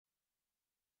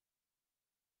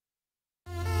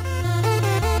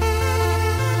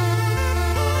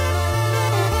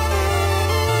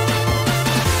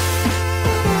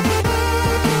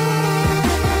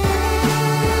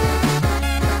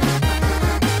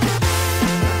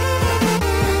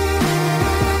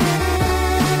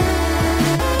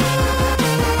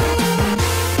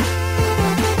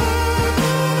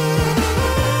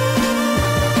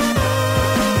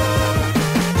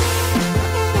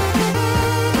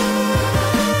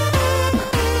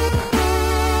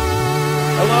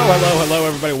Hello,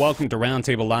 everybody. Welcome to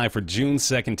Roundtable Live for June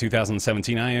 2nd,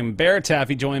 2017. I am Bear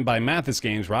Taffy, joined by Mathis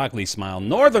Games, Rockley Smile,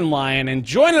 Northern Lion, and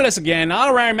joining us again,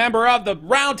 honorary member of the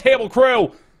Roundtable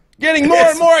crew, getting more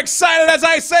and more excited as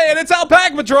I say it. It's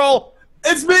Alpaca Patrol.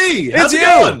 It's me. It's you.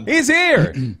 Going? He's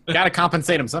here. Gotta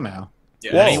compensate him somehow.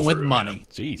 Yeah, that ain't with money.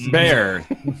 Jeez. Bear,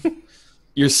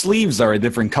 your sleeves are a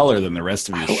different color than the rest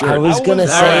of your shirt. I was gonna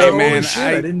say, man,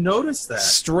 I didn't notice that.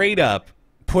 Straight up,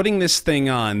 putting this thing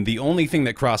on, the only thing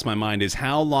that crossed my mind is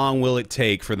how long will it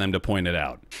take for them to point it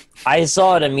out? I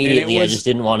saw it immediately. I just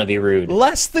didn't want to be rude.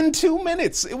 Less than 2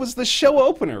 minutes. It was the show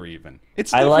opener, even.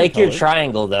 It's. I like color. your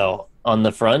triangle though on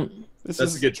the front. That's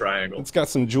a good triangle. It's got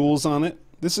some jewels on it.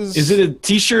 This is. Is it a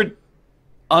T-shirt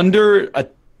under a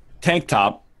tank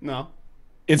top? No.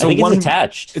 It's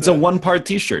attached. It's a one-part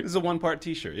T-shirt. This is a one-part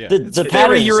T-shirt. Yeah. The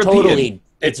pattern is totally.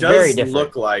 It's very different. It does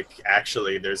look like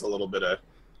actually there's a little bit of.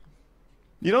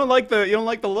 You don't like the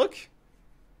look?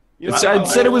 I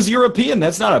said it was European.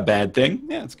 That's not a bad thing.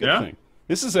 Yeah, it's a good thing.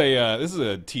 This is a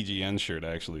TGN shirt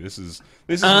actually. This is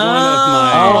one of my.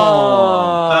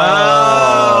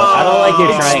 I don't like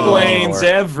your triangle Explains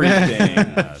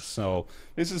everything. So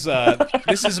this is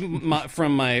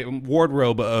from my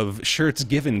wardrobe of shirts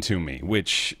given to me,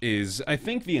 which is I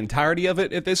think the entirety of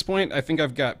it at this point. I think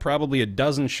I've got probably a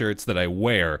dozen shirts that I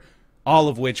wear, all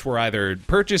of which were either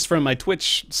purchased from my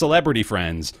Twitch celebrity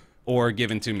friends or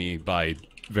given to me by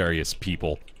various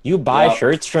people. You buy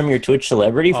shirts from your Twitch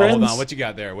celebrity friends? Hold on, what you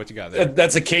got there?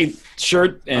 That's a Kate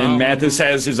shirt, and Mathis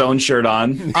has his own shirt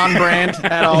on. On brand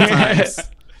at all times.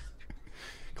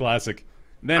 Classic.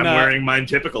 Then, I'm wearing my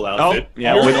typical outfit.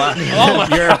 Your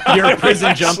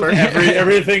prison jumper.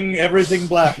 Everything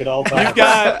black at all times. You've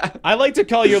got. I like to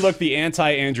call your look the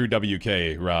anti-Andrew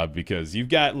WK, Rob, because you've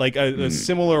got like a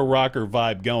similar rocker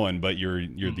vibe going, but you're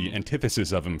the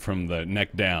antithesis of him from the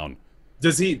neck down.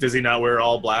 Does he not wear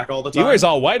all black all the time? He wears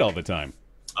all white all the time.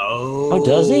 Oh,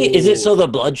 does he? Is it so the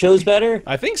blood shows better?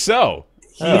 I think so.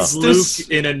 He's Luke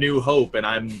in A New Hope, and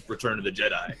I'm Return of the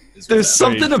Jedi. There's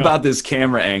something about this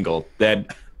camera angle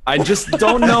that I just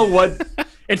don't know what.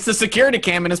 It's the security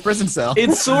cam in his prison cell.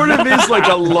 It sort of is like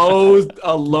a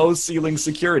low ceiling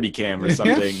security cam or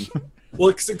something.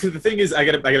 Well, cause the thing is, I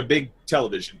got a big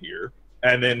television here,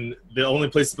 and then the only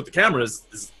place to put the camera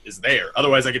is there.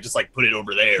 Otherwise, I could just like put it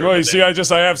over there. Oh, you see, I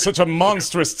have such a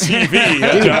monstrous TV.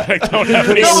 I don't have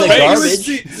any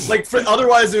space.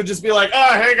 Otherwise, it would just be like,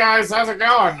 oh, hey guys, how's it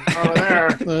going over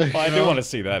there? Well, I do want to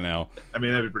see that now. I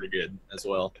mean, that'd be pretty good as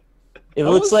well. It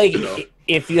looks like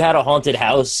if you had a haunted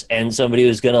house and somebody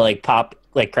was gonna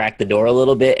crack the door a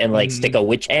little bit and stick a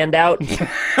witch hand out.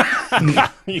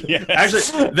 Yes.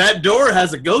 Actually, that door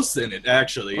has a ghost in it.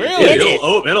 Actually, really,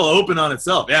 it'll open on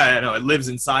itself. Yeah, no, it lives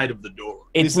inside of the door.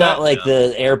 It's not like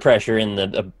the air pressure in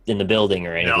the building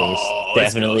or anything. No, it's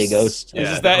definitely a ghost.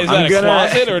 Yeah. Is that a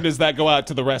closet or does that go out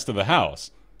to the rest of the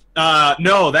house?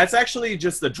 No, that's actually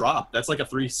just a drop. That's like a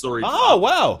 3-story drop. Oh,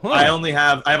 wow. Huh. I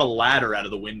have a ladder out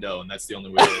of the window, and that's the only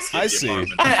way to escape the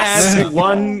apartment. I ask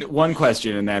one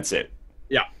question, and that's it.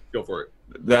 Yeah, go for it.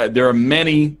 There are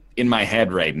many in my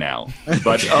head right now,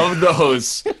 but of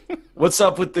those, what's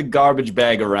up with the garbage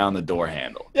bag around the door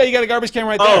handle? Yeah, you got a garbage can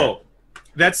right there. Oh,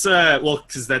 that's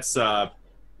because that's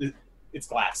it's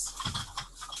glass.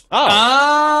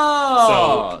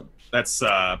 Oh. So that's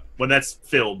when that's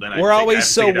filled. Then we're always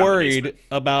so worried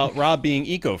about Rob being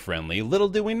eco-friendly. Little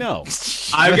do we know.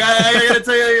 I gotta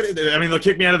tell you. I mean, they'll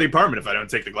kick me out of the apartment if I don't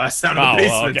take the glass down in the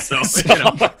basement. Okay. So, you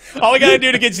know. All we gotta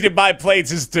do to get you to buy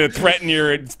plates is to threaten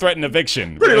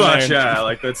eviction. Pretty much, yeah.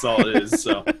 Like that's all it is.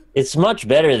 So it's much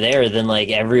better there than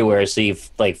everywhere, so you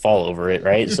fall over it,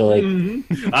 right? So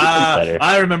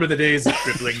I remember the days of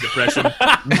crippling depression.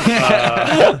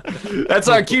 That's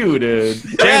our cue to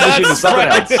transition to something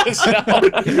else.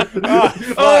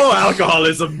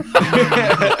 Alcoholism.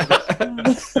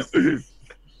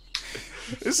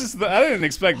 I didn't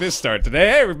expect this start today.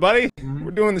 Hey, everybody.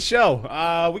 We're doing the show.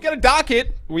 We got a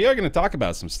docket. We are going to talk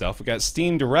about some stuff. We got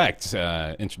Steam Direct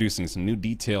introducing some new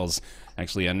details.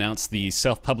 Actually announced the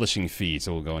self-publishing fee,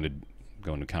 so we'll go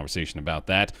into conversation about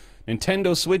that.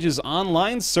 Nintendo Switch's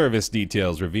online service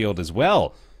details revealed as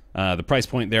well. The price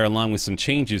point there, along with some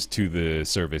changes to the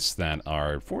service that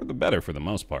are for the better for the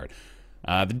most part.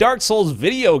 The Dark Souls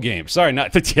video game. Sorry,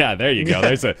 not. Yeah, there you go.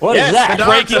 There's a what is that? The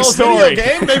Dark Souls story.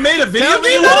 Video game. They made a video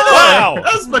game. Wow,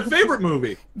 that was my favorite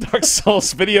movie. Dark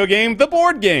Souls video game. The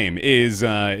board game is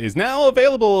now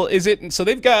available. Is it? So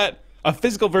they've got a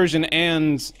physical version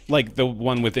and like the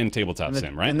one within Tabletop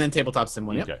Sim, right? And then Tabletop Sim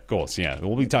one. Yep. Okay, cool. So yeah,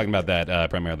 we'll be talking about that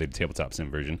primarily the Tabletop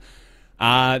Sim version.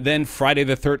 Then Friday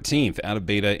the 13th, out of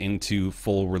beta into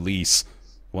full release.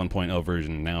 1.0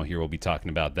 version. Now here we'll be talking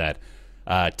about that.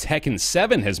 Tekken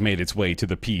 7 has made its way to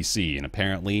the PC, and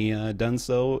apparently done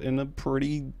so in a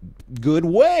pretty good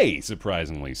way,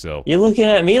 surprisingly. So You're looking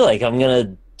at me like I'm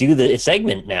gonna do the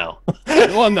segment now.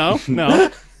 well, no.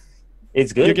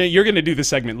 It's good. You're going to do the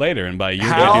segment later, and by you're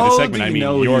going to How do the do segment, you I mean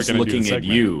know you're he's going to do the looking segment.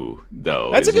 at you,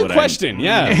 though? That's a is good what question.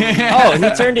 Yeah. Oh,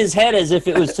 he turned his head as if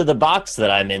it was to the box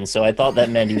that I'm in, so I thought that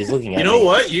meant he was looking at You me. know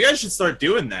what? You guys should start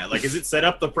doing that. Like, is it set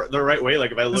up the right way?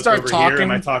 Like, if I look start over talking. here,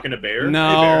 am I talking to Bear? Hey,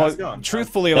 Bear, how's it No, going?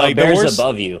 truthfully, No, like the Bear's worst,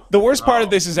 above you. the worst part of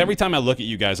this is every time I look at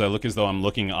you guys, I look as though I'm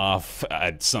looking off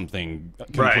at something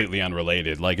completely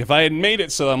unrelated. Like, if I had made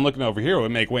it so I'm looking over here, it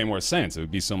would make way more sense. It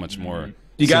would be so much more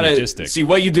You gotta synergistic. see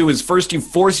what you do is first you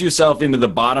force yourself into the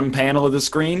bottom panel of the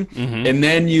screen, and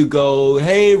then you go,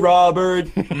 "Hey, Robert,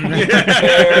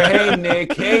 hey,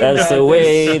 Nick, hey." That's the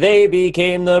way they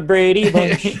became the Brady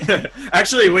Bunch.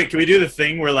 Actually, wait. Can we do the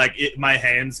thing where like my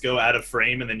hands go out of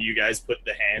frame and then you guys put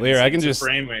the hands? Here, I can into just-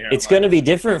 frame. Right here. It's going to be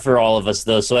different for all of us,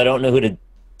 though, so I don't know who to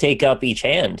take up each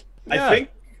hand. Yeah. I think.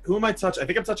 Who am I touching? I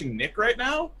think I'm touching Nick right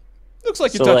now. Looks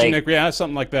like you're So, touching like- Nick. Yeah,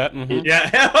 something like that. Mhm.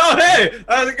 Yeah. Oh, hey,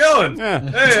 how's it going? Yeah.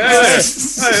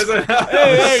 Hey,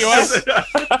 there you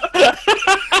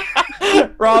are.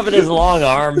 Robin is long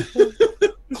arm.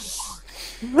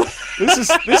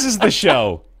 This is the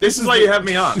show. This is why you have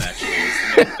me on. Actually,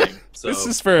 is the main thing. So.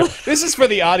 This is for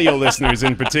the audio listeners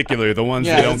in particular, the ones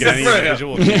that don't get any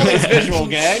visual. These visual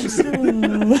gags.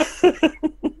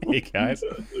 Hey guys.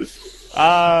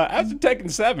 After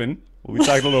Tekken 7, we'll be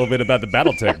talking a little bit about the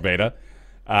BattleTech beta.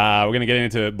 We're going to get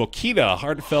into Bokita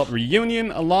Heartfelt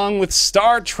Reunion, along with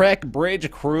Star Trek Bridge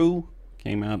Crew.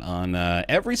 Came out on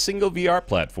every single VR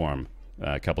platform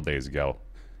a couple days ago.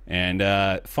 And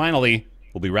finally,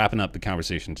 we'll be wrapping up the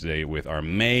conversation today with our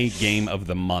May Game of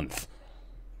the Month.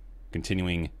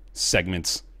 Continuing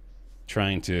segments,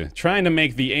 trying to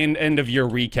make the end of year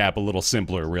recap a little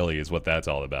simpler, really, is what that's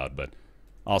all about. But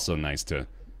also nice to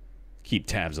keep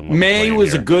tabs on what we're May playing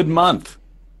was here. a good month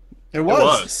It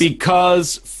was.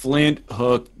 because Flint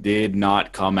Hook did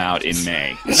not come out in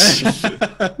May.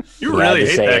 You Glad really to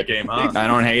hate say that it. game, huh? I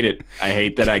don't hate it. I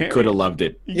hate that I could have loved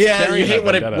it. Yeah, Carry you hate that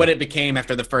what vendetta. it became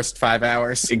after the first 5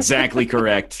 hours. Exactly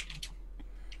correct.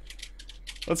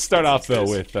 Let's start off though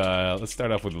with a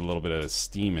little bit of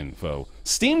Steam info.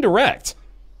 Steam Direct,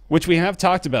 which we have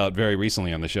talked about very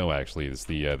recently on the show. Actually, is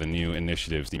the new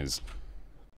initiative Steam has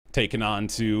taken on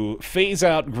to phase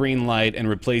out Greenlight and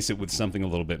replace it with something a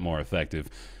little bit more effective.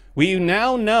 We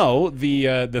now know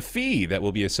the fee that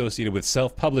will be associated with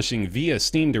self-publishing via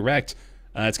Steam Direct.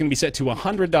 It's going to be set to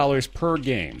 $100 per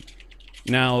game.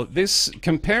 Now,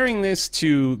 comparing this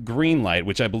to Greenlight,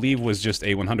 which I believe was just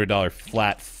a $100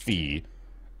 flat fee.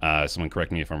 Someone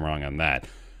correct me if I'm wrong on that.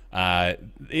 I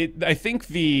think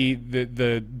the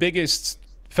biggest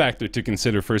factor to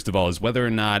consider, first of all, is whether or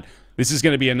not this is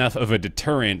going to be enough of a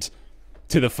deterrent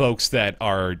to the folks that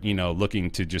are,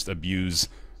 looking to just abuse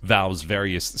Valve's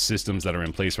various systems that are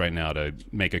in place right now to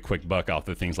make a quick buck off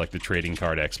the things like the trading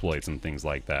card exploits and things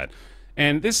like that.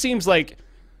 And this seems like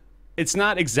it's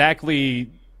not exactly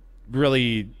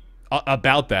really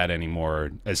about that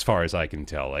anymore, as far as I can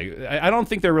tell. Like, I don't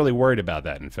think they're really worried about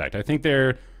that. In fact, I think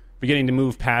they're beginning to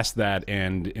move past that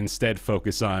and instead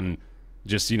focus on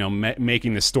just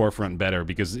making the storefront better,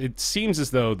 because it seems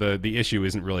as though the issue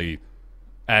isn't really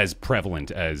as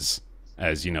prevalent as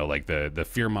like the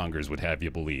fearmongers would have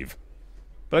you believe.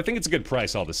 But I think it's a good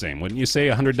price all the same, wouldn't you say?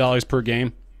 $100 per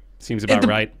game seems about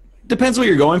right. Depends what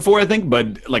you're going for, I think,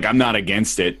 but like I'm not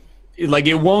against it. Like,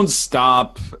 it won't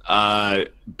stop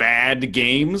bad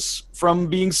games from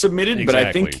being submitted, but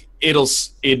I think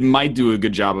it might do a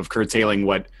good job of curtailing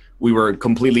what we were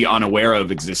completely unaware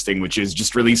of existing, which is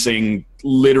just releasing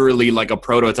literally like a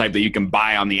prototype that you can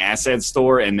buy on the asset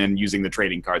store and then using the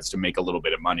trading cards to make a little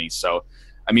bit of money. So,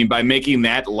 I mean, by making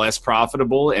that less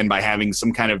profitable and by having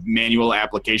some kind of manual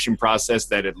application process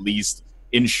that at least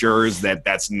ensures that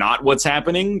that's not what's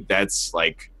happening, that's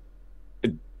like,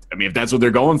 I mean, if that's what they're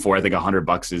going for, I think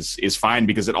 $100 is fine,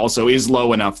 because it also is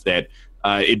low enough that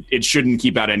it shouldn't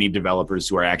keep out any developers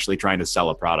who are actually trying to sell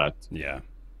a product. Yeah.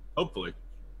 Hopefully.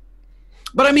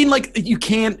 But I mean, like, you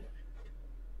can't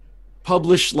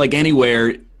publish like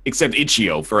anywhere except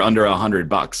Itch.io for under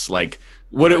 $100. Like,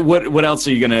 what else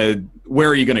are you gonna? Where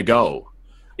are you gonna go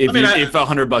if if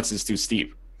 $100 is too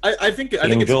steep? I think it's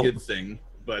a good thing,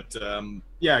 but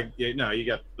yeah, no, you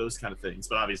got those kind of things.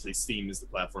 But obviously, Steam is the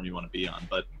platform you want to be on.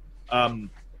 But I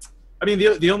mean,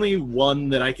 the only one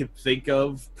that I could think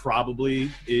of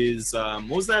probably is what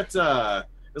was that?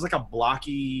 It was like a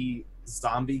blocky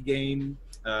zombie game,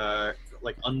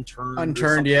 like Unturned.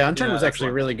 Unturned, yeah. Unturned was that's actually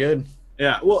one. really good.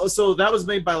 Yeah, well, so that was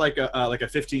made by like a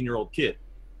 15-year-old kid,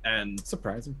 and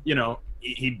Surprising. you know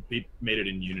he made it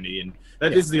in Unity, and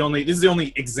this is the only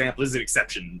example. This is an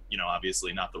exception, you know,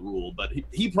 obviously not the rule, but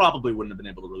he probably wouldn't have been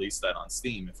able to release that on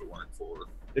Steam if it weren't for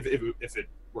if it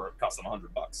were cost him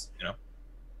 $100, you know.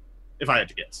 If I had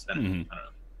to guess, I don't know.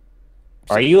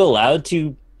 Are you allowed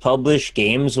to publish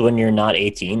games when you're not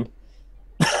 18?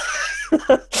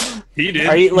 He did.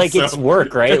 Are you like so. it's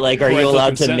work, right? Like, are you Parental allowed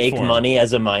to consent make form. money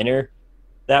as a minor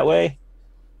that way?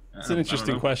 It's an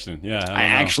interesting question. Yeah, I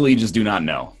actually just do not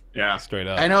know. Yeah. straight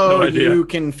up. I know No idea. you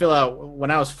can fill out. When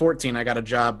I was 14, I got a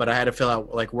job, but I had to fill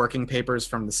out like working papers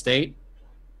from the state.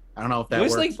 I don't know if that It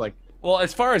was works. Like, Well,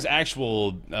 as far as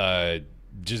actual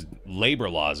just labor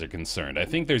laws are concerned, I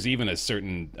think there's even a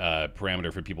certain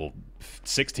parameter for people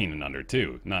 16 and under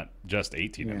too, not just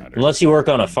 18 and under. Unless you work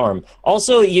on a farm.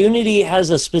 Also, Unity has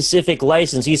a specific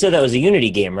license. You said that was a Unity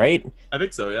game, right? I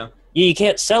think so. Yeah. You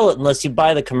can't sell it unless you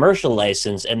buy the commercial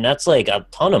license, and that's like a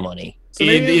ton of money. so It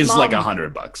maybe his is like mom-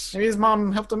 $100. Maybe his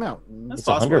mom helped him out. It's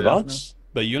 $100.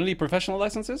 The Unity professional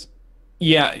licenses?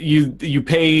 Yeah, you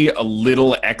pay a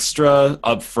little extra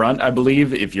up front, I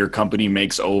believe, if your company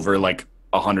makes over like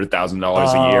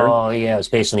 $100,000 a year. Oh yeah, it's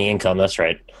based on the income. That's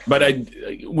right. But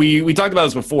we talked about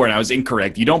this before, and I was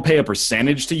incorrect. You don't pay a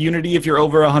percentage to Unity if you're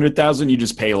over 100,000. You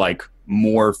just pay like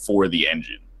more for the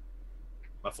engine.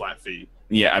 A flat fee.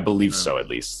 Yeah, I believe so, at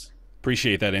least.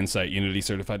 Appreciate that insight, Unity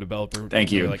certified developer.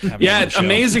 Thank you. Really like having you on Yeah, the show.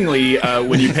 amazingly,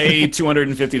 when you pay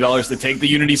 $250 to take the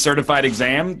Unity certified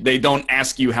exam, they don't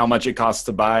ask you how much it costs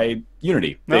to buy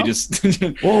Unity. No? They just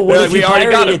Well, what if we you already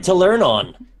got pirated it. it to learn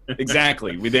on?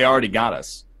 Exactly. They already got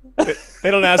us.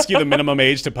 They don't ask you the minimum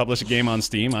age to publish a game on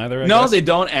Steam either. I No, guess? they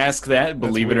don't ask that,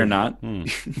 believe it or weird. not.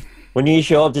 When you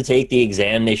show up to take the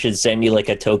exam, they should send you like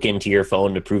a token to your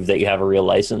phone to prove that you have a real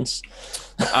license.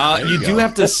 You do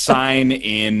have to sign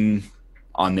in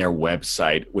on their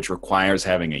website, which requires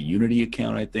having a Unity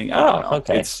account, I think. I don't know.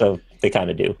 Okay. So they kind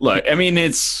of do. Look, I mean,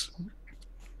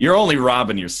 you're only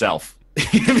robbing yourself.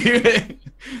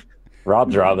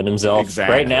 Rob's robbing himself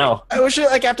Exactly. right now. I wish,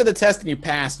 like, after the test and you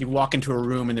passed, you walk into a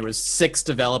room and there was 6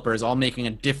 developers all making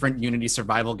a different Unity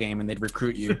survival game, and they'd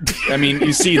recruit you. I mean,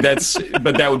 you see,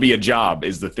 but that would be a job,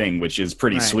 is the thing, which is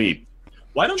pretty Right. sweet.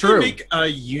 Why don't True. you make a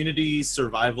Unity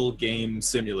survival game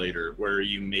simulator where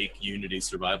you make Unity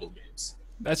survival games?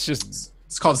 That's just.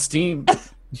 It's called Steam.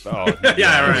 Oh, Yeah,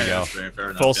 there right. we go. Fair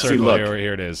enough. Full Yeah. circle. look.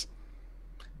 Here it is.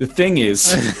 The thing is,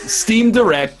 Steam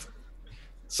Direct,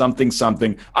 something.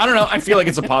 I don't know. I feel like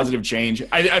it's a positive change.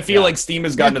 I feel like Steam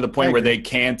has gotten to the point where they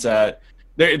can't.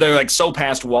 They're like so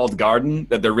past walled garden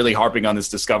that they're really harping on this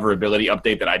discoverability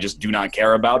update that I just do not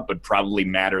care about, but probably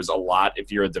matters a lot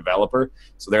if you're a developer.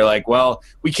 So they're like, well,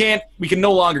 we can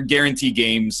no longer guarantee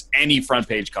games any front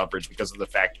page coverage because of the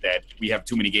fact that we have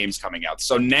too many games coming out.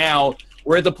 So now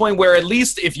we're at the point where at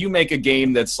least if you make a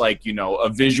game that's like, you know, a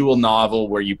visual novel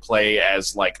where you play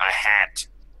as like a hat,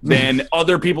 then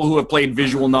other people who have played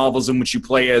visual novels in which you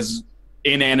play as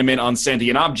inanimate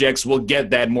unsentient objects will get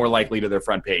that more likely to their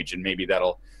front page, and maybe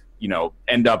that'll, you know,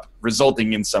 end up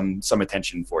resulting in some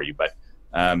attention for you. But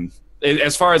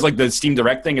as far as like the Steam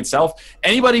Direct thing itself,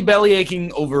 anybody belly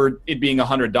aching over it being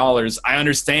 $100, I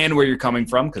understand where you're coming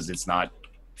from because it's not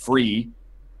free,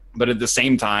 but at the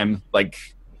same time, like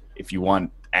if you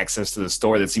want access to the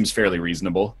store, that seems fairly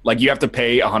reasonable. Like you have to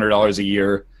pay $100 a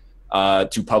year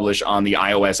to publish on the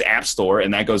iOS App Store,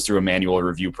 and that goes through a manual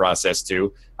review process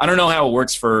too. I don't know how it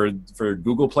works for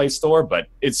Google Play Store, but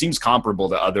it seems comparable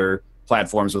to other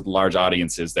platforms with large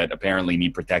audiences that apparently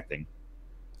need protecting.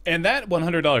 And that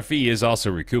 $100 fee is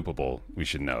also recoupable, we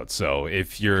should note. So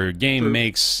if your game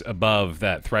makes above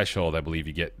that threshold, I believe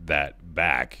you get that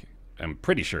back. I'm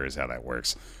pretty sure is how that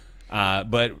works.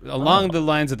 But along the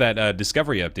lines of that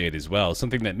discovery update as well,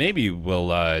 something that maybe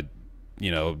will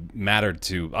matter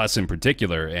to us in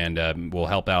particular and will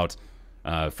help out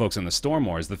folks in the store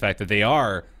more is the fact that they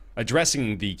are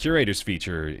addressing the curators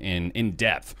feature in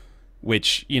depth,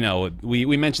 which, you know, we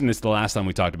mentioned this the last time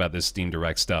we talked about this Steam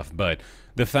Direct stuff, but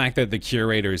the fact that the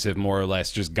curators have more or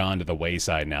less just gone to the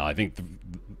wayside now. I think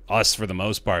us, for the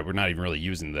most part, we're not even really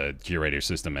using the curator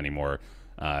system anymore,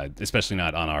 especially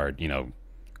not on our, you know,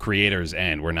 creators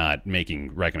end. We're not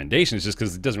making recommendations just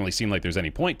because it doesn't really seem like there's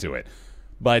any point to it.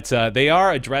 But they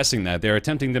are addressing that. They're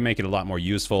attempting to make it a lot more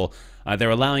useful.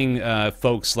 They're allowing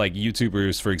folks like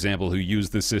YouTubers, for example, who use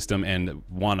the system and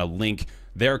want to link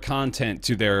their content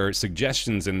to their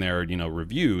suggestions and their, you know,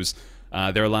 reviews.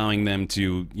 They're allowing them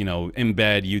to, you know,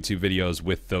 embed YouTube videos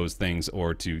with those things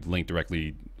or to link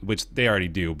directly, which they already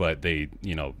do, but they,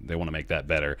 you know, they want to make that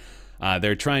better.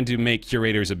 They're trying to make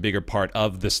curators a bigger part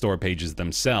of the store pages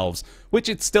themselves, which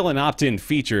it's still an opt-in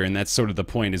feature, and that's sort of the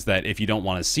point, is that if you don't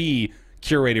want to see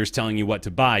curators telling you what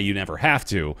to buy, you never have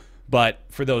to. But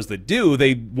for those that do,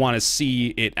 they want to see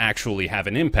it actually have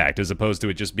an impact, as opposed to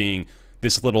it just being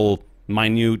this little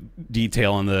minute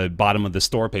detail on the bottom of the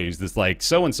store page that's like,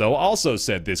 so-and-so also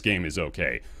said this game is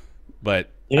okay. But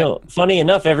funny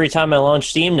enough, every time I launch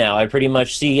Steam now, I pretty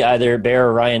much see either Bear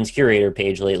or Ryan's curator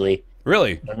page lately.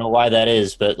 Really? I don't know why that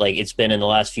is, but like it's been in the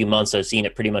last few months. I've seen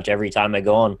it pretty much every time I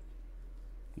go on.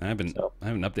 I haven't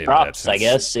updated props, that. I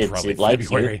guess it likes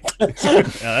February. Yeah,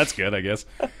 that's good. I guess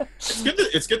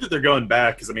it's good that they're going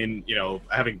back, because I mean,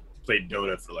 having played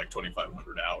Dota for like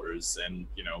 2,500 hours, and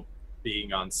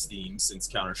being on Steam since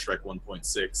Counter-Strike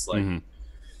 1.6, like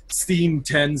Steam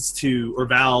tends to, or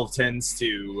Valve tends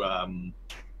to,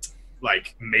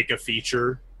 like make a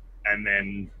feature and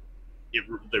then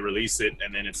they release it,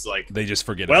 and then it's like they just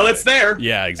forget. Well, about it's there.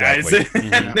 Yeah, exactly.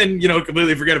 And then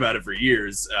completely forget about it for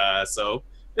years. So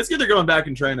it's good they're going back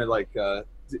and trying to like to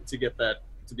get that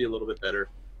to be a little bit better.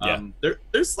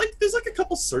 There's like a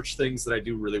couple search things that I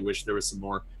do really wish there was some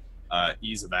more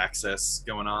ease of access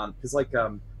going on, because like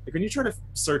when you try to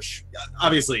search,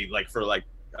 obviously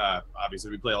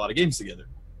we play a lot of games together.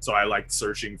 So I liked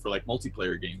searching for like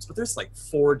multiplayer games, but there's like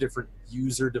 4 different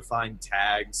user-defined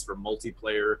tags for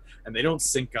multiplayer, and they don't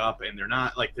sync up, and they're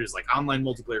not like, there's like online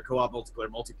multiplayer, co-op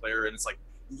multiplayer, and it's like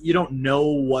you don't know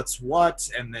what's what,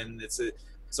 and then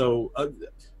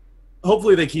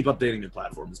hopefully they keep updating their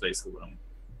platform is basically what I'm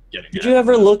getting. Did you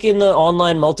ever look in the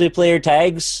online multiplayer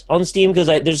tags on Steam? Because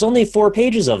there's only 4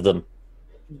 pages of them.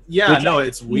 Yeah, no,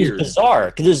 it's weird. It's bizarre,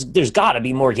 because there's got to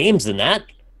be more games than that.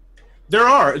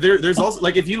 There's also,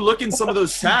 like, if you look in some of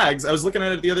those tags, I was looking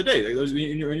at it the other day. When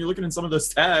you're looking in some of those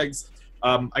tags,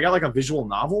 I got like a visual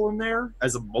novel in there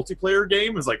as a multiplayer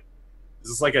game. It's like, is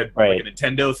this like a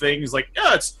Nintendo thing? It's like,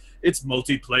 yeah, it's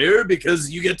multiplayer because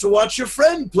you get to watch your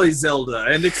friend play Zelda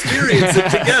and experience it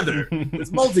together.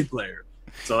 It's multiplayer.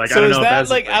 So like, I don't know. So is that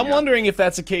like, I'm wondering if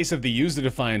that's a case of the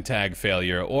user-defined tag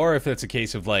failure, or if that's a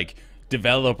case of like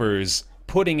developers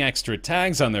putting extra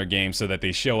tags on their game so that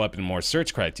they show up in more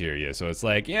search criteria. So it's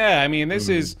like, yeah, I mean, this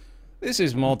is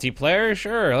multiplayer.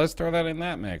 Sure, let's throw that in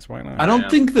that mix. Why not? I don't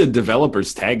think the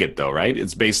developers tag it though, right?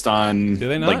 It's based on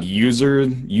like user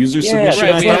submission.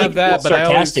 Right, we have that, but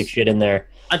sarcastic shit in there.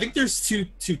 I think there's two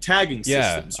tagging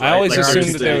systems. I always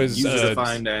assumed that there was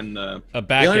user-defined and a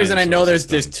back. The only reason I know there's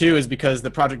two is because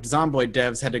the Project Zomboid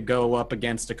devs had to go up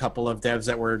against a couple of devs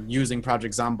that were using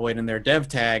Project Zomboid in their dev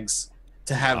tags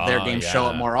to have their game show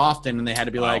up more often, and they had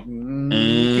to be like, can't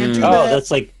do that.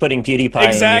 That's like putting PewDiePie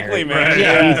exactly, in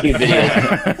man. YouTube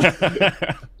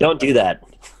videos. Don't do that.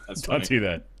 Don't do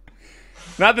that.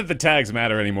 Not that the tags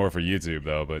matter anymore for YouTube,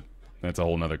 though, but that's a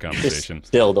whole nother conversation.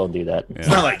 Still don't do that. Yeah. It's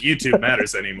not like YouTube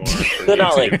matters anymore. They're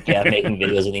not like making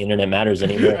videos on the internet matters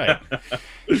anymore.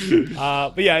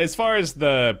 Right. But yeah, as far as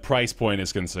the price point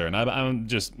is concerned, I'm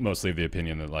just mostly of the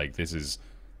opinion that like this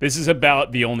is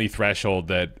about the only threshold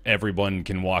that everyone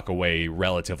can walk away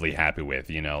relatively happy with.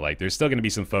 Like there's still going to be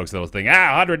some folks that will think,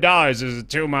 $100 is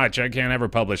too much. I can't ever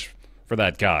publish for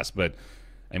that cost. But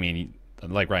I mean,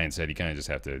 like Ryan said, you kind of just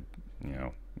have to,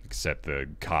 accept the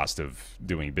cost of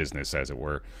doing business, as it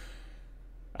were.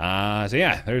 So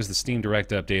yeah, there's the Steam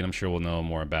Direct update. I'm sure we'll know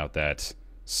more about that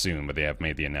soon, but they have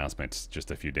made the announcement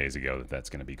just a few days ago that that's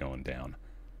going to be going down.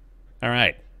 All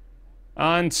right,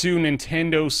 on to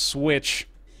Nintendo Switch.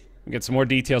 We get some more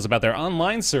details about their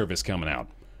online service coming out.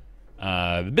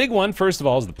 The big one, first of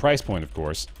all, is the price point, of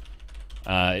course.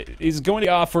 Is going to be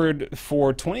offered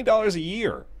for $20 a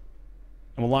year,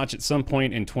 and will launch at some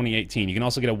point in 2018. You can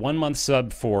also get a 1-month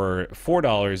sub for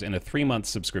 $4 and a 3-month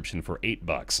subscription for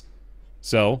 $8.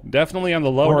 So definitely on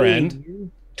the lower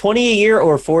end. $20 a year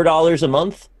or $4 a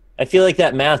month? I feel like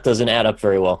that math doesn't add up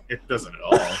very well. It doesn't at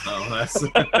all. No, that's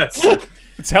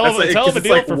it's hell of a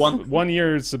deal like for 1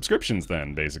 year subscriptions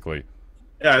then, basically.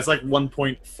 Yeah, it's like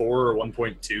 1.4 or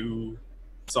 1.2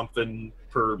 something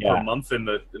per month in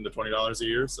the $20 a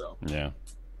year. So yeah.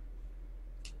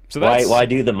 So why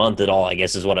do the month at all, I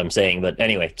guess is what I'm saying. But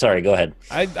anyway, sorry, go ahead.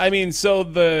 I mean, so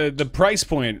the price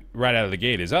point right out of the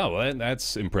gate is,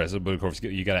 that's impressive. But of course,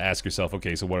 you got to ask yourself,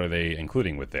 okay, so what are they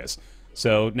including with this?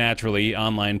 So naturally,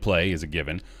 online play is a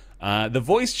given. The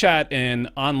voice chat and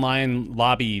online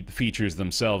lobby features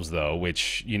themselves, though,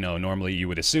 which normally you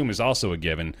would assume is also a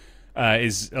given,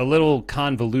 is a little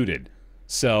convoluted.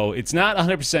 So it's not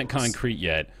 100% concrete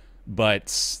yet.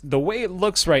 But the way it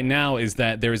looks right now is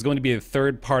that there is going to be a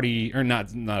third-party, or not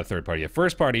a third-party, a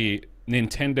first-party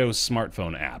Nintendo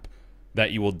smartphone app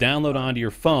that you will download onto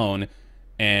your phone,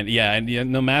 And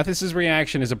no, Mathis's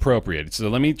reaction is appropriate. So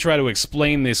let me try to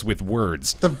explain this with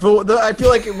words. I feel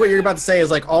like what you're about to say is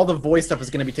like all the voice stuff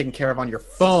is going to be taken care of on your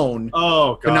phone.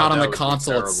 Oh, God, but not on the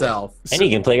console itself. And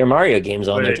you can play your Mario games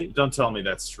on it too. Don't tell me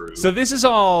that's true. So this is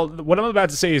all. What I'm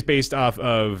about to say is based off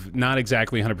of not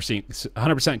exactly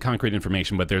 100% concrete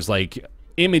information, but there's like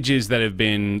images that have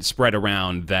been spread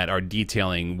around that are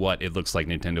detailing what it looks like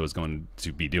Nintendo is going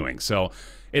to be doing. So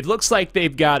it looks like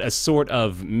they've got a sort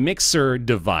of mixer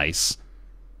device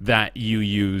that you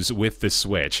use with the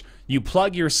Switch. You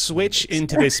plug your Switch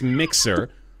into this mixer.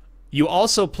 You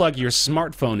also plug your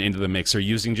smartphone into the mixer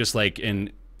using just like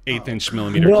an 1/8"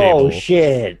 millimeter cable. No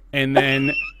shit. And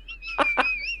then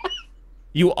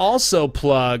you also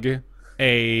plug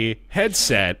a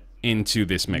headset into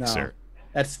this mixer. No.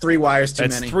 That's 3 wires too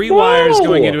many. That's 3 wires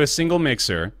going into a single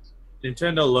mixer.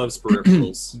 Nintendo loves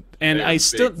peripherals. And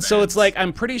so it's like,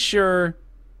 I'm pretty sure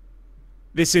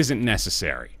this isn't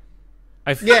necessary.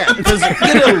 Yeah, because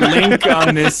get a link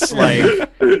on this,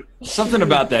 like, something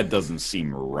about that doesn't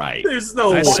seem right. There's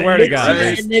no I swear to God.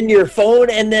 And then your phone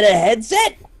and then a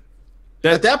headset?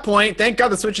 At that point, thank God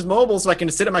the Switch is mobile so I can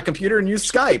sit at my computer and use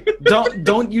Skype.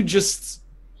 Don't you just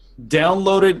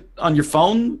download it on your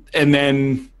phone and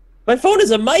then... My phone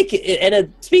is a mic and a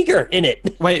speaker in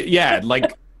it. Wait, yeah,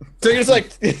 like... So you're just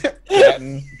like...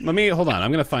 Hold on,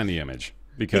 I'm going to find the image.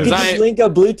 Because you can just link a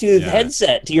Bluetooth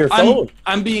headset to your phone.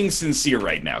 I'm being sincere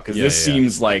right now because this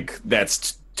seems like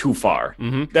that's too far.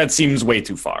 Mm-hmm. That seems way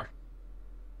too far.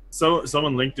 So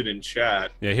someone linked it in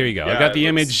chat. Yeah, here you go. Yeah, I got the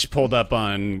image pulled up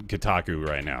on Kotaku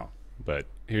right now, but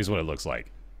here's what it looks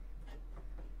like.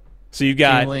 So you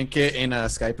got... Can you link it in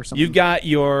Skype or something? You've got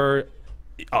your...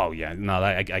 Oh, yeah. No,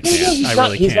 I can't.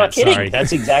 He's not kidding. Sorry.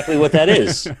 That's exactly what that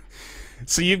is.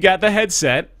 So you've got the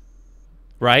headset,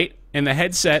 right? And the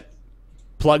headset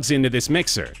plugs into this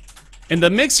mixer. And the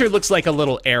mixer looks like a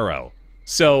little arrow.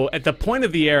 So at the point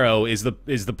of the arrow is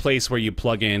the place where you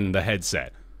plug in the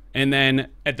headset. And then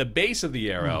at the base of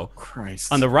the arrow,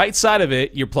 on the right side of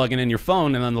it, you're plugging in your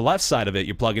phone, and on the left side of it,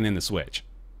 you're plugging in the Switch.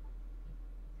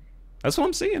 That's what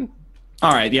I'm seeing.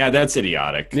 All right, yeah, that's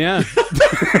idiotic. Yeah.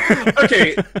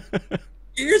 Okay.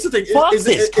 Here's the thing. Fuck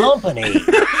this company.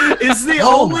 Is the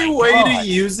only way to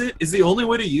use it? Is the only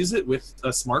way to use it with a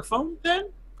smartphone then?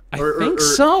 I think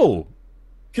so.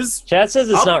 Because chat says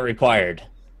it's not required.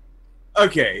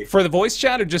 Okay. For the voice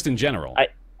chat or just in general?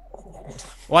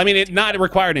 Well, I mean, it's not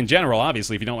required in general,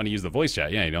 obviously, if you don't want to use the voice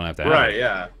chat. Yeah, you don't have to have Right, it.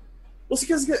 yeah. Well,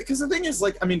 because the thing is,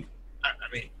 like, I mean,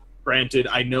 granted,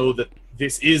 I know that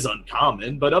this is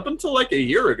uncommon, but up until, like, a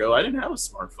year ago, I didn't have a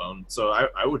smartphone, so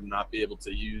I would not be able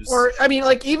to use... Or, I mean,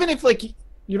 like, even if, like,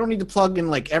 you don't need to plug in,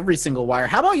 like, every single wire,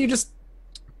 how about you just,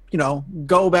 you know,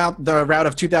 go about the route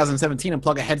of 2017 and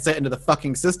plug a headset into the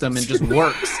fucking system and it just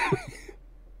works?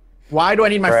 Why do I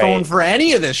need my phone for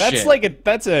any of this shit?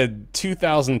 That's a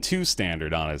 2002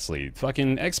 standard, honestly.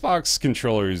 Fucking Xbox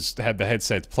controllers had the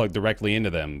headsets plugged directly into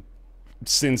them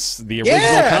since the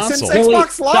original console. Since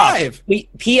Xbox Live.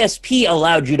 PSP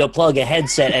allowed you to plug a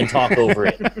headset and talk over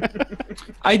it.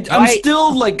 I'm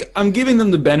still, like, I'm giving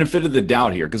them the benefit of the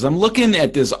doubt here because I'm looking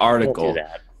at this article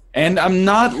and I'm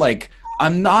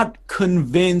not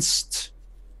convinced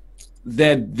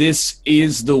that this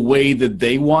is the way that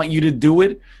they want you to do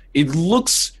it. It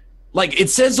looks like it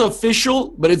says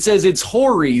official, but it says it's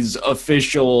Hori's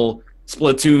official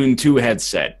Splatoon 2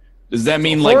 headset. Does that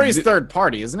mean like Hori's third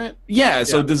party, isn't it? Yeah,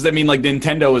 so does that mean like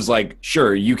Nintendo is like,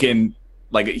 sure, you can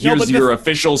like here's your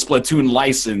official Splatoon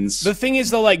license. The thing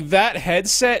is though, like that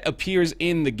headset appears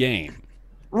in the game.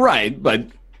 Right, but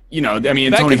you know, I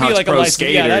mean, that Tony could be Hawk's like Pro a license.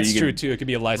 Skater, Yeah, that's true too. It could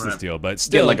be a license deal, but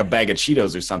still, get like a bag of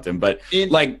Cheetos or something. But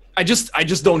like, I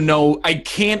just don't know. I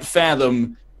can't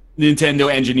fathom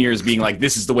Nintendo engineers being like,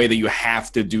 this is the way that you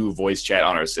have to do voice chat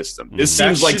on our system. This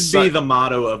seems like should be the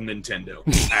motto of Nintendo.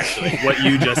 Actually, what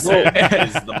you just said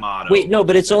is the motto. Wait, no,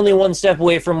 but it's only one step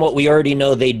away from what we already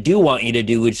know they do want you to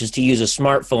do, which is to use a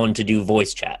smartphone to do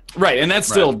voice chat. Right, and that's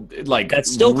still like that's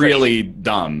still really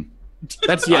dumb.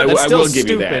 That's I will give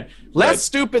you that. Less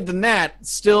stupid than that,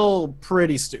 still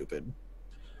pretty stupid.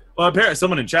 Well, apparently,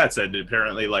 someone in chat said that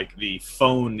apparently, like, the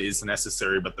phone is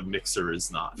necessary, but the mixer is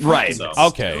not. Right. So,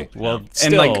 okay. Well,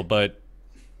 still, but...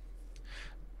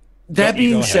 That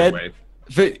being said,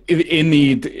 in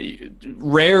the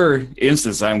rare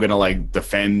instance I'm going to, like,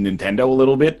 defend Nintendo a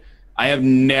little bit, I have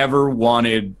never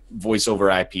wanted voice over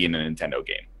IP in a Nintendo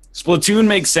game. Splatoon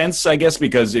makes sense, I guess,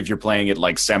 because if you're playing it,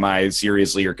 like,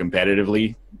 semi-seriously or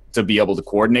competitively, to be able to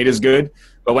coordinate is good.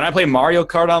 But when I play Mario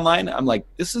Kart Online, I'm like,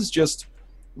 this is just...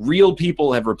 real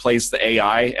people have replaced the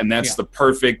AI, and that's the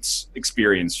perfect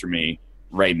experience for me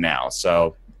right now.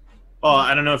 So, Well,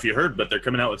 I don't know if you heard, but they're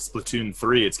coming out with Splatoon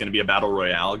 3. It's going to be a battle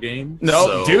royale game. No,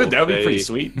 so dude, that would be pretty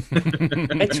sweet.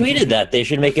 I tweeted that they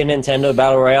should make a Nintendo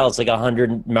battle royale. It's like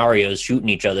 100 Marios shooting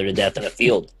each other to death in a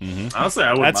field. Honestly,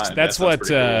 I wouldn't mind. That's what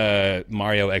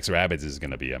Mario X Rabbids is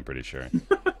going to be, I'm pretty sure.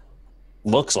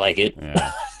 Looks like it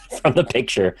from the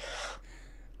picture.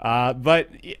 But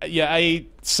yeah,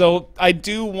 I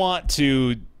do want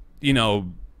to,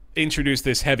 introduce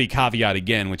this heavy caveat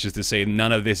again, which is to say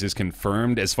none of this is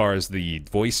confirmed as far as the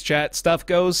voice chat stuff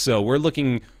goes. So we're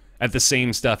looking at the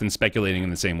same stuff and speculating in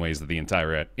the same ways that the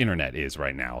entire internet is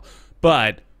right now.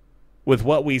 But with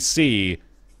what we see,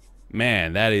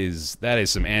 man, that is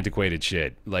some antiquated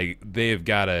shit. Like, they've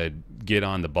got to get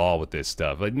on the ball with this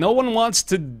stuff. Like, no one wants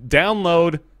to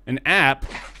download an app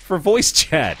for voice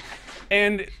chat.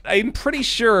 And I'm pretty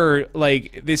sure,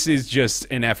 like, this is just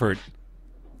an effort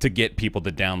to get people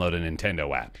to download a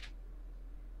Nintendo app.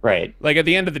 Right. Like, at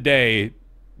the end of the day,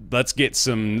 let's get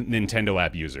some Nintendo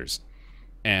app users.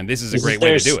 And this is a great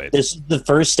way to do it. This is the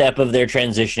first step of their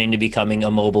transitioning to becoming a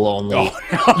mobile only. Oh,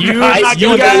 no, you not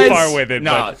going that far with it.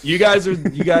 No, you guys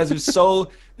are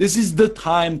so. This is the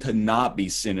time to not be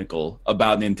cynical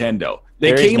about Nintendo.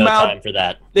 There is no time for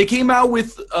that. They came out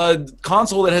with a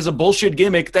console that has a bullshit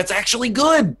gimmick that's actually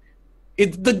good.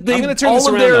 I'm going to turn this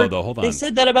around, though. Hold on. They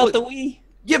said that about the Wii.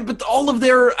 Yeah, but all of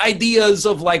their ideas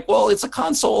of like, well, it's a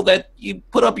console that you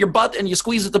put up your butt and you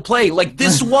squeeze it to play. Like,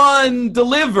 this one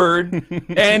delivered,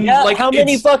 and like, how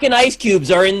many fucking ice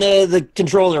cubes are in the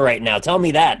controller right now? Tell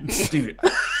me that, dude.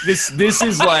 This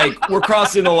is like, we're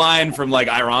crossing the line from like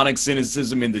ironic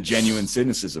cynicism into genuine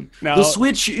cynicism. No. The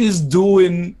Switch is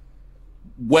doing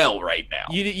well right now.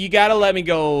 You got to let me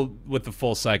go with the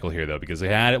full cycle here, though, because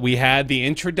we had the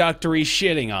introductory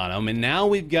shitting on them, and now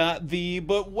we've got the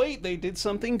but wait, they did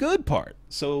something good part.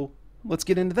 So let's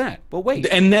get into that. But wait.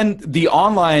 And then the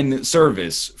online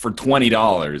service for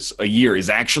 $20 a year is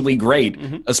actually great,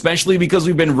 especially because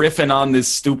we've been riffing on this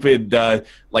stupid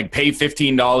like pay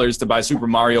 $15 to buy Super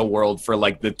Mario World for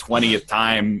like the 20th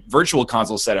time virtual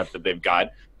console setup that they've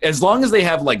got. As long as they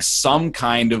have like some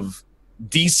kind of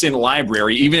decent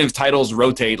library, even if titles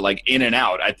rotate like in and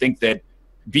out, I think that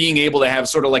being able to have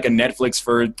sort of like a Netflix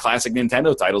for classic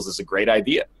Nintendo titles is a great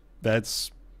idea.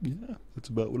 That's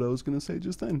about what I was going to say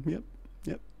just then.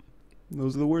 Yep.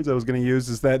 Those are the words I was going to use,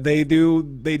 is that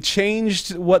they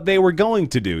changed what they were going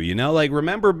to do, like,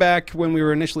 remember back when we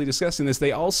were initially discussing this,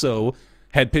 they also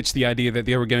had pitched the idea that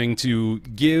they were going to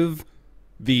give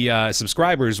the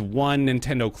subscribers one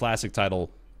Nintendo classic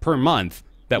title per month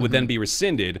that would then be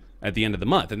rescinded at the end of the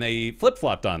month. And they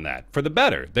flip-flopped on that for the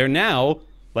better. They're now,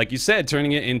 like you said,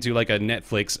 turning it into like a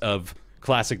Netflix of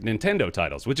classic Nintendo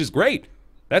titles, which is great.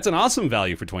 That's an awesome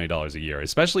value for $20 a year,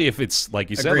 especially if it's, like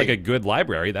you said, like a good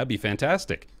library. That'd be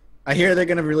fantastic. I hear they're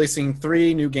going to be releasing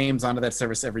 3 new games onto that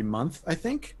service every month, I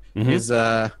think, is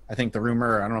I think the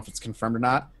rumor. I don't know if it's confirmed or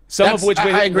not. Some of which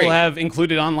will have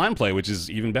included online play, which is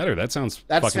even better. That sounds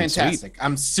fucking fantastic. Sweet.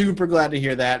 I'm super glad to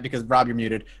hear that because, Rob, you're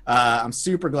muted. I'm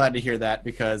super glad to hear that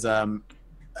because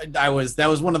that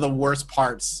was one of the worst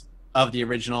parts of the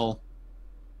original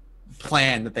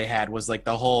plan that they had, was like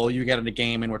the whole you get in a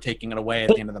game and we're taking it away at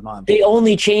the end of the month. They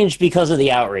only changed because of the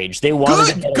outrage. They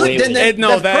wanted to get away with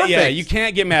it. You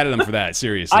can't get mad at them for that.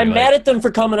 Seriously, I'm mad at them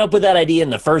for coming up with that idea in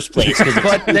the first place.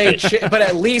 but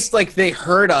at least like they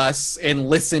heard us and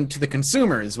listened to the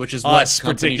consumers, which is what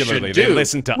companies should do. They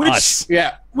listened to us,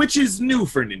 which is new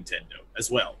for Nintendo as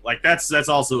well. Like that's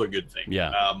also a good thing.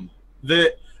 Yeah.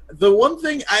 The one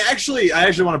thing I actually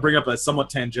want to bring up, a somewhat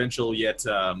tangential yet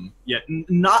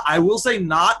not, I will say,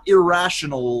 not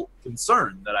irrational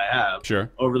concern that I have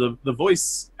over the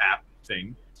voice app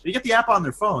thing. You get the app on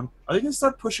their phone, are they going to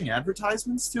start pushing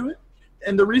advertisements to it?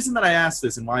 And the reason that I ask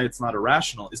this and why it's not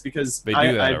irrational is because they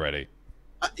do that already.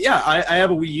 I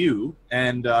have a Wii U,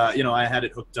 and I had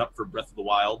it hooked up for Breath of the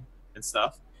Wild and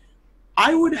stuff.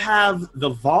 I would have the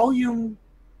volume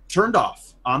turned off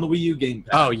on the Wii U gamepad.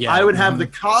 Oh, yeah. I would have the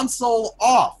console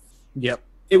off. Yep.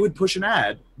 It would push an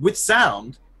ad with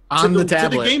sound on the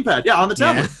tablet. To the gamepad. Yeah, on the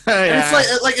tablet. Yeah. And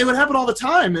it's like it would happen all the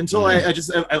time until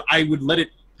I would let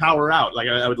it power out. Like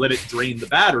I would let it drain the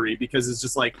battery because it's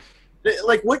just like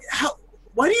what? How?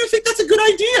 Why do you think that's a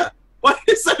good idea? Why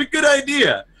is that a good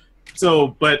idea? So,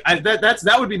 but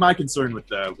that would be my concern with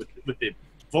the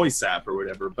voice app or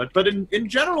whatever. But in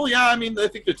general, yeah, I mean, I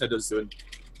think Nintendo's doing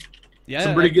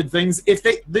some pretty good things. If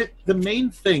the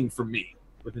main thing for me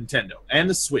with Nintendo and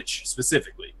the Switch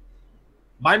specifically,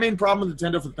 my main problem with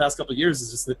Nintendo for the past couple of years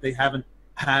is just that they haven't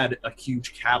had a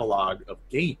huge catalog of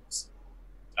games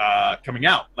coming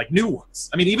out, like new ones.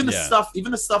 I mean, even the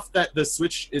stuff that the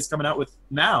Switch is coming out with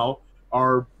now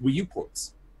are Wii U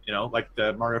ports. like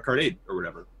the Mario Kart 8 or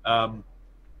whatever.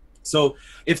 So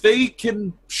if they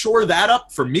can shore that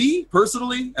up for me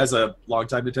personally as a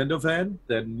longtime Nintendo fan,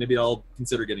 then maybe I'll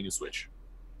consider getting a Switch.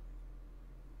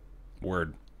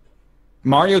 Word.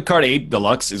 Mario Kart 8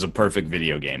 Deluxe is a perfect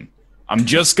video game. I'm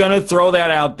just going to throw that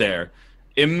out there.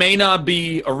 It may not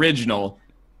be original.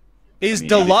 Is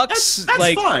Deluxe that's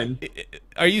like fine.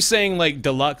 Are you saying like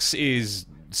Deluxe is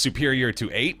superior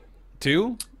to 8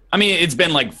 too? I mean, it's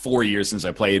been like 4 years since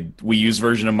I played Wii U's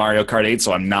version of Mario Kart 8,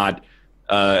 so I'm not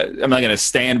going to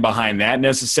stand behind that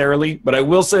necessarily, but I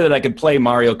will say that I could play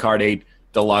Mario Kart 8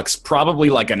 Deluxe probably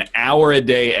like an hour a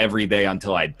day every day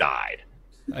until I died.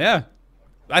 Yeah.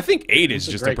 I think 8 is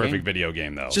just a perfect game. video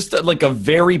game, though. Just like a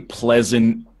very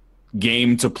pleasant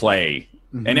game to play.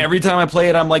 Mm-hmm. And every time I play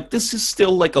it, I'm like, this is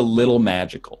still like a little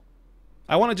magical.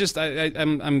 I want to just,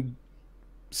 I'm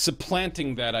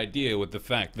supplanting that idea with the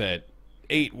fact that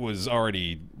 8 was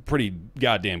already pretty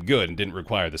goddamn good and didn't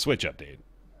require the Switch update.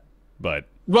 But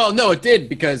Well, no, it did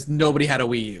because nobody had a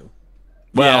Wii U.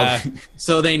 Well,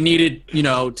 So they needed,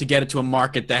 to get it to a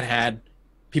market that had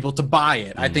people to buy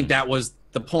it. I think that was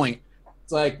the point.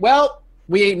 It's like, well,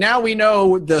 now we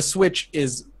know the Switch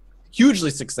is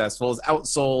hugely successful, is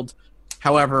outsold,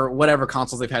 however, whatever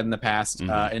consoles they've had in the past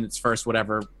in its first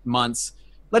whatever months.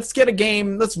 Let's get a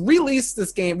game. Let's re-release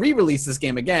this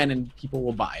game again, and people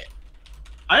will buy it.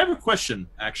 I have a question,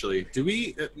 actually. Do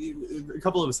we? A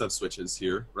couple of us have Switches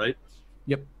here, right?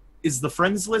 Yep. Is the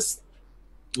friends list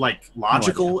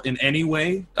logical in any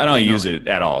way? I don't use it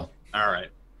at all. All right.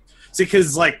 See,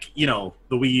 because the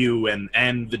Wii U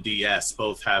and the DS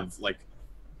both have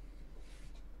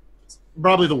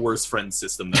probably the worst friend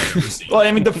system that I've ever seen. Well,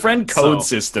 I mean, the friend code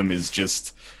system is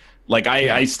just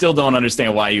I still don't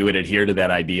understand why you would adhere to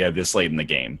that idea this late in the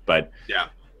game, but yeah,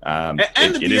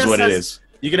 it is what it is.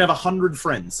 You could have 100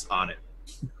 friends on it,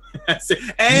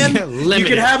 and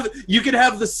you could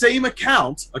have the same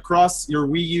account across your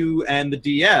Wii U and the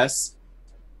DS.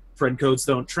 Friend codes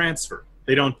don't transfer.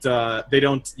 They don't.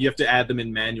 You have to add them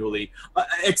in manually.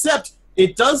 Except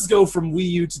it does go from Wii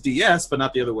U to DS, but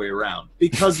not the other way around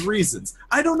because reasons.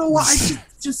 I don't know why.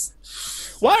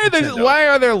 Why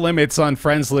are there limits on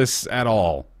friends lists at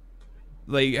all?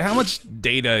 Like, how much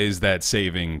data is that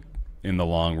saving in the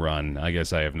long run? I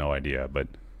guess I have no idea, but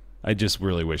I just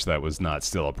really wish that was not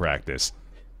still a practice.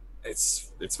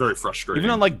 It's very frustrating.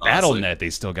 Even on BattleNet, they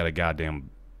still got a goddamn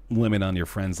limit on your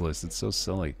friends list. It's so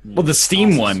silly. Well, the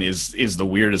Steam one is the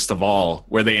weirdest of all,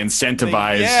 where they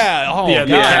incentivize.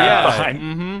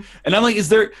 Mm-hmm. And I'm like, is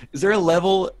there a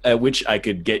level at which I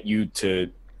could get you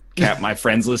to cap my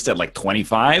friends list at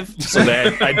 25 so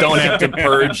that I don't have to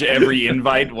purge every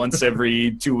invite once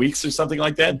every 2 weeks or something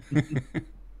like that?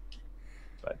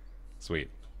 But sweet.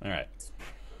 All right.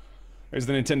 There's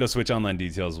the Nintendo Switch Online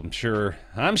details. I'm sure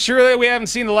that we haven't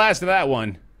seen the last of that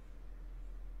one.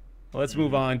 Let's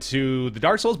move on to the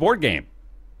Dark Souls board game.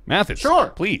 Mathis, Sure.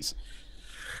 Please.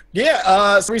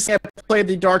 Yeah, so recently I played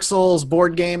the Dark Souls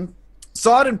board game.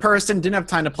 Saw it in person. Didn't have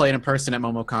time to play it in person at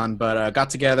MomoCon, but got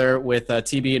together with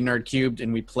TB and Nerd Cubed,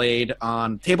 and we played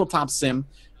on Tabletop Sim.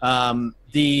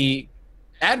 The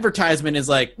advertisement is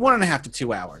 1.5 to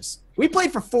 2 hours. We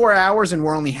played for 4 hours, and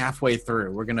we're only halfway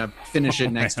through. We're going to finish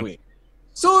it next week.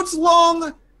 So it's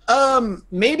long.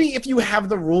 Maybe if you have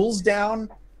the rules down,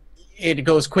 it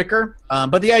goes quicker.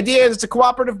 But the idea is it's a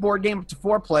cooperative board game up to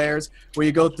 4 players where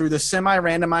you go through the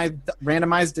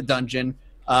randomized dungeon.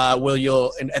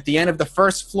 And at the end of the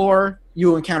first floor,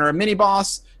 you encounter a mini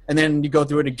boss, and then you go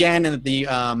through it again. And at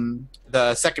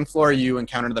the second floor, you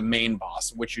encounter the main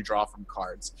boss, which you draw from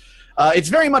cards. It's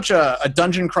very much a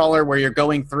dungeon crawler where you're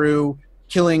going through,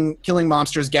 killing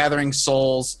monsters, gathering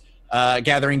souls,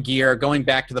 gathering gear, going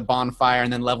back to the bonfire,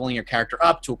 and then leveling your character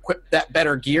up to equip that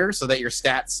better gear so that your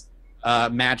stats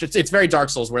match. It's very Dark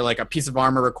Souls where a piece of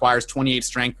armor requires 28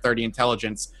 strength, 30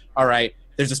 intelligence. All right,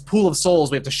 there's this pool of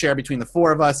souls we have to share between the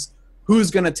 4 of us.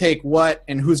 Who's going to take what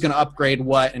and who's going to upgrade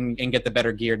what and get the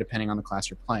better gear depending on the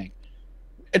class you're playing.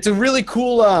 It's a really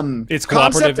cool It's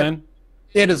cooperative then?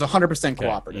 It is 100%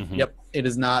 cooperative. Mm-hmm. Yep. It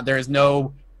is not. There is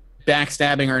no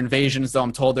backstabbing or invasions, though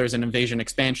I'm told there's an invasion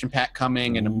expansion pack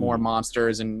coming and more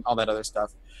monsters and all that other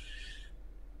stuff.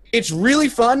 It's really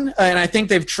fun, and I think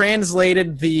they've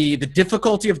translated the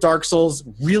difficulty of Dark Souls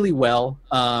really well.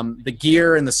 The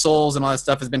gear and the souls and all that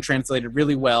stuff has been translated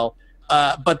really well.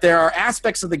 But there are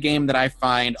aspects of the game that I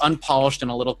find unpolished and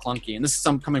a little clunky. And this is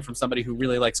coming from somebody who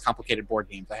really likes complicated board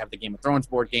games. I have the Game of Thrones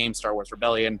board game, Star Wars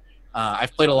Rebellion.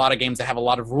 I've played a lot of games that have a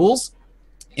lot of rules.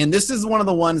 And this is one of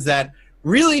the ones that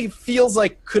really feels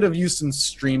like could have used some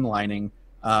streamlining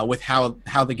with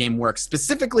how the game works,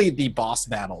 specifically the boss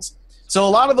battles. So a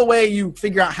lot of the way you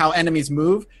figure out how enemies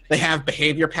move, they have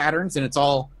behavior patterns, and it's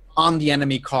all on the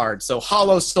enemy card. So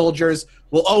hollow soldiers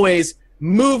will always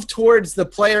move towards the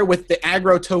player with the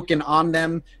aggro token on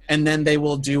them, and then they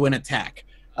will do an attack.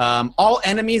 All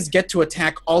enemies get to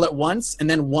attack all at once, and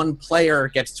then one player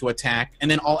gets to attack, and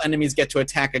then all enemies get to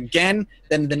attack again,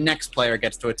 then the next player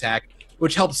gets to attack,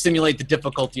 which helps simulate the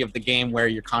difficulty of the game where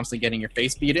you're constantly getting your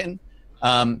face beat in.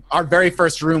 Our very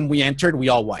first room we entered, we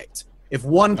all wiped. If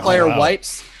one player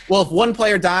wipes, well, if one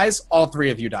player dies, all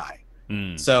three of you die.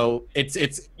 So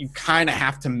it's you kind of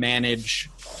have to manage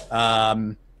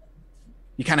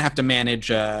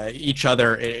each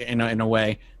other in a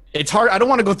way. It's hard. I don't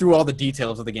want to go through all the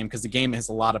details of the game because the game has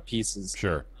a lot of pieces.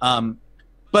 Sure.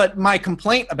 But my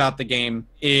complaint about the game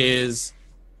is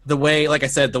the way, like I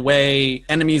said, the way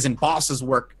enemies and bosses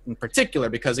work in particular,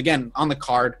 because again, on the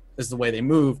card is the way they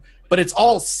move, but it's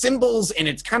all symbols and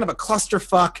it's kind of a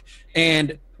clusterfuck.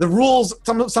 And the rules,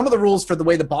 some of the rules for the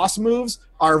way the boss moves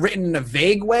are written in a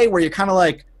vague way where you're kind of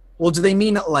like, well, do they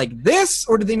mean it like this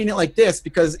or do they mean it like this?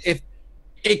 Because if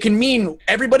it can mean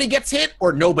everybody gets hit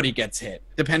or nobody gets hit,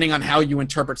 depending on how you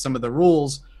interpret some of the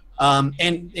rules.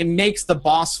 And it makes the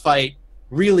boss fight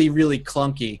really, really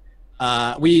clunky.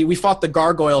 We fought the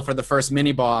gargoyle for the first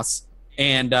mini-boss,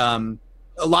 and a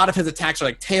lot of his attacks are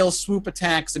like tail swoop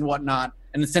attacks and whatnot.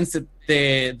 And the sense that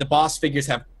the boss figures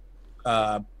have,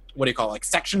 like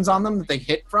sections on them that they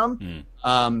hit from.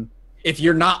 If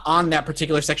you're not on that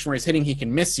particular section where he's hitting, he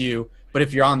can miss you. But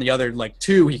if you're on the other, like,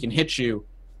 two, he can hit you.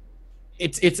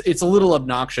 It's a little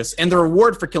obnoxious, and the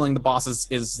reward for killing the bosses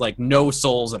is like no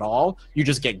souls at all. You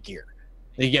just get gear.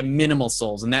 You get minimal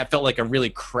souls, and that felt like a really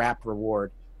crap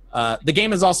reward. The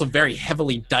game is also very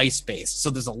heavily dice based, so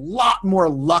there's a lot more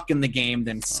luck in the game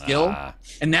than skill,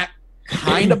 and that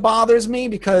kind of bothers me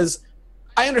because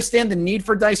I understand the need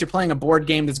for dice. You're playing a board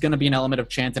game. There's going to be an element of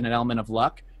chance and an element of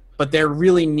luck, but there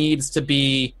really needs to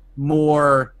be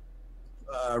more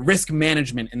risk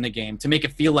management in the game to make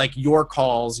it feel like your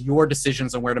calls, your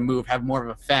decisions on where to move have more of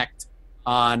an effect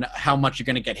on how much you're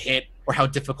going to get hit or how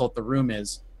difficult the room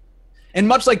is. And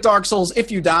much like Dark Souls,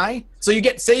 if you die, so you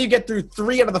get through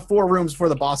 3 out of the 4 rooms before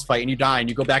the boss fight and you die and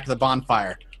you go back to the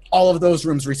bonfire, all of those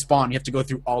rooms respawn. You have to go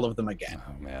through all of them again.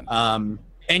 Oh, man.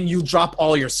 And you drop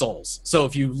all your souls. So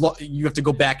if you have to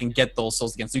go back and get those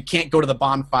souls again. So you can't go to the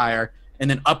bonfire and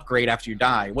then upgrade after you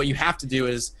die. What you have to do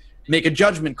is make a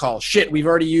judgment call. Shit, we've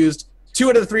already used 2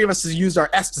 out of the 3 of us has used our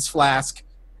Estus flask.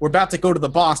 We're about to go to the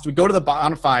boss. We go to the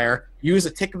bonfire, use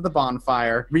a tick of the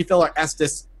bonfire, refill our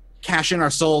Estus, cash in our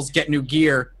souls, get new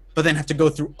gear, but then have to go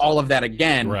through all of that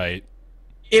again. Right.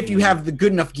 If you have the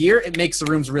good enough gear, it makes the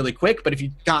rooms really quick, but if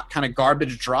you got kind of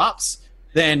garbage drops,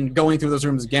 then going through those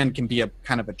rooms again can be a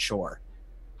kind of a chore.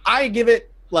 I give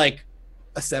it like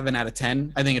a 7 out of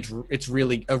 10. I think it's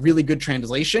really a really good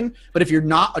translation, but if you're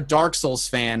not a Dark Souls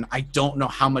fan, I don't know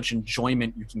how much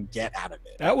enjoyment you can get out of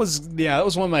it. That was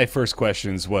one of my first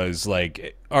questions was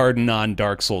like, are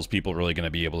non-Dark Souls people really going to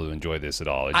be able to enjoy this at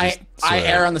all? I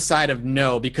err on the side of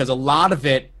no, because a lot of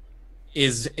it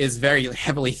is very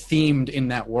heavily themed in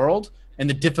that world, and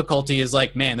the difficulty is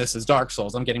like, man, this is Dark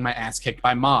Souls. I'm getting my ass kicked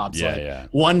by mobs.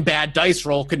 One bad dice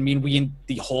roll could mean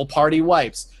the whole party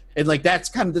wipes. And like there's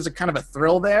a kind of a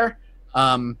thrill there,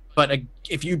 but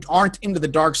if you aren't into the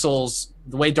Dark Souls,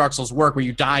 the way Dark Souls work, where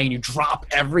you die and you drop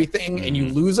everything and you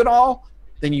lose it all,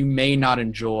 then you may not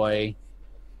enjoy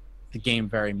the game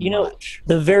very much. You know,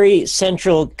 the very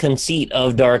central conceit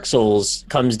of Dark Souls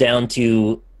comes down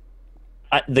to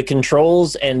the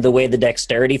controls and the way the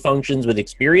dexterity functions with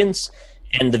experience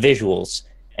and the visuals,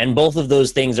 and both of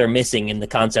those things are missing in the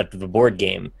concept of a board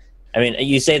game. I mean,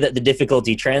 you say that the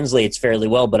difficulty translates fairly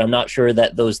well, but I'm not sure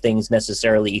that those things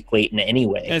necessarily equate in any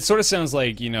way. And it sort of sounds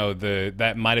like,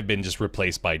 that might have been just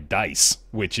replaced by dice,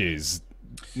 which is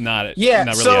not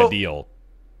really ideal.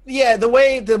 Yeah, the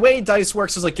way dice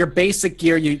works is like your basic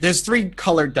gear. There's 3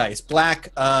 colored dice: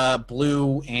 black,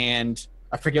 blue, and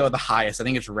I forget what the highest. I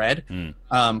think it's red.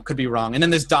 Could be wrong. And then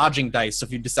there's dodging dice. So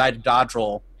if you decide to dodge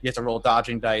roll, you have to roll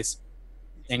dodging dice.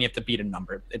 And you have to beat a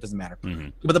number. It doesn't matter.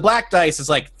 But the black dice is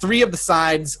like 3 of the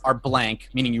sides are blank,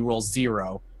 meaning you roll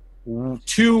 0. 1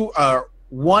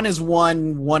 is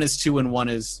 1, 1 is 2, and 1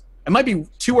 is... It might be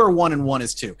 2 or 1 and 1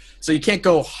 is 2. So you can't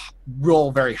go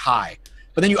roll very high.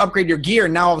 But then you upgrade your gear,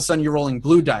 and now all of a sudden you're rolling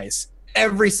blue dice.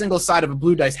 Every single side of a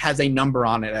blue dice has a number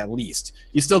on it at least.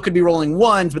 You still could be rolling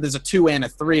 1s, but there's a 2 and a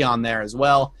 3 on there as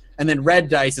well. And then red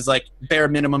dice is like bare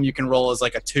minimum you can roll is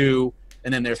like a 2,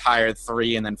 and then there's higher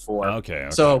 3 and then 4. Okay.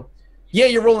 So, yeah,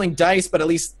 you're rolling dice, but at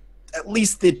least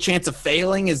the chance of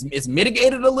failing is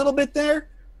mitigated a little bit there.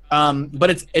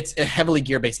 But it's a heavily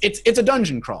gear based. It's a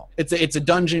dungeon crawl. It's a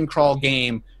dungeon crawl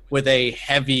game with a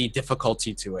heavy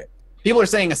difficulty to it. People are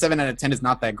saying a 7 out of 10 is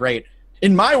not that great.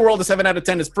 In my world, a 7 out of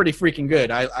 10 is pretty freaking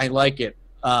good. I like it.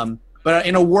 But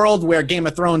in a world where Game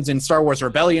of Thrones and Star Wars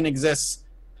Rebellion exists,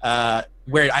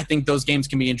 where I think those games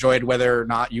can be enjoyed whether or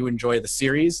not you enjoy the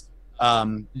series,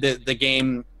 the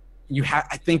game,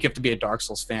 I think you have to be a Dark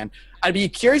Souls fan. I'd be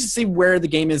curious to see where the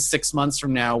game is 6 months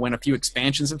from now when a few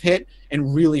expansions have hit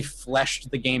and really fleshed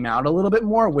the game out a little bit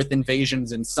more with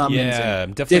invasions and summons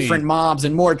and different mobs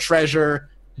and more treasure,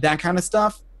 that kind of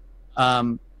stuff.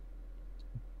 But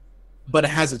it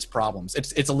has its problems.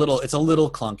 It's a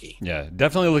little clunky. Yeah,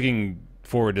 definitely looking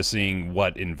forward to seeing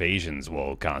what invasions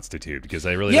will constitute, because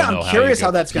I really don't know. I'm curious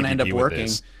how that's going to end up working.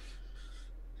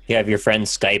 You have your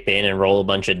friends Skype in and roll a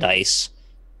bunch of dice.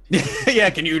 Yeah,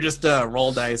 can you just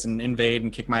roll dice and invade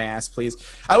and kick my ass, please?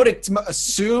 I would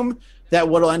assume that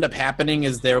what'll end up happening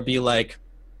is there'll be like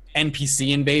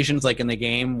NPC invasions, like in the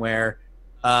game, where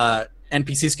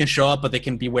NPCs can show up, but they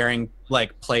can be wearing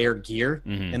like player gear,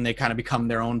 and they kind of become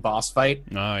their own boss fight.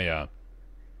 Oh yeah,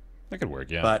 that could work.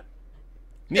 Yeah, but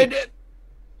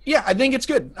yeah, I think it's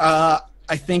good. I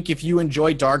think if you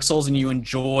enjoy Dark Souls and you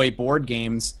enjoy board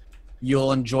games,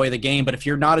 you'll enjoy the game. But if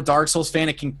you're not a Dark Souls fan,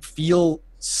 it can feel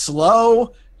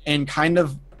slow and kind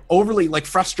of overly, like,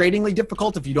 frustratingly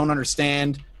difficult if you don't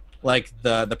understand like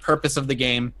the purpose of the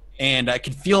game. And I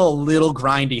could feel a little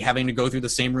grindy having to go through the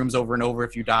same rooms over and over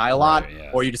if you die a lot,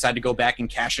 or you decide to go back and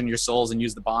cash in your souls and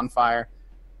use the bonfire.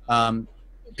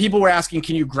 People were asking,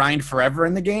 can you grind forever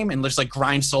in the game and just like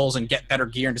grind souls and get better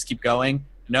gear and just keep going?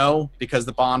 No, because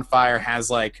the bonfire has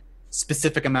like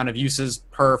specific amount of uses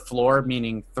per floor,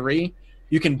 meaning 3.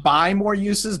 You can buy more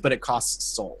uses, but it costs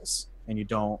souls, and you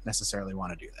don't necessarily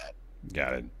want to do that.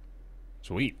 Got it.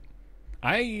 Sweet.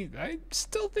 I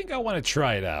still think I want to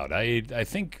try it out. I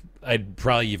think I'd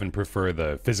probably even prefer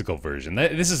the physical version.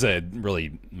 This is a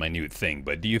really minute thing,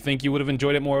 but do you think you would have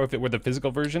enjoyed it more if it were the physical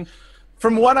version?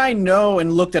 From what I know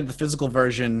and looked at the physical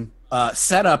version,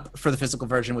 setup for the physical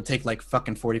version would take like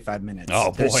fucking 45 minutes.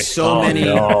 Oh, boy. There's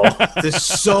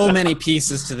so many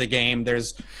pieces to the game.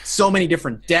 There's so many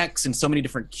different decks and so many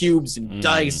different cubes and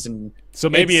dice. And so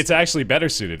maybe it's actually better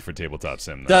suited for tabletop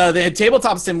sim, though. The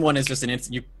tabletop sim one is just an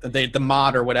instant. The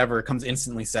mod or whatever comes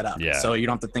instantly set up. Yeah. So you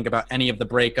don't have to think about any of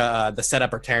the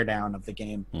setup or teardown of the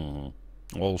game.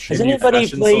 Well, has anybody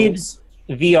played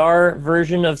VR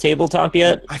version of tabletop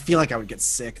yet? I feel like I would get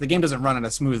sick. The game doesn't run at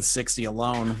a smooth 60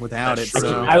 alone without it.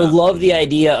 So I would love the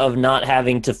idea of not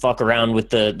having to fuck around with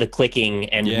the clicking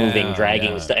and moving,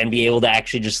 dragging stuff, and be able to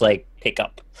actually just like pick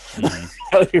up.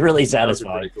 That would be really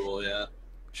satisfying. Pretty cool, yeah.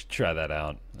 Should try that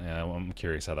out. Yeah, I'm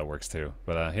curious how that works too.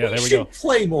 But yeah, there we go. We should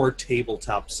play more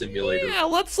tabletop simulator. Yeah,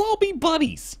 let's all be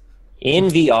buddies in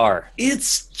VR.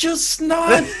 It's just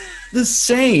not the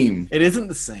same. It isn't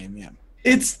the same. Yeah.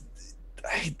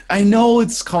 I know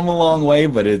it's come a long way,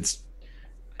 but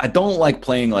I don't like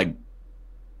playing like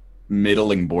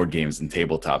middling board games in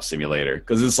tabletop simulator,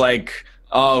 because it's like,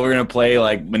 oh, we're gonna play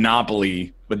like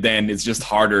Monopoly, but then it's just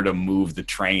harder to move the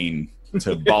train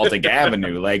to Baltic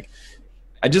Avenue. Like,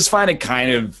 I just find it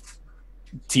kind of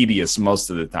tedious most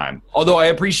of the time. Although I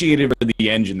appreciate it for the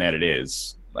engine that it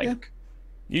is. Like,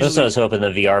 that's what I was hoping the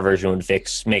VR version would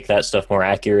make that stuff more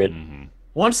accurate.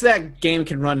 Once that game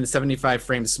can run in 75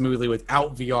 frames smoothly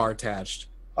without VR attached,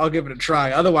 I'll give it a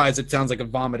try. Otherwise, it sounds like a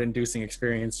vomit-inducing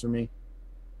experience for me.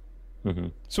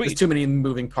 Sweet. There's too many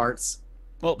moving parts.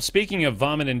 Well, speaking of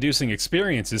vomit-inducing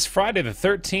experiences, Friday the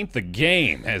 13th, the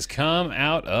game has come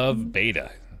out of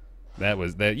beta.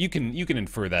 That you can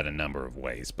infer that a number of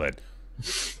ways, but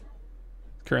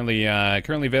currently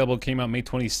available. Came out May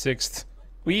 26th.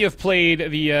 We have played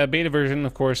the beta version,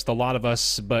 of course, the lot of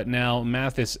us, but now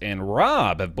Mathis and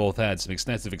Rob have both had some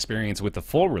extensive experience with the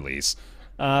full release.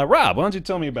 Rob, why don't you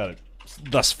tell me about it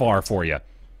thus far for you?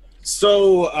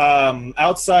 So,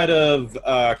 outside of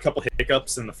a couple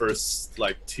hiccups in the first,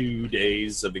 2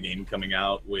 days of the game coming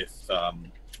out with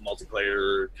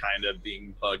multiplayer kind of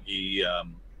being buggy,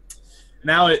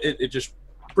 now it just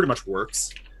pretty much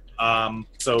works.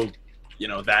 So,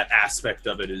 that aspect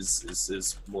of it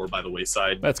is more by the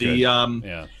wayside. That's good.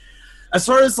 Yeah. As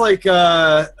far as,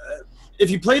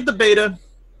 if you played the beta,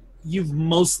 you've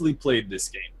mostly played this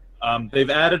game.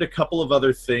 They've added a couple of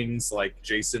other things, like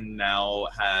Jason now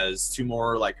has 2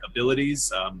 more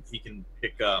abilities. He can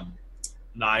pick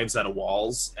knives out of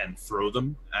walls and throw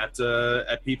them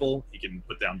at people. He can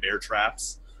put down bear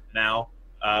traps now,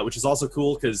 which is also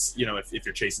cool because if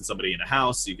you're chasing somebody in a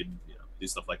house, you can do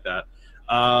stuff like that.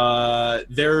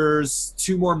 There's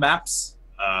 2 more maps.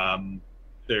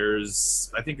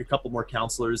 There's I think a couple more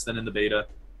counselors than in the beta.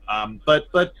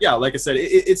 But yeah, like I said,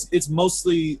 it's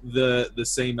mostly the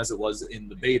same as it was in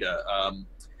the beta.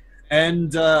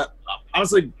 And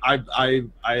honestly, I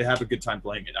have a good time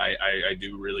playing it. I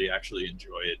do really actually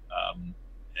enjoy it,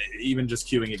 even just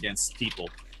queuing against people.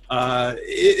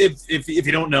 If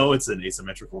you don't know, it's an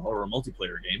asymmetrical horror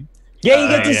multiplayer game. Yeah, you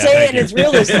get to say it, and it's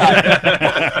real this time.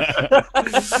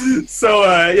 So,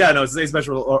 no, it's an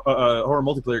asymmetrical horror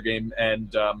multiplayer game,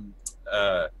 and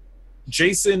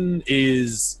Jason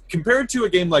is, compared to a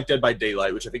game like Dead by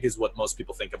Daylight, which I think is what most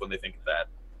people think of when they think of that,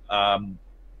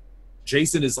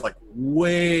 Jason is like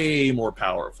way more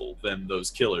powerful than those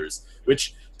killers,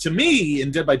 which to me in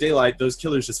Dead by Daylight, those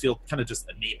killers just feel kind of just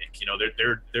anemic. You know,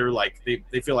 they're like,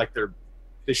 they feel like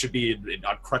they should be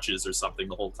on crutches or something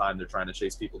the whole time they're trying to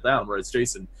chase people down, whereas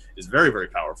Jason is very, very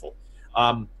powerful.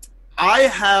 I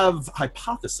have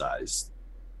hypothesized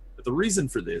that the reason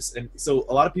for this, and so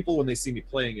a lot of people when they see me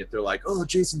playing it, they're like, oh,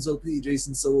 Jason's OP,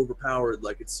 Jason's so overpowered,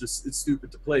 like it's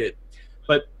stupid to play it.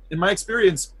 But in my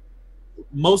experience,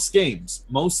 most games,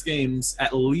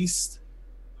 at least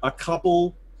a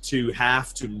couple to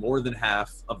half to more than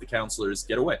half of the counselors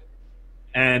get away.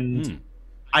 And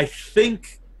I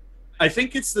think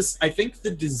it's this. I think the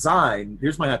design.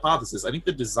 Here's my hypothesis. I think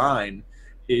the design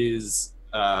is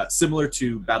similar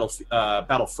to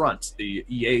Battlefront, the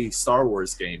EA Star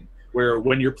Wars game, where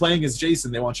when you're playing as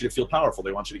Jason, they want you to feel powerful.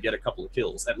 They want you to get a couple of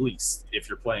kills at least if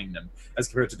you're playing them, as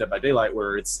compared to Dead by Daylight,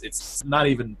 where it's not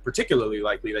even particularly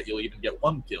likely that you'll even get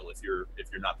one kill if you're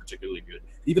not particularly good.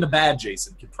 Even a bad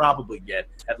Jason can probably get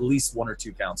at least one or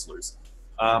two counselors.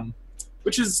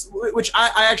 Which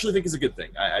I actually think is a good thing,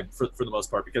 for the most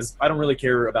part, because I don't really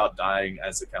care about dying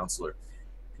as a counselor.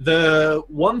 The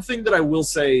one thing that I will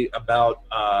say about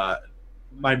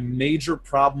my major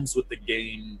problems with the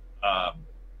game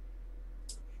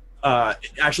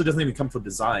it actually doesn't even come from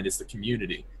design, it's the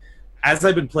community. As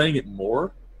I've been playing it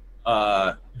more,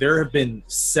 there have been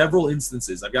several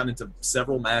instances, I've gotten into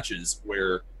several matches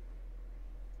where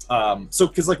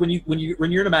because like when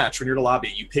you're in a match, when you're in a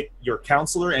lobby, you pick your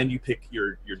counselor and you pick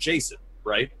your Jason,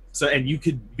 right? So, and you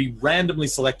could be randomly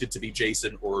selected to be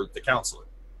Jason or the counselor.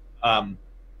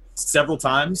 Several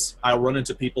times I'll run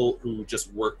into people who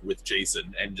just work with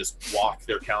Jason and just walk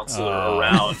their counselor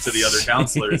around to the other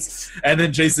counselors, and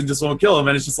then Jason just won't kill him,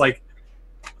 and it's just like,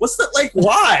 what's that, like,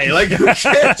 why? Like,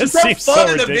 just have fun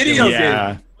in a video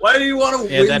game. Why do you want to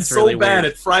win so really bad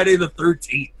at Friday the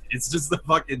 13th? It's just the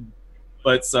fucking...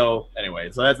 But so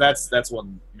anyway, so that's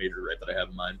one major gripe that I have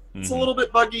in mind. It's a little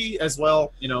bit buggy as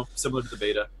well, you know, similar to the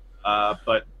beta.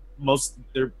 But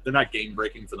they're not game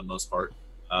breaking for the most part.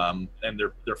 And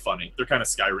they're funny. They're kind of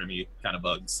Skyrim-y kind of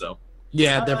bugs. So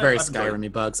yeah, they're very Skyrim-y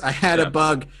bugs. I had a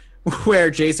bug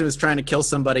where Jason was trying to kill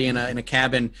somebody in a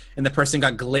cabin, and the person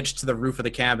got glitched to the roof of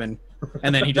the cabin,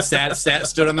 and then he just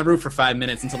stood on the roof for 5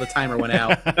 minutes until the timer went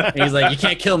out. And he's like, "You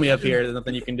can't kill me up here. There's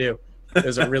nothing you can do." It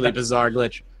was a really bizarre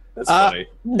glitch. That's funny.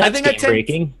 That's game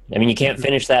breaking. I mean, you can't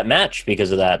finish that match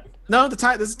because of that. No,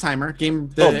 there's a timer. You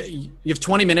have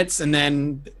 20 minutes, and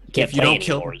then if you don't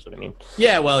kill, is what I mean.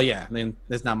 Yeah, well, yeah. I mean,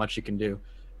 there's not much you can do.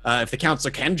 If the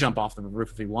counselor can jump off the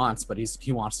roof if he wants, but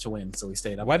he wants to win, so he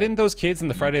stayed up. Why didn't those kids in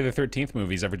the Friday the 13th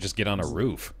movies ever just get on a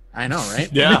roof? I know,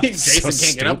 right? Yeah, Jason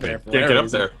can't get up there. Can't get up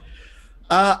there.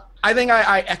 I think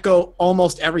I echo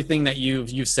almost everything that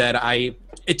you've said.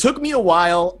 It took me a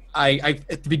while.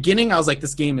 At the beginning, I was like,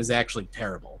 this game is actually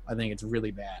terrible. I think it's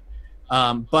really bad.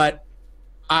 But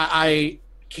I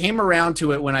came around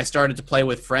to it when I started to play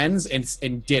with friends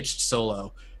and ditched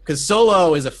solo. Because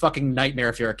solo is a fucking nightmare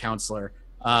if you're a counselor.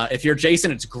 If you're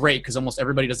Jason, it's great because almost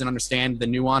everybody doesn't understand the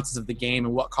nuances of the game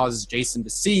and what causes Jason to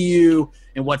see you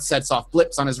and what sets off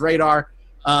blips on his radar.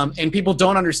 And people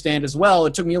don't understand as well.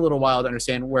 It took me a little while to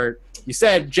understand where you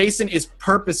said Jason is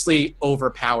purposely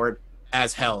overpowered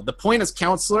as hell. The point as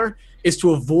counselor is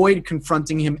to avoid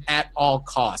confronting him at all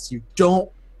costs. You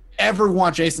don't ever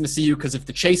want Jason to see you because if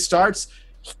the chase starts,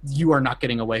 you are not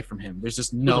getting away from him. There's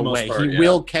just no way. He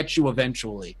will catch you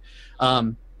eventually,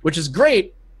 which is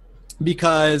great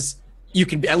because you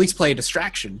can at least play a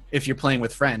distraction if you're playing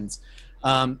with friends.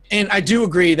 And I do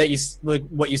agree that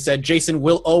what you said, Jason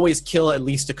will always kill at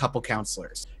least a couple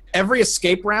counselors. Every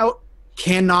escape route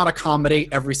cannot accommodate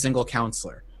every single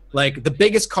counselor. Like, the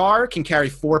biggest car can carry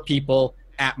 4 people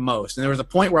at most. And there was a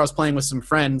point where I was playing with some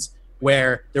friends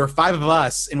where there were 5 of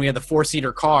us, and we had the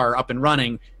 4-seater car up and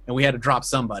running, and we had to drop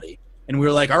somebody. And we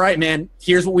were like, all right, man,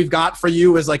 here's what we've got for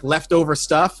you is, like, leftover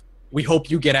stuff. We hope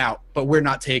you get out, but we're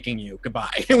not taking you.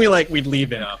 Goodbye. And we'd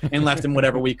leave him and left him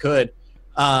whatever we could.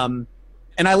 And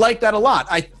I like that a lot.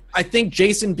 I think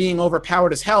Jason being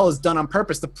overpowered as hell is done on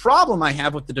purpose. The problem I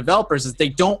have with the developers is they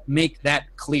don't make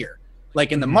that clear.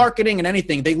 like in the marketing and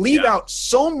anything. They leave out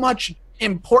so much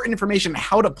important information on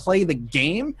how to play the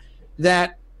game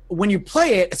that when you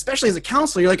play it, especially as a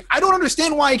counselor, you're like, I don't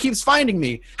understand why he keeps finding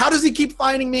me. How does he keep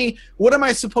finding me? What am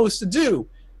I supposed to do?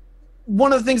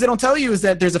 One of the things they don't tell you is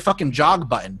that there's a fucking jog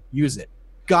button. Use it.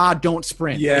 God, don't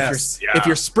sprint. Yes. If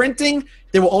you're sprinting,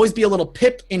 there will always be a little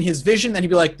pip in his vision, and he'd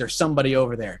be like, there's somebody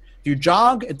over there. If you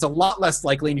jog, it's a lot less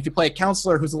likely, and if you play a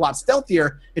counselor who's a lot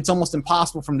stealthier, it's almost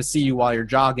impossible for him to see you while you're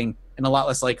jogging, and a lot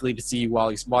less likely to see you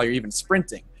while you're even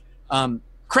sprinting.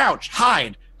 Crouch,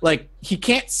 hide. Like, he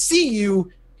can't see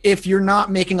you if you're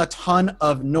not making a ton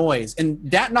of noise. And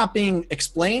that not being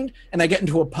explained, and I get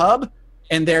into a pub,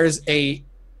 and there's a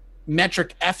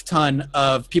metric F ton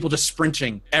of people just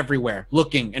sprinting everywhere,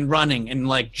 looking and running and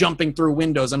like jumping through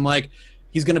windows. I'm like,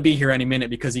 he's going to be here any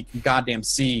minute because he can goddamn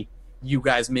see you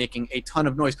guys making a ton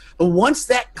of noise. But once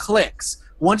that clicks,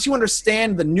 once you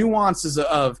understand the nuances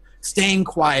of staying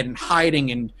quiet and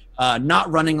hiding and not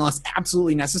running unless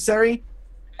absolutely necessary,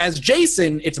 as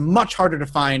Jason, it's much harder to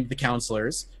find the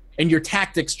counselors and your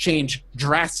tactics change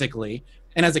drastically.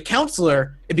 And as a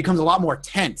counselor, it becomes a lot more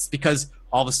tense because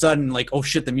all of a sudden, like, oh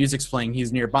shit, the music's playing,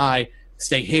 he's nearby,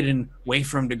 stay hidden, wait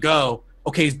for him to go.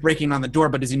 Okay, he's breaking on the door,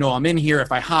 but does he know I'm in here?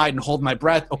 If I hide and hold my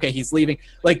breath, okay, he's leaving.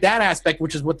 Like, that aspect,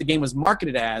 which is what the game was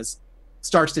marketed as,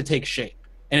 starts to take shape.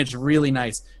 And it's really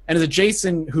nice. And as a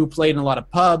Jason who played in a lot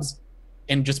of pubs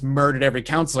and just murdered every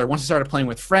counselor, once I started playing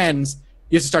with friends,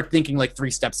 you have to start thinking like 3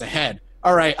 steps ahead.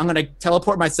 All right, I'm going to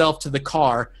teleport myself to the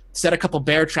car, set a couple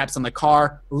bear traps on the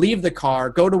car, leave the car,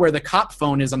 go to where the cop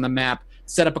phone is on the map,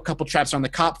 set up a couple traps on the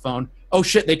cop phone. Oh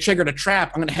shit, they triggered a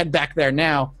trap. I'm going to head back there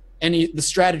now. And the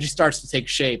strategy starts to take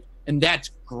shape. And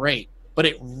that's great. But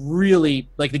it really,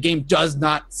 like, the game does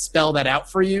not spell that out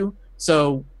for you.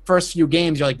 So first few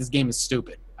games, you're like, this game is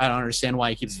stupid. I don't understand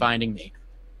why he keeps finding me.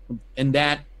 And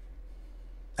that,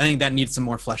 I think that needs some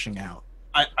more fleshing out.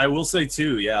 I will say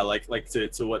too, yeah, like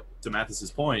to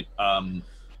Mathis's point,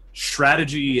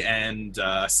 strategy and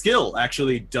skill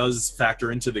actually does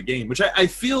factor into the game, which I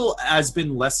feel has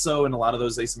been less so in a lot of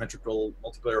those asymmetrical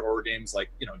multiplayer horror games like,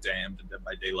 you know, Damned and Dead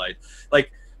by Daylight.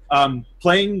 Like,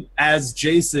 playing as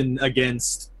Jason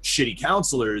against shitty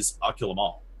counselors, I'll kill them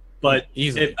all. But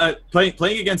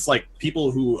playing against like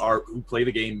people who play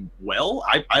the game well,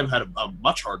 I've had a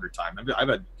much harder time. I've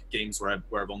had games where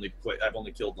I've only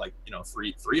killed like, you know,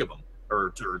 three of them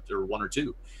or 1 or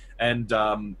 2. And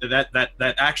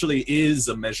that actually is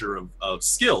a measure of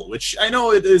skill, which I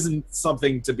know it isn't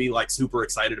something to be like super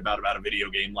excited about a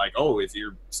video game. Like, oh, if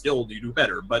you're skilled, you do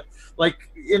better. But like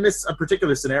in this a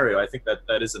particular scenario, I think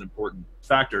that is an important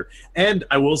factor. And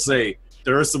I will say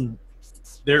there are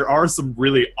some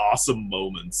really awesome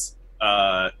moments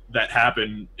that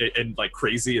happen in like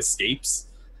crazy escapes.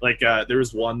 Like there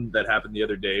was one that happened the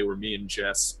other day where me and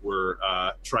Jess were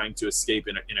trying to escape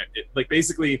in a like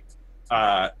basically.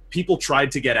 People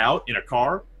tried to get out in a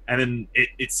car, and then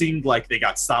it seemed like they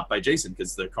got stopped by Jason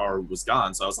because the car was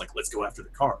gone. So I was like, let's go after the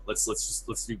car. Let's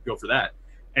go for that.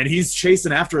 And he's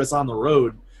chasing after us on the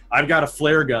road. I've got a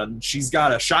flare gun. She's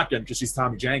got a shotgun because she's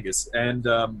Tommy Jangus. And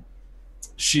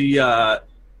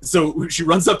so she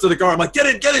runs up to the car. I'm like,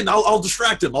 get in. I'll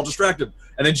distract him.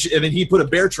 And then he put a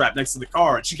bear trap next to the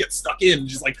car, and she gets stuck in. And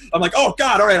she's like, I'm like, oh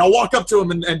God, all right, I'll walk up to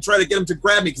him and try to get him to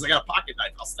grab me because I got a pocket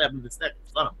knife. I'll stab him in his neck and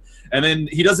stun him. And then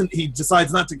he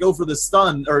decides not to go for the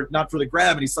stun or not for the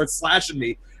grab, and he starts slashing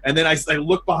me. And then I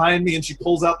look behind me, and she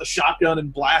pulls out the shotgun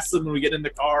and blasts him, and we get in the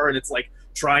car, and it's like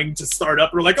trying to start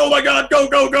up. We're like, oh my God,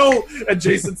 go. And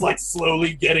Jason's like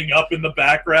slowly getting up in the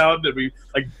background, and we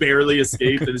like barely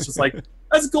escaped. And it's just like,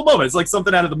 that's a cool moment. It's like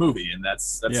something out of the movie, and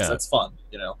that's fun,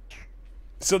 you know?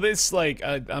 So this, like,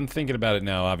 I'm thinking about it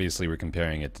now. Obviously, we're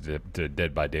comparing it to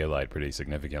Dead by Daylight pretty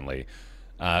significantly.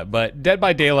 But Dead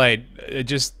by Daylight, it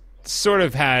just sort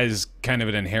of has kind of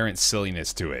an inherent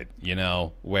silliness to it, you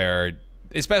know, where,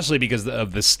 especially because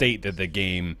of the state that the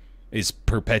game is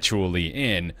perpetually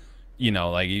in, you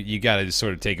know, like, you got to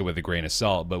sort of take it with a grain of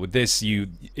salt. But with this,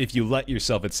 if you let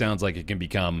yourself, it sounds like it can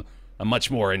become a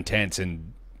much more intense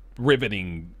and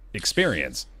riveting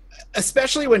experience.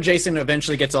 Especially when Jason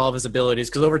eventually gets all of his abilities,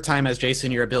 because over time as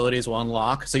Jason, your abilities will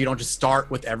unlock, so you don't just start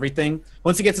with everything.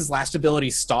 Once he gets his last ability,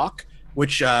 Stalk,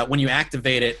 which when you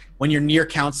activate it, when you're near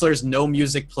counselors, no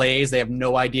music plays. They have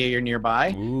no idea you're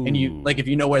nearby. Ooh. And you, like, if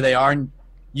you know where they are, and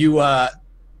you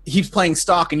he's playing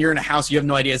Stalk, and you're in a house, you have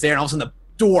no idea it's there, and all of a sudden the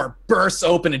door bursts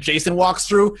open and Jason walks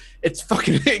through. It's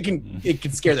fucking it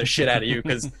can scare the shit out of you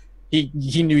because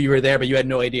he knew you were there, but you had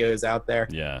no idea he was out there.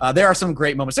 Yeah. There are some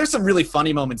great moments. There's some really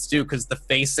funny moments too, because the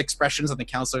face expressions of the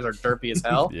counselors are derpy as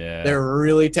hell. Yeah. They're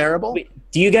really terrible. Wait,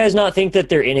 do you guys not think that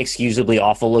they're inexcusably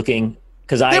awful looking?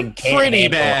 because I can't pretty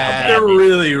handle how bad. They're they-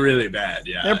 really, really bad.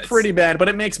 Yeah, They're pretty bad, but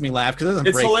it makes me laugh because it doesn't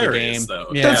It's break hilarious, the game.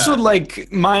 though. Yeah. That's what like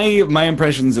my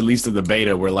impressions, at least of the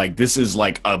beta, were like this is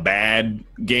like a bad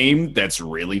game that's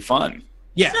really fun.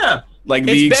 Yeah. Like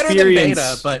It's the better than experience.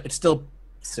 beta, but it's still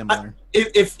similar.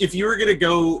 If you were gonna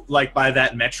go like by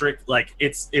that metric, like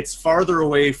it's farther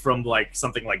away from like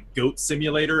something like Goat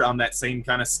Simulator on that same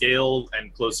kind of scale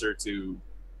and closer to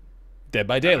Dead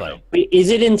by Daylight. Wait, is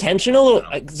it intentional?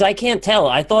 Because I can't tell.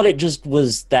 I thought it just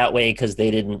was that way because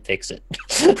they didn't fix it.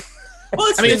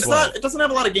 Well, I mean, it's not. It doesn't have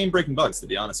a lot of game-breaking bugs, to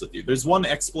be honest with you. There's one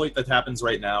exploit that happens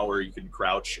right now where you can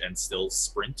crouch and still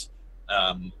sprint,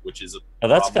 which is Oh,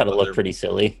 that's problem, got to but look they're- pretty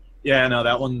silly. Yeah, no,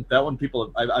 that one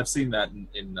people I've seen that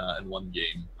in one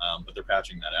game, but they're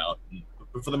patching that out.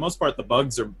 But for the most part, the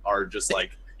bugs are just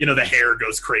like the hair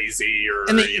goes crazy or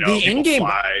And the people in-game-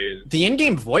 fly. The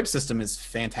in-game VoIP system is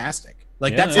fantastic.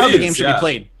 Like Yeah, that's it how the is, game should yeah. be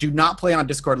played. Do not play on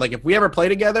Discord. Like if we ever play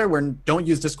together, don't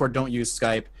use Discord, don't use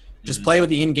Skype. Just play with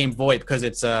the in-game VoIP because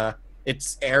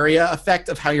it's area effect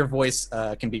of how your voice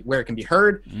can be where it can be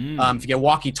heard. If you get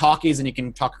walkie-talkies and you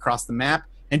can talk across the map,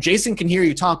 and Jason can hear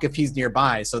you talk if he's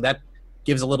nearby. So that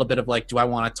gives a little bit of like, do I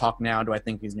want to talk now? Do I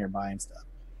think he's nearby and stuff?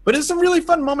 But there's some really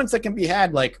fun moments that can be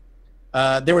had. Like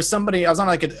there was somebody I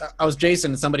was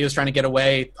Jason and somebody was trying to get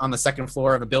away on the second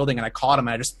floor of a building and I caught him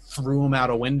and I just threw him out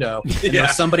a window. And there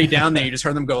was somebody down there. You just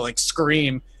heard them go like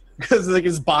scream because like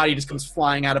his body just comes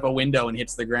flying out of a window and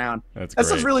hits the ground. That's That great.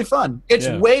 stuff's really fun. It's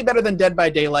Yeah. way better than Dead by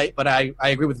Daylight, but I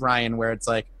agree with Ryan where it's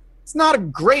like it's not a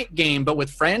great game, but with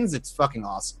friends, it's fucking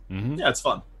awesome. Mhm. Yeah, it's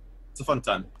fun. It's a fun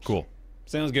time. Cool.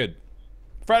 Sounds good.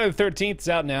 Friday the 13th is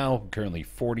out now. Currently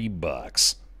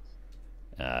 $40.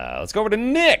 Let's go over to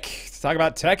Nick to talk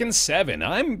about Tekken 7.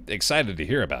 I'm excited to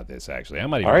hear about this, actually. I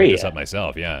might even Are pick ya? this up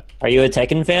myself, yeah. Are you a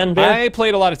Tekken fan, Bear? I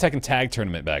played a lot of Tekken Tag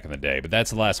Tournament back in the day, but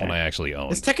that's the last one I actually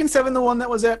owned. Is Tekken 7 the one that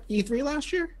was at E3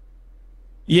 last year?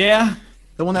 Yeah,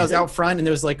 The one that was out front and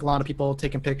there was like a lot of people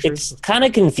taking pictures? It's kind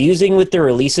of confusing with the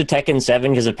release of Tekken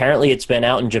 7 because apparently it's been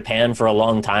out in Japan for a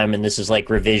long time and this is like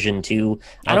revision 2.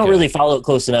 I don't Okay. really follow it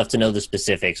close enough to know the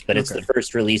specifics, but it's Okay. the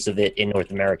first release of it in North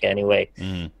America anyway.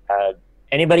 Mm.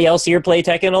 Anybody else here play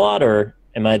Tekken a lot, or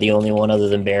am I the only one other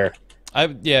than Bear? I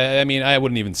mean, I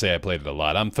wouldn't even say I played it a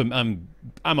lot.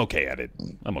 I'm okay at it.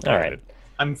 I'm okay All at right. it.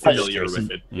 I'm familiar with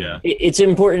it. Yeah. It's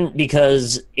important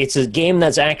because it's a game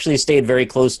that's actually stayed very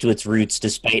close to its roots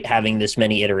despite having this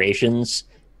many iterations.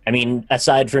 I mean,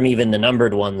 aside from even the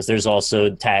numbered ones, there's also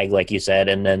Tag, like you said,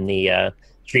 and then the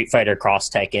Street Fighter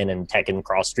Cross Tekken and Tekken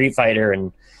Cross Street Fighter.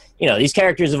 And, these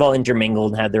characters have all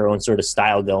intermingled and had their own sort of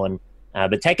style going.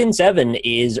 But Tekken 7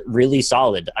 is really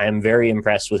solid. I am very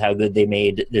impressed with how good they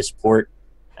made this port.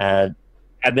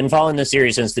 I've been following the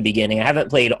series since the beginning. I haven't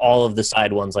played all of the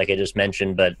side ones like I just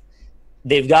mentioned, but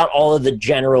they've got all of the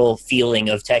general feeling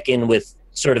of Tekken with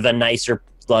sort of a nicer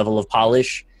level of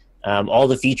polish. All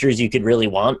the features you could really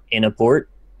want in a port,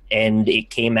 and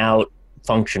it came out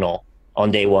functional on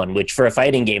day one, which for a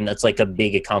fighting game, that's like a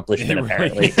big accomplishment,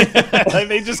 apparently. Like,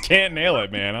 they just can't nail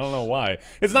it, man. I don't know why.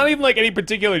 It's not even like any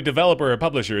particular developer or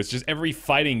publisher. It's just every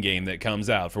fighting game that comes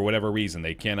out, for whatever reason,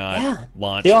 they cannot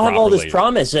launch They all have all this properly.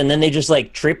 promise, and then they just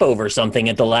like trip over something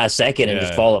at the last second and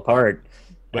just fall apart.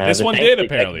 But this one did, thankfully,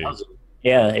 apparently. Tekken doesn't.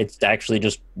 Yeah, it actually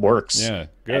just works. Yeah,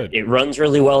 good. It runs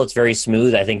really well. It's very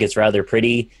smooth. I think it's rather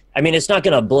pretty. I mean, it's not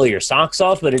going to blow your socks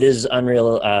off, but it is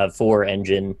Unreal 4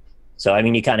 engine. So, I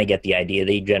mean, you kind of get the idea.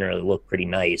 They generally look pretty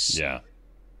nice. Yeah.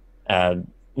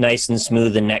 Nice and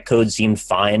smooth. The netcode seemed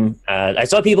fine. I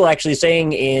saw people actually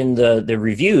saying in the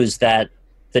reviews that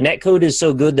the netcode is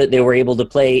so good that they were able to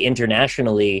play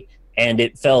internationally, and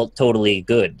it felt totally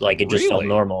good. Like, it just felt Really?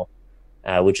 normal,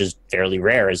 which is fairly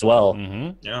rare as well.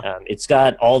 Mm-hmm. It's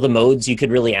got all the modes you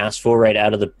could really ask for right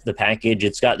out of the package.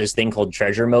 It's got this thing called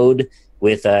treasure mode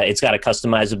with it's got a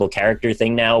customizable character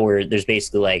thing now where there's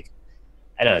basically like,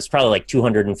 I don't know, it's probably like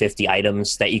 250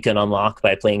 items that you can unlock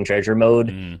by playing treasure mode.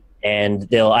 Mm. And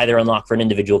they'll either unlock for an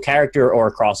individual character or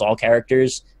across all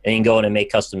characters. And you can go in and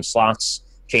make custom slots,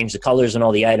 change the colors on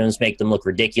all the items, make them look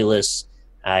ridiculous.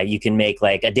 You can make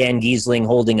like a Dan Giesling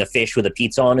holding a fish with a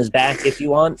pizza on his back if you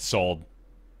want. Sold.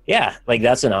 Yeah, like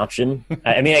that's an option.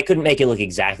 I mean, I couldn't make it look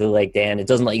exactly like Dan. It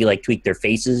doesn't let you like tweak their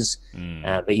faces,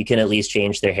 but you can at least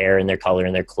change their hair and their color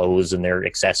and their clothes and their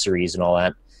accessories and all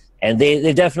that. And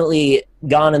they've definitely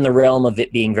gone in the realm of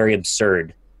it being very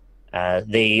absurd.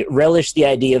 They relish the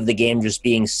idea of the game just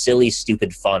being silly,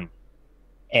 stupid fun.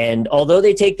 And although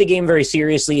they take the game very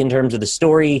seriously in terms of the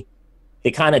story,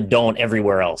 they kind of don't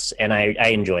everywhere else. And I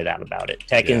enjoy that about it.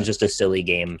 Tekken's just a silly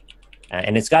game.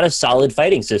 And it's got a solid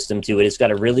fighting system to it. It's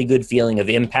got a really good feeling of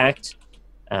impact.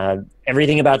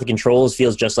 everything about the controls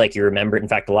feels just like you remember it. In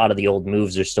fact, a lot of the old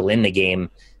moves are still in the game,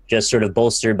 just sort of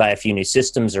bolstered by a few new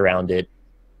systems around it.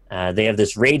 They have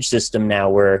this rage system now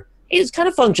where it kind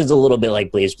of functions a little bit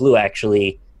like BlazBlue,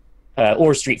 actually,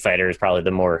 or Street Fighter is probably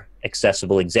the more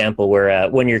accessible example, where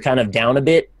when you're kind of down a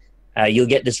bit, you'll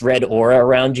get this red aura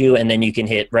around you, and then you can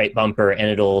hit right bumper, and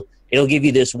it'll give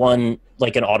you this one,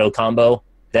 like an auto combo,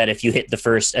 that if you hit the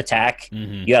first attack,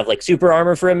 you have like super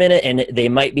armor for a minute, and they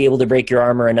might be able to break your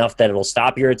armor enough that it'll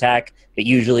stop your attack, but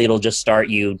usually it'll just start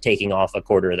you taking off a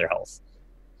quarter of their health.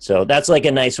 So that's like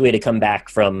a nice way to come back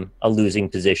from a losing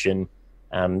position.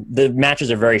 The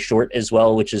matches are very short as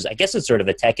well, which is, I guess it's sort of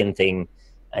a Tekken thing.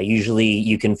 Usually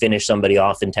you can finish somebody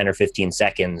off in 10 or 15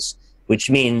 seconds, which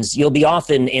means you'll be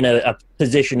often in a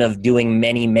position of doing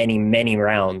many, many, many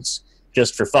rounds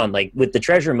just for fun. Like with the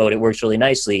treasure mode, it works really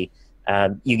nicely.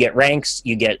 You get ranks,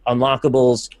 you get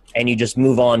unlockables, and you just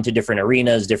move on to different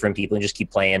arenas, different people, and just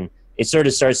keep playing. It sort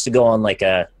of starts to go on like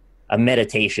a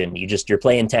meditation. You're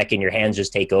playing Tekken, your hands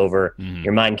just take over,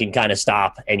 your mind can kind of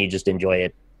stop, and you just enjoy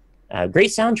it.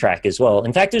 Great soundtrack as well.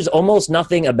 In fact, there's almost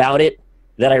nothing about it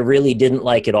that I really didn't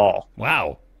like at all.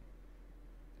 Wow.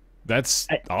 That's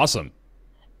awesome.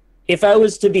 If I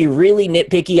was to be really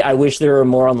nitpicky, I wish there were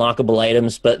more unlockable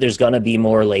items, but there's going to be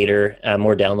more later,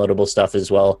 more downloadable stuff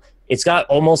as well. It's got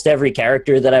almost every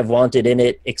character that I've wanted in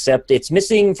it, except it's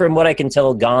missing, from what I can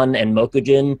tell, Gon and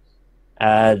Mokujin.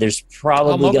 There's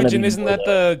probably going to be... Isn't that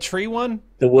the tree one?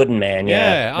 The wooden man,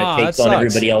 yeah. That takes on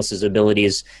everybody else's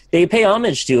abilities. They pay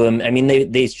homage to him. I mean,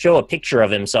 they show a picture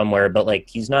of him somewhere, but like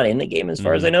he's not in the game as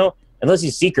far as I know. Unless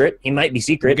he's secret. He might be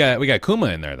secret. We got Kuma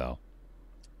in there, though.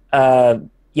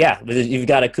 Yeah, you've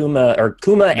got Akuma, or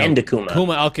Kuma and Akuma.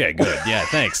 Kuma, okay, good. Yeah,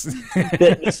 thanks.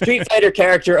 The Street Fighter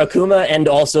character Akuma, and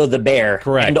also the bear.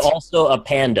 Correct. And also a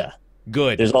panda.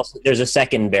 Good. There's a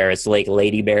second bear. It's like a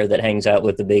lady bear that hangs out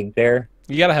with the big bear.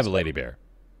 You gotta have a lady bear.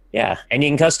 Yeah, and you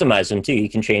can customize him too. You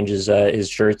can change his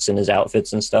shirts and his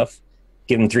outfits and stuff.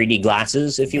 Give him 3D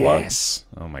glasses if you want. Yes.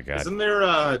 Oh my god. Isn't there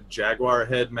a Jaguar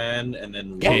Head Man and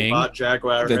then Robot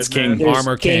Jaguar That's Head King. Man? There's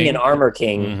Armor King King. and Armor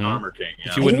King. Armor King,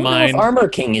 yeah. If you wouldn't mind. I don't know if Armor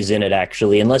King is in it,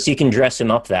 actually, unless you can dress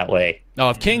him up that way. No,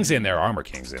 if King's in there, Armor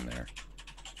King's in there.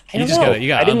 I don't know.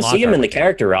 I didn't see him in the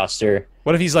character roster.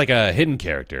 What if he's like a hidden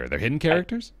character? They're hidden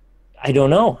characters? I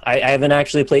don't know. I haven't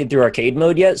actually played through arcade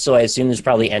mode yet, so I assume there's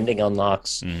probably ending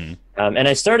unlocks. And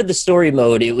I started the story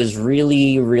mode. It was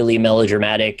really, really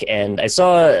melodramatic, and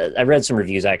I read some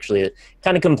reviews actually,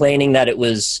 kind of complaining that it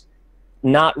was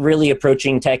not really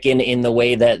approaching Tekken in the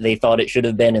way that they thought it should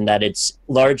have been, and that it's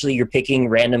largely you're picking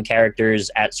random characters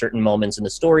at certain moments in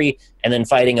the story, and then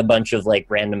fighting a bunch of like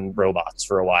random robots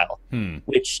for a while.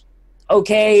 Which,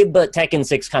 okay, but Tekken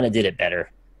 6 kind of did it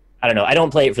better. I don't know. I don't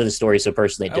play it for the story, so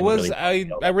personally, it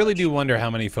didn't I really do wonder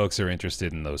how many folks are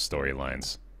interested in those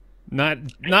storylines.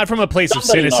 Not from a place of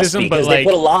cynicism, but like they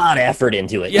put a lot of effort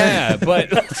into it. Yeah,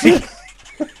 but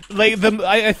like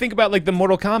I think about like the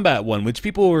Mortal Kombat one, which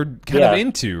people were kind of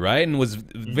into, right? And was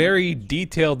very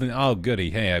detailed. And oh, goody,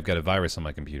 hey, I've got a virus on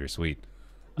my computer, sweet.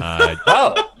 Oh,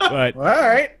 but all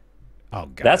right. Oh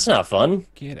god, that's not fun.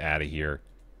 Get out of here.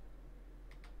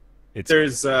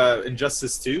 There's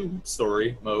Injustice 2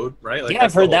 story mode, right? Like, yeah,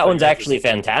 I've heard that one's actually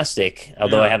fantastic,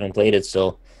 although I haven't played it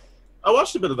still. I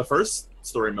watched a bit of the first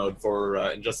story mode for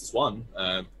Injustice 1.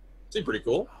 Seemed pretty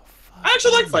cool. I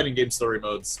actually like fighting game story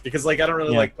modes, because like I don't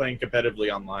really like playing competitively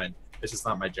online. It's just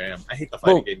not my jam. I hate the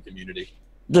fighting game community.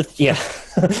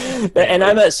 And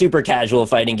I'm a super casual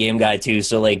fighting game guy too,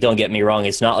 so like don't get me wrong,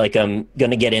 it's not like I'm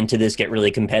gonna get into this, get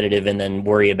really competitive, and then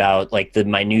worry about like the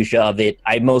minutia of it.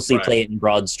 I mostly play it in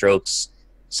broad strokes.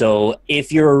 So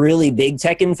if you're a really big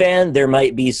Tekken fan, there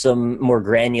might be some more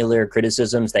granular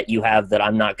criticisms that you have that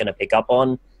I'm not gonna pick up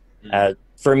on.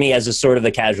 For me, as a sort of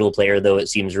a casual player though, it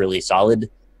seems really solid.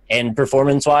 And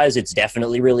performance-wise, it's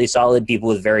definitely really solid. People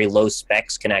with very low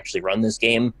specs can actually run this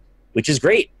game, which is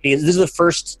great, because this is the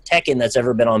first Tekken that's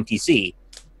ever been on PC.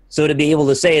 So to be able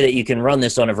to say that you can run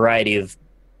this on a variety of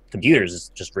computers is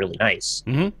just really nice.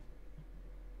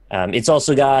 It's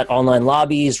also got online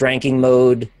lobbies, ranking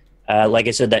mode, like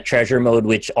I said, that treasure mode,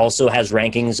 which also has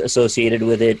rankings associated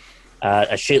with it,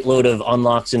 a shitload of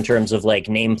unlocks in terms of like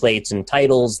nameplates and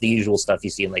titles, the usual stuff you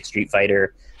see in like Street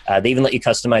Fighter. They even let you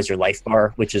customize your life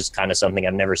bar, which is kind of something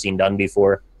I've never seen done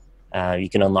before. You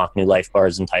can unlock new life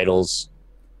bars and titles.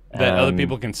 That other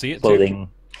people can see it clothing.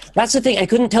 too? That's the thing. I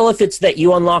couldn't tell if it's that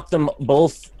you unlock them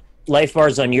both life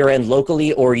bars on your end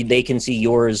locally, or they can see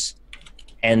yours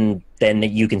and then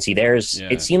you can see theirs. Yeah.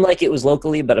 It seemed like it was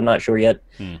locally, but I'm not sure yet.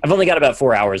 I've only got about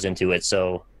 4 hours into it,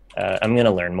 so I'm going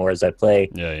to learn more as I play.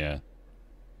 Yeah.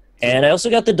 And I also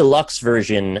got the deluxe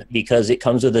version because it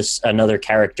comes with another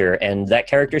character, and that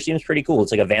character seems pretty cool.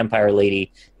 It's like a vampire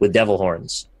lady with devil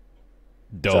horns.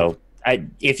 Dope. So,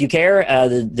 if you care,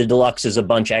 the deluxe is a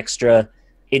bunch extra.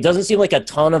 It doesn't seem like a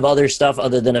ton of other stuff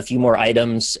other than a few more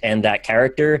items and that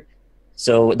character.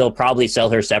 So they'll probably sell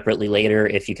her separately later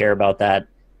if you care about that.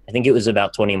 I think it was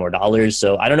about $20 more.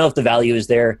 So I don't know if the value is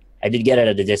there. I did get it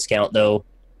at a discount, though.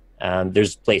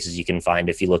 There's places you can find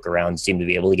if you look around, seem to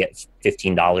be able to get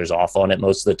 $15 off on it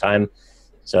most of the time.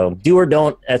 So do or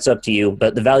don't, that's up to you.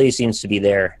 But the value seems to be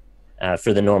there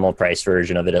for the normal price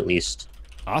version of it, at least.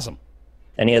 Awesome.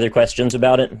 Any other questions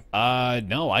about it?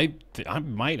 No, I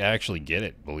might actually get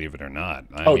it, believe it or not.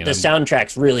 The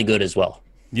soundtrack's really good as well.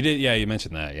 You did, yeah. You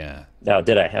mentioned that, yeah. Oh,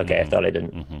 did I? Okay, I thought I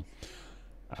didn't.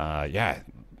 Yeah,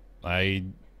 I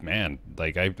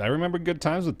remember good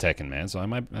times with Tekken, man. So I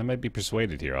might be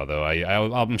persuaded here. Although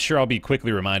I'm sure I'll be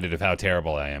quickly reminded of how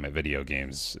terrible I am at video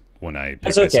games when I.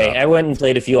 That's okay. I went and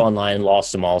played a few online, and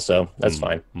lost them all, so that's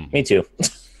fine. Me too.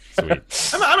 Sweet.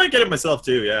 I might get it myself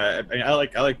too. Yeah, I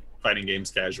like fighting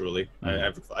games casually. I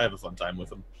have a fun time with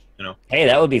them. You know. Hey,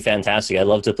 that would be fantastic. I'd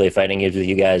love to play fighting games with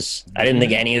you guys. I didn't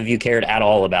think any of you cared at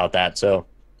all about that, so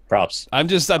props. I'm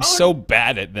so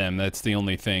bad at them. That's the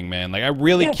only thing, man. Like I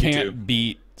really can't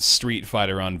beat Street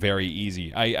Fighter on very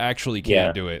easy. I actually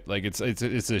can't do it. Like it's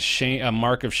a shame, a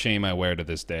mark of shame I wear to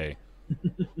this day.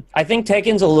 I think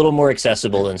Tekken's a little more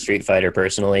accessible than Street Fighter,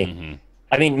 personally.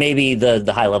 I mean, maybe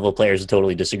the high level players will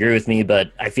totally disagree with me,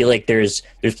 but I feel like there's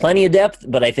plenty of depth,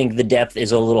 but I think the depth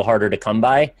is a little harder to come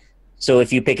by. So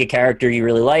if you pick a character you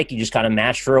really like, you just kind of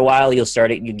match for a while, you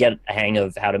get a hang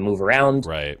of how to move around.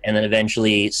 Right. And then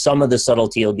eventually some of the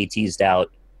subtlety will be teased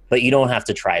out, but you don't have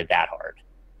to try that hard.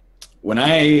 When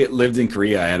I lived in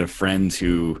Korea, I had a friend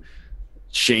who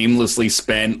shamelessly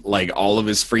spent like all of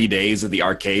his free days at the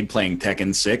arcade playing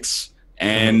Tekken 6,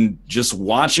 and just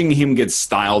watching him get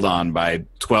styled on by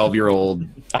 12-year-old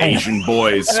Asian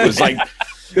boys was like,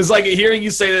 because like hearing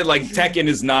you say that like Tekken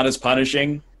is not as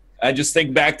punishing, I just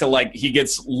think back to like he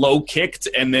gets low kicked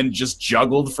and then just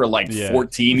juggled for like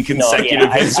 14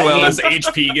 consecutive hits while his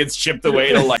HP gets chipped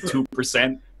away to like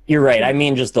 2%. You're right. I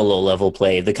mean, just the low-level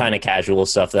play, the kind of casual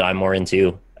stuff that I'm more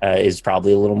into is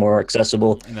probably a little more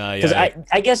accessible. Because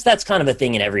I guess that's kind of a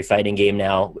thing in every fighting game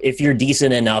now. If you're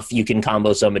decent enough, you can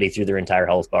combo somebody through their entire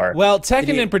health bar. Well,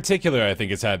 Tekken in particular, I think,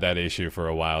 has had that issue for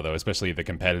a while, though, especially at the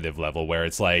competitive level, where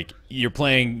it's like you're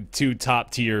playing two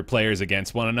top-tier players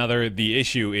against one another. The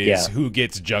issue is who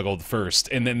gets juggled first,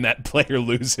 and then that player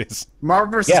loses.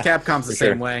 Marvel vs. Capcom's the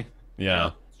same way.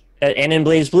 Yeah. And in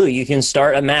BlazBlue, you can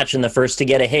start a match, and the first to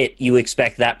get a hit, you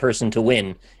expect that person to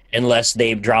win, unless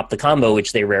they drop the combo,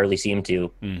 which they rarely seem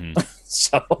to.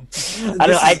 So, I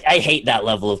don't know. I hate that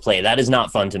level of play. That is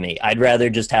not fun to me. I'd rather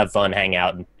just have fun, hang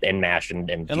out, and mash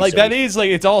and like that is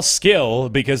like it's all skill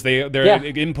because they're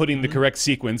inputting the correct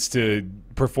sequence to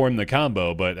perform the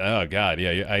combo. But oh god,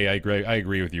 yeah, I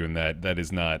agree with you in that. That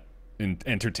is not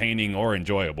entertaining or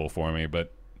enjoyable for me.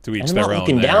 But to each their own. I'm not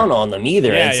looking down on them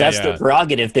either. That's the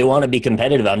prerogative. They want to be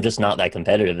competitive. I'm just not that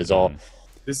competitive. Is all.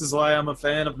 This is why I'm a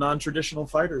fan of non-traditional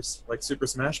fighters like Super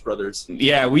Smash Brothers.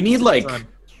 Yeah, we need like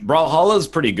Brawlhalla's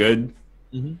pretty good.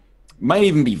 Might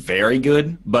even be very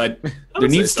good, but there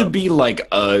needs to be like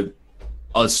a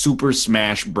Super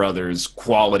Smash Brothers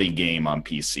quality game on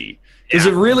PC. Because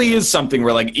it really is something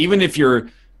where like even if you're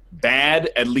bad,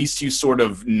 at least you sort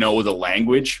of know the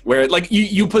language where like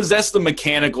you possess the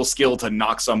mechanical skill to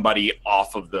knock somebody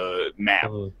off of the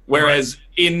map. Whereas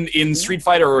in Street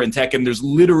Fighter or in Tekken, there's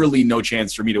literally no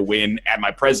chance for me to win at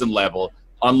my present level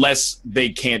unless they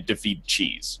can't defeat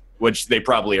Cheese, which they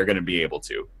probably are going to be able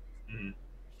to.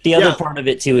 The other part of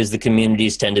it, too, is the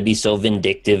communities tend to be so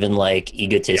vindictive and, like,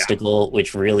 egotistical,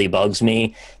 which really bugs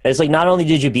me. It's like, not only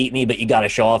did you beat me, but you got to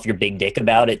show off your big dick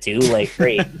about it, too. Like,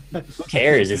 great. Who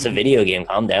cares? It's a video game.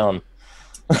 Calm down.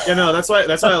 Yeah, no, that's why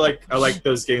I like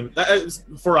those games. That is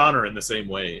For Honor in the same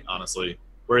way, honestly.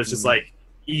 Where it's just, like,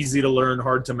 easy to learn,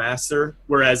 hard to master.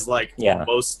 Whereas, like,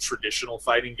 most traditional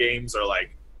fighting games are,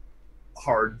 like,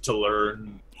 hard to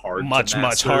learn, much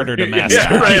harder to master.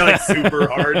 Yeah, right, like super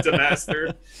hard to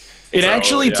master. It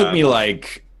actually took me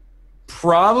like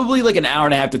probably like an hour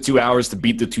and a half to 2 hours to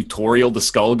beat the tutorial to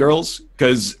Skullgirls,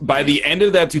 because by the end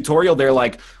of that tutorial they're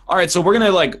like, all right, so we're gonna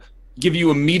like give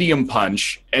you a medium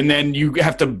punch and then you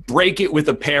have to break it with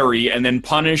a parry and then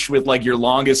punish with like your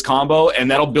longest combo,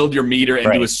 and that'll build your meter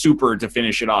and do a super to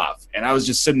finish it off. And I was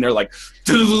just sitting there like,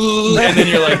 and then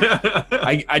you're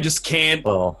like, I just can't.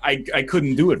 Well, I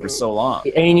couldn't do it for so long.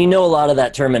 I mean, you know, a lot of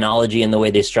that terminology and the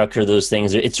way they structure those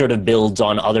things, it sort of builds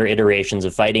on other iterations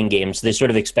of fighting games. They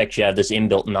sort of expect you to have this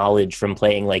inbuilt knowledge from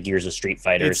playing like years of Street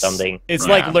Fighter or something. It's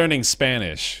like learning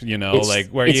Spanish, you know, like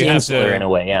where it's you have to in a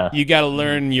way, yeah. You got to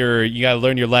learn your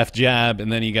left jab,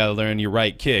 and then you got to learn your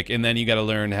right kick, and then you got to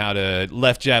learn how to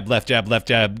left jab,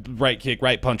 right kick,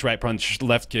 right punch,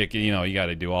 left kick. You know, you got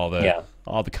to do all the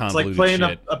convoluted It's like playing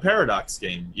shit. a paradox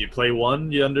game. You play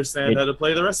one, you understand how to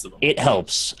play the rest of them. It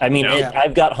helps. I mean,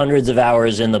 I've got hundreds of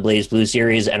hours in the Blaze Blue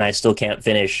series, and I still can't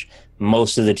finish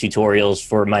most of the tutorials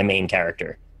for my main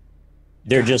character.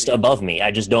 They're just above me.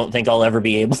 I just don't think I'll ever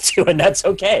be able to, and that's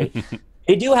okay.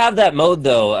 They do have that mode,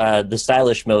 though, the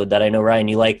stylish mode that I know, Ryan,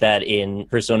 you like that in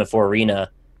Persona 4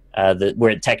 Arena, where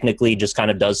it technically just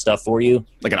kind of does stuff for you.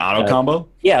 Like an auto combo?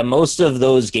 Yeah, most of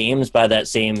those games by that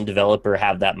same developer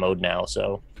have that mode now,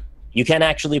 so you can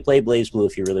actually play Blaze Blue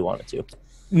if you really wanted to.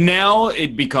 Now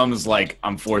it becomes like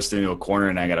I'm forced into a corner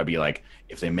and I gotta be like,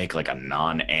 if they make like a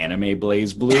non-anime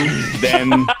Blaze Blue,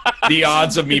 then the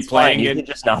odds of me playing it... You can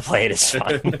just not play it, it's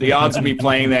fine. The odds of me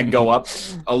playing that go up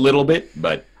a little bit,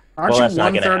 but... Aren't you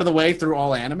 1/3 of the way through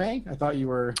all anime? I thought you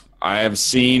were... I have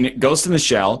seen Ghost in the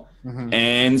Shell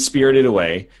and Spirited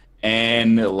Away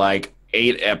and like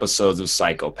 8 episodes of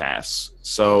Psycho-Pass.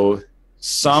 So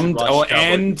some... Oh,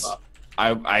 and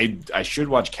I should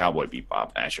watch Cowboy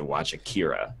Bebop. I should watch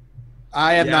Akira.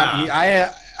 I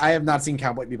have not seen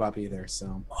Cowboy Bebop either,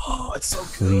 so... Oh, it's so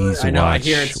good. Please I know, I watch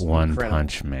hear it's One incredible.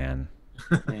 Punch Man.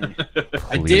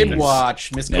 I did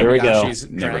watch Miss There we go. Kobayashi's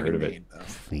Never Dragon heard of it. Maid, though.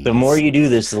 Please. The more you do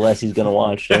this, the less he's going to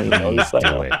watch. Don't you know? It's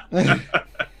like,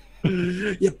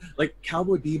 Yeah, like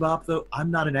Cowboy Bebop, though,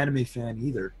 I'm not an anime fan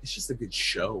either. It's just a good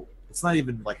show. It's not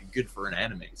even like good for an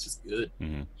anime. It's just good.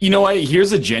 You know what?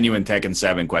 Here's a genuine Tekken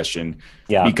 7 question.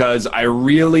 Yeah. Because I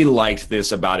really liked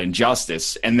this about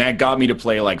Injustice, and that got me to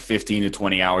play like 15 to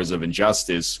 20 hours of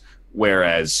Injustice,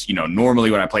 whereas, you know,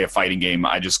 normally when I play a fighting game,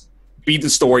 I just beat the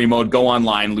story mode, go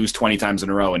online, lose 20 times in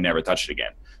a row, and never touch it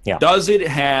again. Yeah. Does it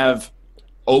have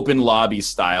open lobby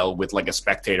style with like a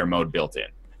spectator mode built in?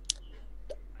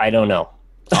 I don't know.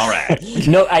 All right.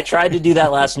 No, I tried to do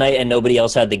that last night and nobody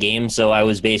else had the game, so I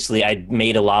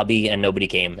made a lobby and nobody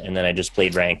came, and then I just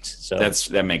played ranked. So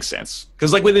That makes sense.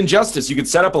 Because like with Injustice, you could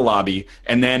set up a lobby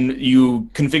and then you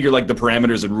configure like the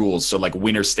parameters and rules, so like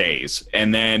winner stays,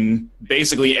 and then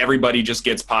basically everybody just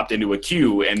gets popped into a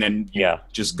queue, and then you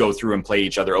just go through and play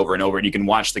each other over and over, and you can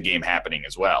watch the game happening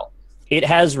as well. it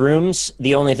has rooms.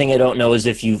 The only thing I don't know is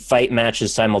if you fight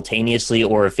matches simultaneously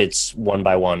or if it's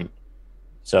 1-by-1.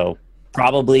 So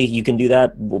probably you can do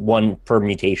that, one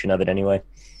permutation of it anyway.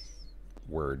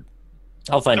 Word.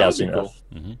 I'll find out soon enough.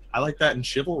 Cool. Mm-hmm. I like that in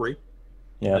Chivalry.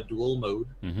 Yeah. The dual mode.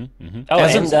 Mm-hmm. Mm-hmm. Oh,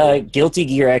 and Guilty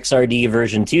Gear XRD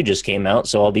version 2 just came out,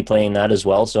 so I'll be playing that as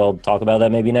well. So I'll talk about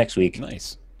that maybe next week.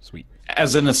 Nice. Sweet.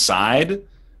 As an aside,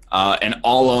 and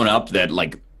I'll own up that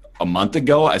like a month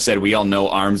ago, I said we all know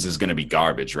ARMS is going to be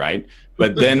garbage, right?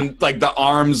 But then like the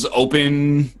ARMS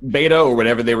open beta or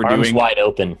whatever they were ARMS doing. wide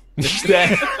open.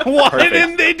 Why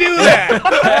didn't they do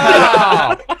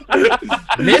that?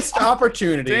 Missed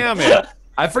opportunity. Damn it.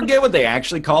 I forget what they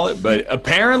actually call it, but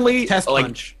apparently Test like,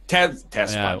 punch. Test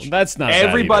punch. That's not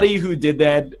everybody who did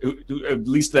that, who, at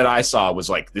least that I saw, was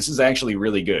like, this is actually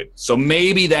really good. So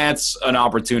maybe that's an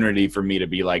opportunity for me to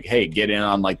be like, hey, get in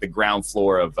on like the ground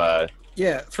floor of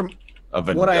From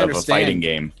a what I of a understand, fighting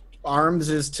game. ARMS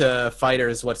is to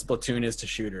fighters what Splatoon is to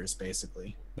shooters,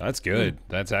 basically. That's good.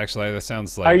 That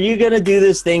sounds like. Are you going to do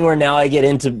this thing where now I get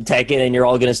into Tekken and you're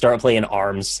all going to start playing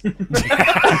ARMS?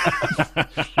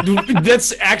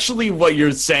 That's actually what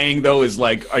you're saying, though, is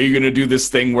like, are you going to do this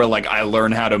thing where like I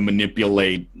learn how to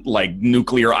manipulate like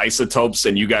nuclear isotopes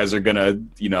and you guys are going to,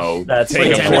 you know, That's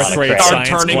Take a fourth grade start science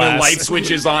turning class. the light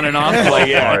switches on and off? Like,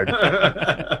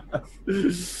 yeah.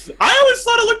 I always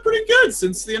thought it looked pretty good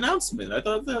since the announcement. I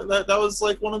thought that was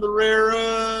like one of the rare,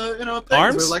 things.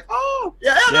 ARMS? Where like, oh,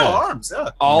 yeah, ARMS, yeah.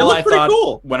 All it looked I pretty thought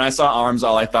cool. when I saw ARMS,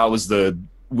 all I thought was the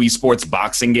Wii Sports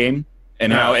boxing game,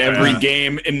 and how every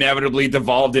game inevitably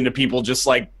devolved into people just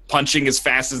like punching as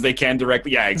fast as they can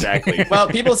directly. Yeah, exactly. Well,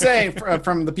 people say,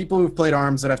 from the people who've played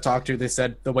ARMS that I've talked to, they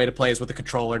said the way to play is with the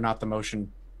controller, not the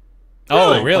motion.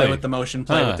 Oh, really? Play with the motion,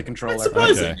 play with the controller. That's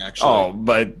surprising, Okay. actually. Oh,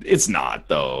 but it's not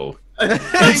though.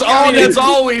 It's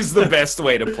always the best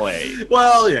way to play.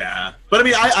 Well, yeah, but I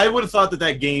mean, I would have thought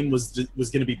that game was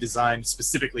going to be designed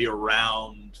specifically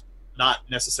around not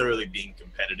necessarily being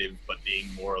competitive, but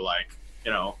being more like,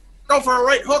 you know, go for a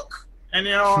right hook and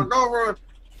go for a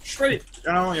straight.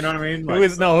 You know what I mean? Like,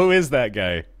 Who is that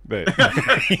guy?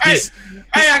 hey,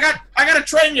 I got to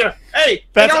train you. Hey,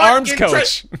 that's arms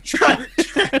coach. Try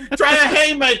a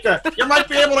haymaker. You might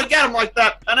be able to get him like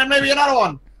that, and then maybe another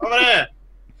one over there.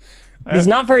 He's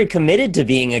not very committed to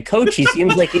being a coach. He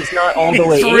seems like he's not all the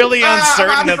way. He's really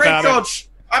uncertain I'm a great about coach.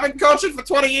 I've been coaching for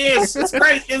 20 years. It's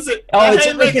great, is it? Oh, it's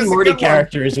a Rick and Morty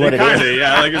character is what it is.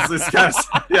 Yeah, like it's kind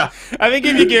of, yeah. I think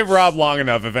if you give Rob long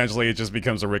enough, eventually it just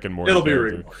becomes a Rick and Morty. It'll be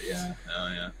character. Rick and Morty, yeah. Oh,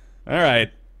 yeah. All right.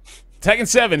 Tekken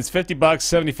 7 is $50,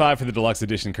 $75 for the deluxe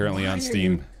edition currently on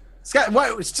Steam. Scott,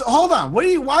 hold on. What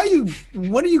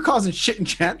are you causing shit in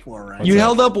chat for, right? You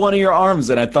held up one of your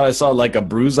arms, and I thought I saw like a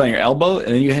bruise on your elbow,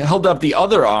 and then you held up the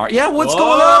other arm. Yeah, what's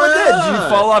going on with that? Did you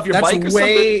fall off your bike or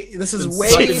something? This is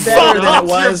way better than it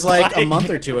was like a month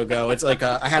or two ago. It's like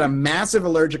I had a massive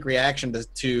allergic reaction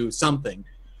to something.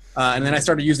 And then I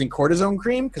started using cortisone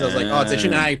cream because I was like, oh, it's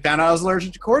itching. And I found out I was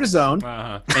allergic to cortisone.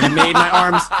 And it made my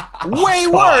arms way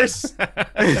worse.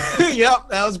 Yep,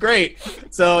 that was great.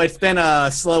 So it's been a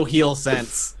slow heal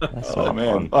since. Oh,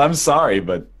 man. Well, I'm sorry,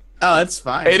 but... Oh, that's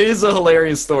fine. It is a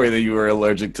hilarious story that you were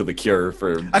allergic to the cure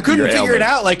for I couldn't figure ailment. it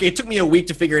out. Like, it took me a week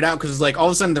to figure it out because, like, all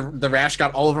of a sudden the rash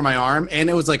got all over my arm. And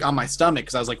it was, like, on my stomach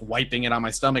because I was, like, wiping it on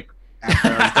my stomach after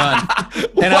I was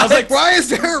done. And I was like, why is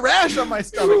there a rash on my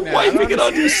stomach now? Wiping it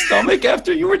on your stomach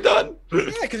after you were done? Yeah,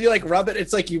 because you like rub it.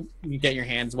 It's like you get your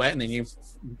hands wet and then you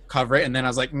cover it. And then I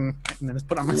was like, and then it's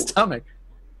put on my stomach.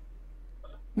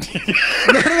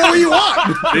 I don't know what you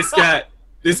want.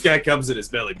 This guy comes in his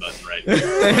belly button right now.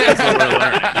 That's what we're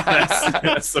learning.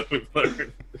 That's what we've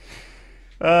learned.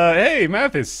 Hey,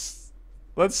 Mathis.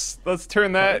 Let's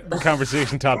turn that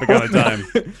conversation topic on a dime.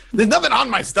 There's nothing on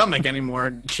my stomach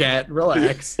anymore, chat.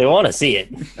 Relax. They want to see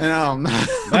it.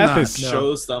 Mathis,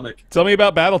 show stomach. Tell me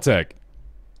about BattleTech.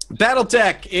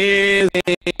 BattleTech is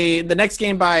the next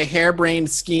game by Harebrained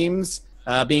Schemes,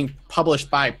 being published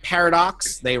by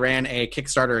Paradox. They ran a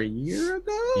Kickstarter a year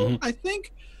ago, I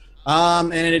think.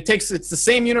 And it's the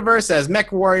same universe as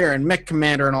Mech Warrior and Mech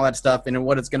Commander and all that stuff. And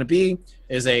what it's going to be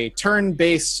is a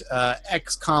turn-based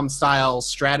XCOM style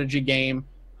strategy game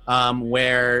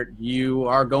where you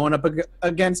are going up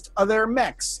against other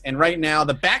mechs. And right now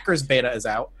the backers beta is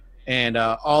out, and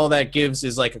all that gives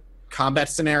is like a combat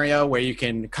scenario where you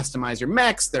can customize your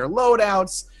mechs, their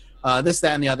loadouts, this,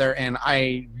 that, and the other. And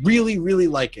I really, really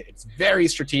like it. It's very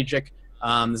strategic.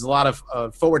 There's a lot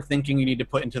of forward thinking you need to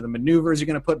put into the maneuvers you're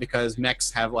going to put because mechs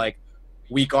have like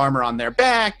weak armor on their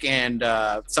back, and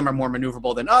some are more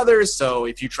maneuverable than others. So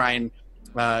if you try and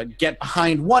get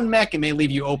behind one mech, it may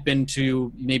leave you open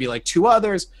to maybe like two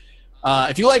others.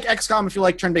 If you like XCOM, if you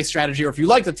like turn-based strategy, or if you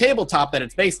like the tabletop that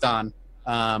it's based on,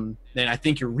 then I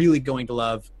think you're really going to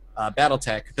love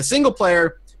BattleTech. The single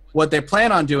player, what they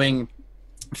plan on doing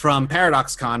from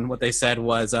ParadoxCon, what they said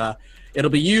was it'll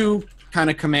be you kind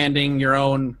of commanding your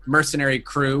own mercenary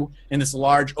crew in this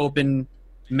large open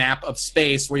map of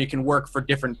space where you can work for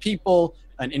different people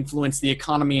and influence the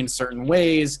economy in certain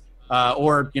ways,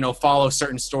 or follow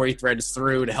certain story threads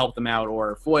through to help them out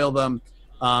or foil them.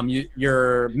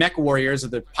 Your mech warriors, or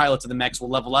the pilots of the mechs, will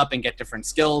level up and get different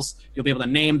skills. You'll be able to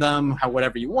name them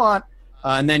whatever you want,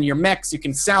 and then your mechs you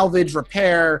can salvage,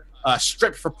 repair,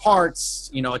 strip for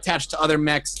parts, attach to other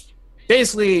mechs.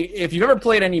 Basically, if you've ever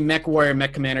played any Mech Warrior,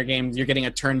 Mech Commander games, you're getting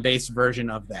a turn-based version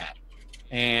of that.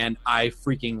 And I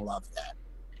freaking love that.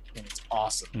 And it's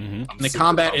awesome. And the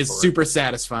combat is super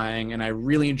satisfying, and I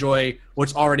really enjoy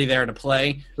what's already there to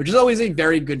play, which is always a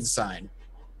very good sign.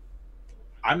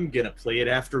 I'm going to play it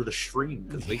after the stream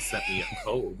because they sent me a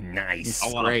code. Nice.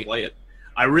 I want to play it.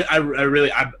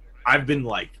 I've been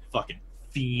like fucking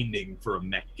fiending for a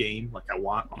mech game. Like I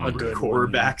want a good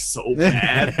quarterback so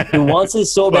bad. He wants it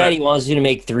so bad. He wants you to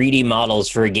make 3D models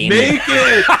for a game. Make it. Do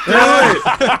it.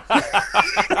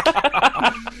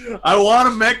 I want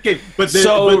a mech game. But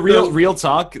real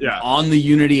talk. Yeah. On the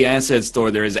Unity Asset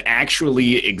Store, there is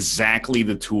actually exactly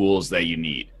the tools that you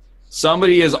need.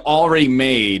 Somebody has already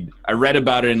made. I read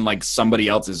about it in like somebody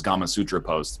else's Gama Sutra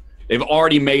post. They've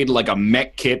already made like a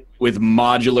mech kit with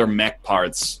modular mech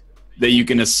parts that you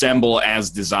can assemble as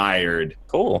desired.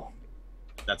 Cool.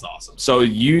 That's awesome. So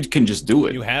you can just do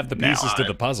it. You have the pieces to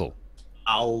the puzzle.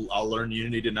 I'll learn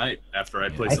Unity tonight after I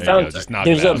play I some found BattleTech.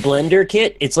 there's a blender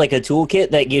kit. It's like a tool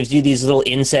kit that gives you these little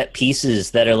inset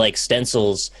pieces that are like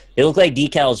stencils. They look like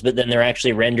decals, but then they're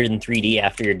actually rendered in 3D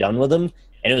after you're done with them.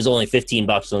 And it was only $15.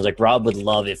 And I was like, Rob would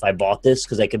love if I bought this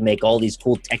because I could make all these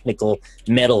cool technical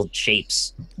metal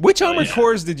shapes. Which Armored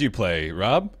Cores did you play,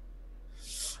 Rob?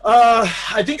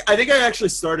 I think I actually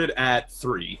started at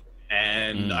 3,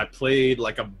 and I played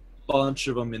like a bunch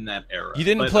of them in that era. You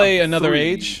didn't play Another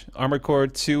Age? Armored Core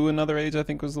 2 Another Age, I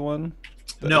think was the one?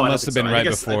 No, it must have been right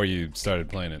before you started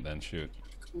playing it. Then shoot.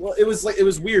 Well, it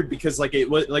was weird because it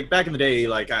was back in the day.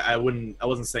 I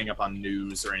wasn't staying up on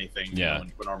news or anything. Yeah.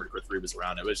 When Armored Core 3 was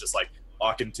around, it was just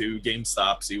walk into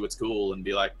GameStop, see what's cool, and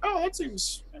be like, oh, that's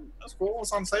cool.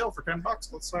 It's on sale for $10.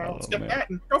 Let's get that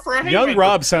and go for a Hangman. Young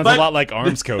Rob sounds a lot like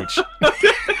Arms Coach. But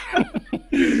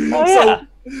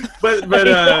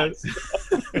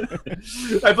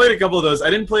I played a couple of those. I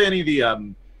didn't play any of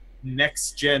the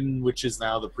next gen, which is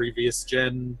now the previous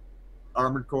gen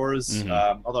Armored Cores.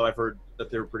 Although I've heard that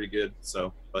they were pretty good.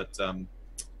 So, but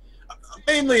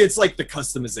mainly it's the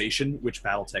customization which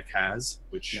BattleTech has,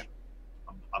 which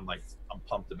I'm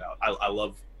pumped about. I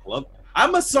love.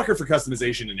 I'm a sucker for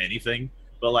customization in anything.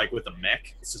 But with a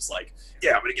mech, it's just I'm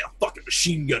gonna get a fucking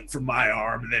machine gun for my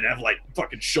arm, and then have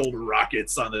fucking shoulder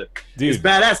rockets on the. Dude. It's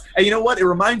badass. And you know what? It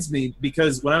reminds me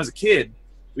because when I was a kid,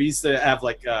 we used to have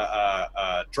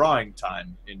a drawing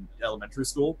time in elementary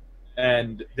school,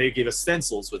 and they gave us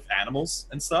stencils with animals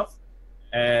and stuff.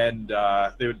 And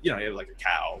they would, you have a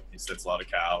cow, you stencil out a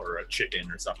cow or a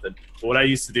chicken or something. But what I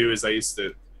used to do is I used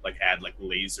to add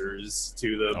lasers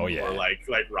to them, or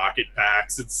rocket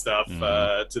packs and stuff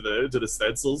to the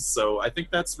stencils. So I think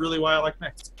that's really why I like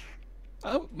mechs.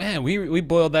 Oh man, we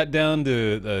boiled that down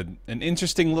to an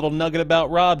interesting little nugget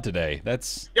about Rob today. That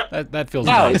feels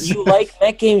nice. You like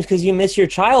mech games because you miss your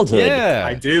childhood. Yeah,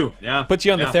 I do. Yeah, put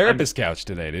you on the therapist couch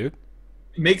today, dude.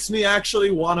 Makes me actually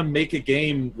want to make a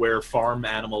game where barnyard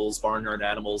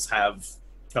animals have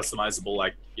customizable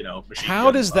machine.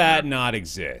 How does that not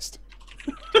exist?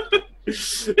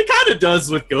 It kind of does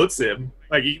with Goat Sim.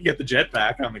 You can get the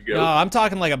jetpack on the goat. No, I'm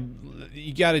talking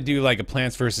you got to do a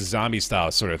Plants vs. Zombie style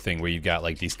sort of thing where you've got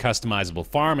these customizable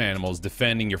farm animals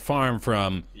defending your farm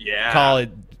from. Yeah. Call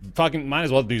it fucking. Might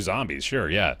as well do zombies. Sure.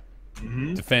 Yeah.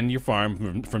 Defend your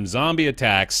farm from zombie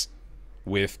attacks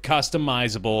with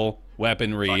customizable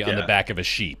weaponry on the back of a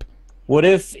sheep. What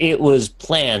if it was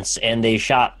plants and they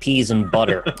shot peas and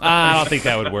butter? I don't think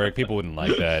that would work. People wouldn't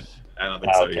like that. I don't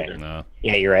think so either. No.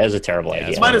 Yeah, you're right. That's a terrible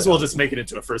idea. Might as well just make it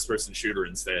into a first-person shooter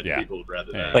instead. Yeah. People would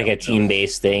rather that. A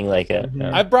team-based thing,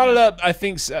 I brought it up, I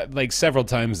think, several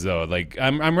times though.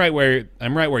 I'm right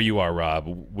where you are, Rob.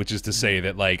 Which is to say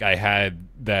that I had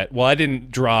that. Well, I didn't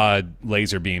draw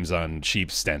laser beams on sheep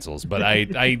stencils, but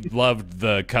I loved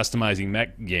the customizing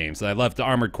mech games. I loved the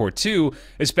Armored Core 2,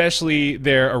 especially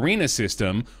their arena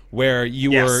system, where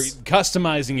you were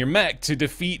customizing your mech to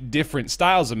defeat different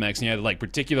styles of mechs, and you had to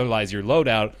particularize your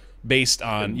loadout based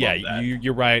on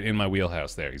you're right in my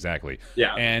wheelhouse there, exactly.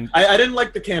 Yeah, and I didn't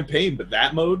like the campaign, but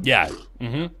that mode,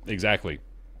 exactly.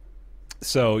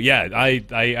 So yeah,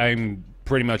 I'm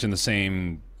pretty much in the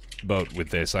same boat with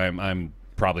this. I'm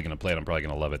probably gonna play it. I'm probably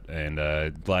gonna love it,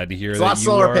 and glad to hear it's that a lot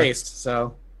slower paced.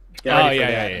 So.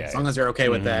 As long as you're okay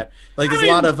with that. There's a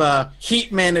lot of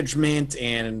heat management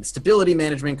and stability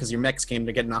management because your mechs came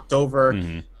to get knocked over.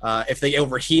 If they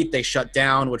overheat, they shut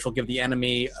down, which will give the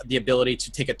enemy the ability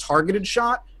to take a targeted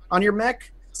shot on your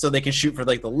mech, so they can shoot for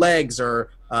the legs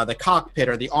or the cockpit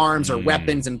or the arms or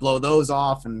weapons and blow those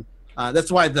off. And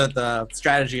that's why the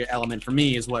strategy element for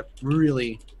me is what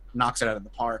really knocks it out of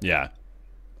the park. Yeah,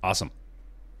 awesome.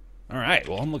 All right,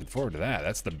 well, I'm looking forward to that.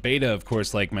 That's the beta, of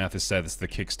course, like Mathis said. That's the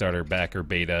Kickstarter backer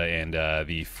beta, and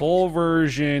the full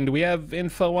version. Do we have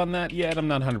info on that yet? I'm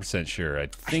not 100% sure. I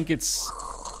think they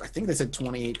said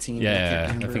 2018.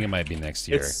 Yeah, I think it might be next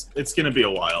year. It's going to be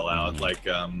a while out.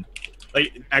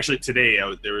 Actually, today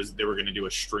they were going to do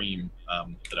a stream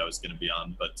that I was going to be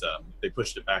on, but they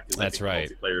pushed it back because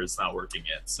multiplayer is not working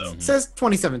yet. So it says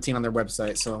 2017 on their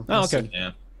website. So okay.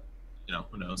 Yeah.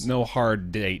 Who knows? No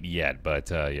hard date yet, but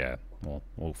yeah,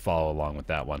 we'll follow along with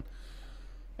that one.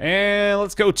 And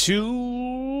let's go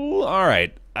to... All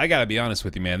right, I gotta be honest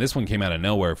with you, man. This one came out of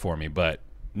nowhere for me, but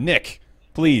Nick,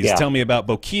 please tell me about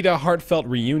Bokita Heartfelt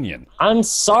Reunion. I'm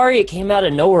sorry it came out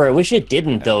of nowhere. I wish it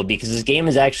didn't, though, because this game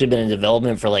has actually been in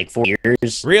development for 4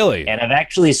 years. Really? And I've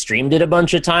actually streamed it a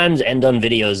bunch of times and done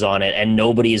videos on it, and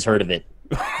nobody's heard of it.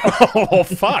 Oh,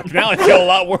 fuck. Now I feel a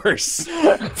lot worse.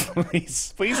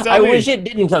 Please tell me. I wish it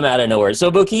didn't come out of nowhere.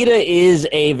 So Bokita is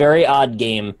a very odd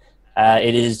game.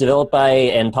 It is developed by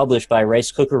and published by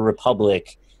Rice Cooker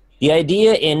Republic. The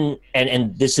idea and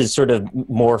this has sort of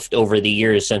morphed over the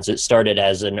years since it started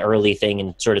as an early thing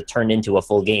and sort of turned into a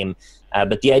full game.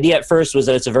 But the idea at first was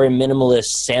that it's a very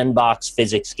minimalist sandbox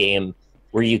physics game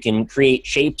where you can create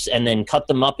shapes and then cut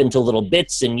them up into little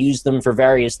bits and use them for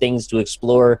various things to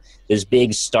explore this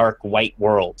big, stark, white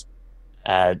world.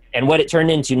 And what it turned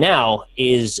into now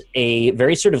is a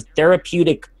very sort of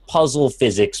therapeutic puzzle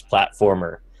physics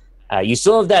platformer. You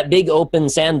still have that big open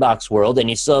sandbox world, and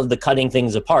you still have the cutting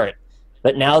things apart.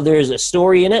 But now there's a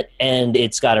story in it, and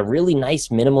it's got a really nice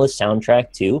minimalist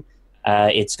soundtrack too.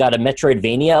 It's got a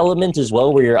Metroidvania element as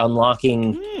well, where you're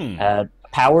unlocking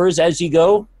powers as you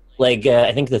go. Like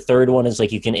I think the third one is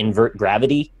like you can invert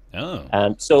gravity.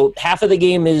 Oh. So half of the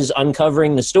game is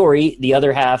uncovering the story, the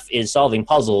other half is solving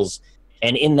puzzles,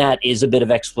 and in that is a bit of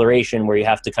exploration where you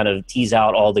have to kind of tease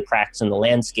out all the cracks in the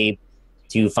landscape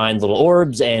to find little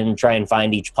orbs and try and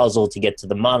find each puzzle to get to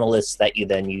the monoliths that you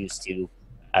then use to,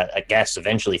 I guess,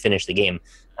 eventually finish the game.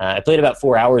 I played about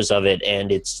 4 hours of it,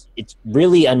 and it's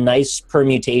really a nice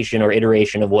permutation or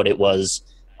iteration of what it was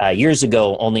years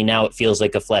ago, only now it feels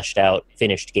like a fleshed out,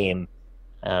 finished game.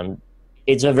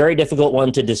 It's a very difficult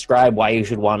one to describe why you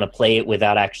should want to play it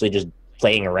without actually just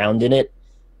playing around in it.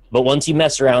 But once you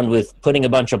mess around with putting a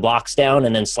bunch of blocks down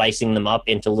and then slicing them up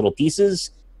into little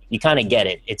pieces, you kind of get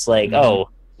it. It's like, oh,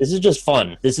 this is just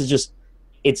fun.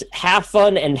 It's half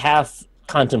fun and half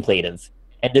contemplative.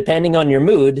 And depending on your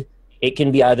mood, it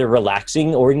can be either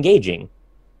relaxing or engaging,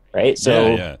 right?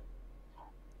 So, yeah.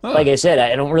 Huh. Like I said,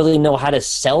 I don't really know how to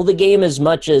sell the game as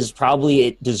much as probably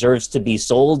it deserves to be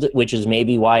sold, which is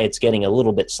maybe why it's getting a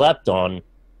little bit slept on.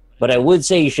 But I would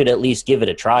say you should at least give it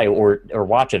a try or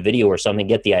watch a video or something,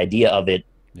 get the idea of it.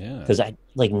 Yeah. Because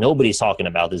nobody's talking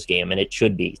about this game, and it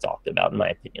should be talked about, in my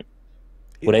opinion.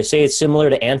 Would I say it's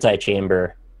similar to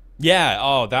Antichamber? Yeah.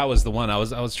 Oh, that was the one. I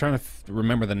was trying to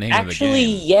remember the name of the game. Actually,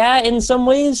 yeah, in some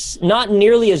ways, not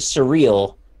nearly as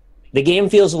surreal. The game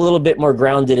feels a little bit more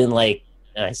grounded in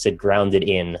I said grounded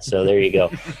in, so there you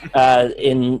go.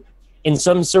 In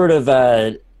some sort of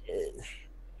I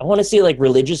want to say like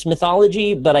religious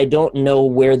mythology, but I don't know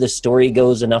where the story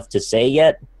goes enough to say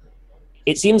yet.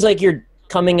 It seems like you're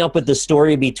coming up with the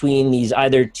story between these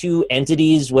either two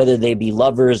entities, whether they be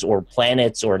lovers or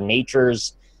planets or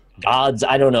natures, gods,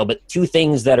 I don't know, but two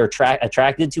things that are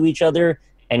attracted to each other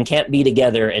and can't be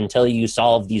together until you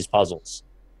solve these puzzles.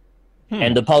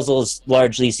 And the puzzles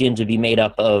largely seem to be made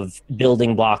up of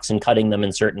building blocks and cutting them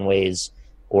in certain ways.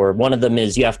 Or one of them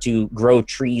is you have to grow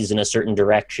trees in a certain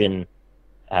direction.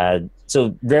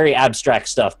 So very abstract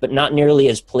stuff, but not nearly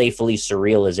as playfully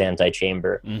surreal as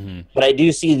Antichamber. Mm-hmm. But I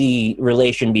do see the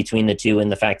relation between the two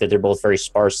and the fact that they're both very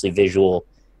sparsely visual.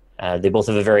 They both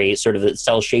have a very sort of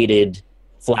cel-shaded,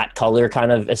 flat color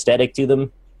kind of aesthetic to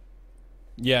them.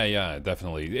 Yeah,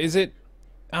 definitely. Is it...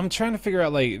 I'm trying to figure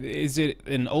out, is it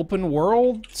an open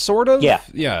world, sort of? Yeah.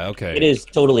 Yeah, okay. It is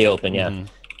totally open, yeah.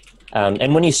 Mm-hmm.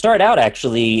 And when you start out,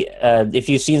 actually, if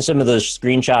you've seen some of those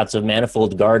screenshots of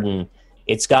Manifold Garden,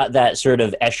 it's got that sort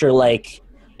of Escher-like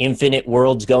infinite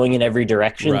worlds going in every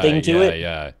direction thing to it.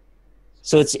 Yeah.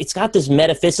 So it's got this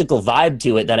metaphysical vibe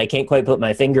to it that I can't quite put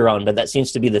my finger on, but that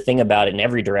seems to be the thing about it in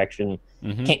every direction.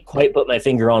 Mm-hmm. Can't quite put my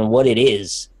finger on what it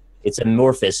is. It's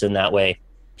amorphous in that way.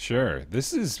 Sure.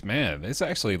 This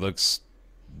actually looks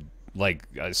like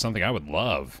something I would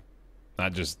love,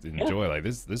 not just enjoy. Like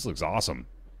this looks awesome.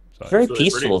 So, it's very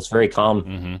peaceful. It's very calm.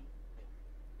 Mm-hmm.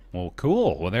 Well,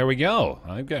 cool. Well, there we go.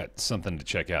 I've got something to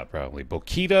check out probably.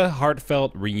 Bokita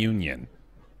Heartfelt Reunion.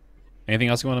 Anything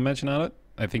else you want to mention on it?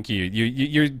 I think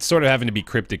you're sort of having to be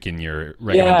cryptic in your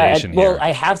recommendation here. Well,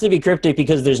 I have to be cryptic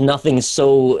because there's nothing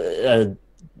so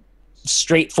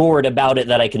straightforward about it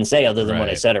that I can say other than what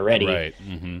I said already. Right.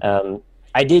 Mm-hmm.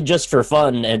 I did just for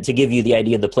fun and to give you the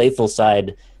idea of the playful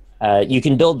side. You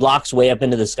can build blocks way up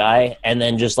into the sky and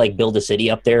then just build a city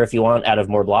up there if you want out of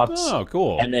more blocks. Oh,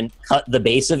 cool. And then cut the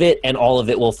base of it and all of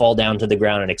it will fall down to the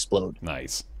ground and explode.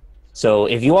 Nice. So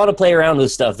if you want to play around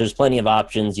with stuff, there's plenty of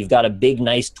options. You've got a big,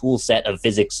 nice tool set of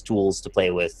physics tools to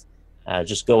play with.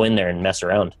 Just go in there and mess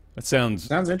around. That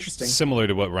sounds interesting. Similar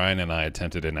to what Ryan and I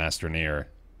attempted in Astroneer,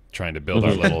 trying to build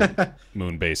our little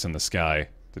moon base in the sky.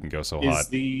 Didn't go so hot. Is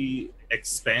the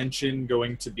expansion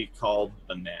going to be called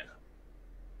Banana?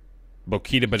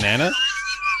 Bokita Banana?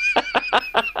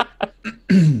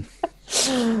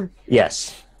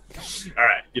 Yes. All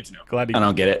right, good to know. I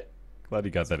don't get it. Glad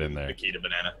you got that in there. Chiquita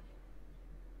Banana.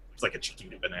 It's like a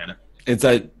Chiquita Banana.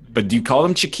 But do you call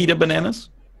them Chiquita bananas?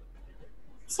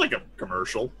 It's like a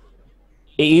commercial.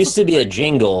 It used to be a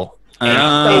jingle.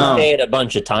 Oh. They say it a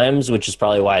bunch of times, which is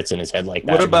probably why it's in his head like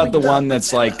that. What about the one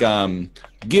that's like,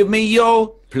 give me your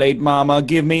plate, mama,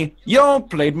 give me your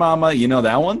plate, mama? You know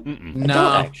that one? Mm-mm. No.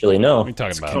 I don't actually know. What are you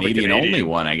talking about? Canadian only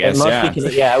one, I It guess, must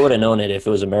be I would have known it if it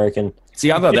was American.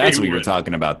 See, I thought that's what you were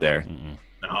talking about there. Mm-mm.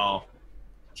 No.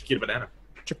 Chiquita Banana.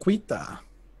 Chiquita.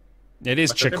 It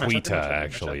is Machete, Chiquita, machete,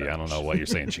 actually. machete. I don't know what you're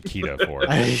saying Chiquita for.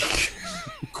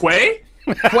 Quay?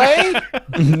 Quay?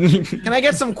 Can I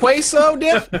get some queso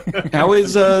dip? How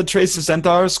is Trace the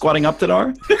Centaur squatting up to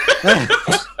Dar?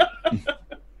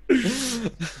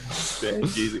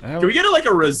 Geezy. Can we get like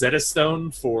a Rosetta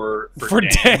Stone for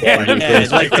Dan? Yeah,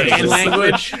 like the Dan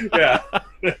language. Yeah.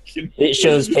 It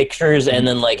shows pictures and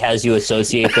then like has you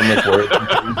associate them with words.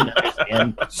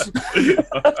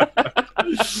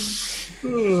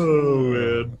 Oh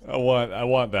man. I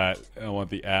want that. I want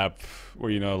the app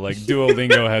where, you know, like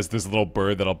Duolingo has this little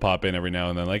bird that'll pop in every now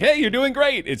and then, like, hey, you're doing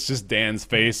great. It's just Dan's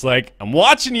face, like, I'm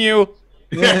watching you.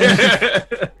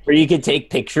 Or you could take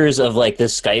pictures of like the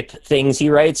Skype things he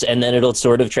writes, and then it'll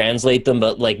sort of translate them,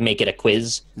 but like make it a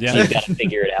quiz. Yeah. So you've got to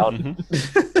figure it out.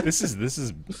 This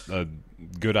is a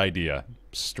good idea,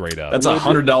 straight up. That's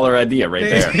 $100 idea right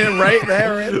there. Right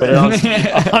there.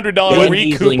 $100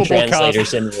 recoupable translator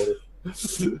cost. simulator.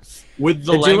 Would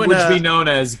the They're doing language a- be known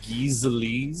as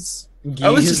Geezelese? I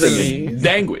was just thinking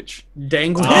language.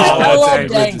 Dangle. I love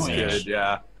language is language. good,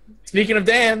 yeah. Speaking of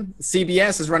Dan,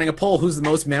 CBS is running a poll. Who's the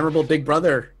most memorable Big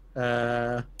Brother?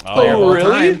 Oh, player of all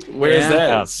time. Where is Yeah.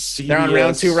 that? They're on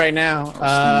round 2 right now.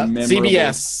 memorable.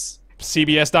 CBS.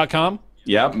 CBS.com?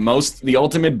 Yeah, the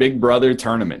ultimate Big Brother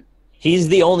tournament. He's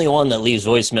the only one that leaves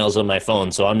voicemails on my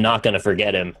phone, so I'm not going to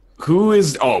forget him. Who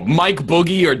is? Oh, Mike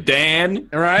Boogie or Dan?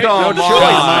 All right. Come No on. choice.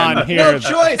 Come on, here. No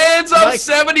choice. Dan's up Mike-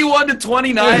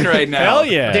 71-29 right now. Hell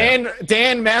yeah. Dan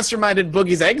masterminded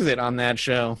Boogie's exit on that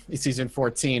show, season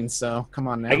 14. So come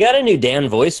on now. I got a new Dan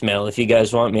voicemail if you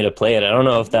guys want me to play it. I don't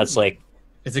know if that's like...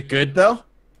 Is it good though?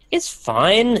 It's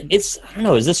fine. I don't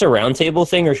know, is this a roundtable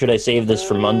thing or should I save this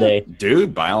for Monday?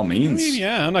 Dude, by all I means. mean,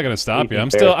 yeah, I'm not gonna stop you. I'm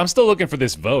Fair. still looking for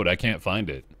this vote. I can't find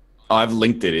it. Oh, I've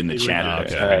linked it in the chat. Okay,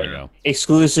 there. there we go.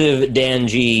 Exclusive Dan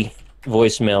G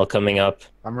voicemail coming up.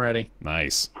 I'm ready.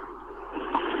 Nice.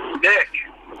 Nick,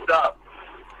 what's up?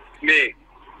 It's me.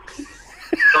 So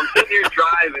I'm sitting here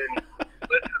driving,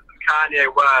 listening to Kanye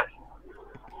West.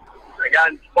 I got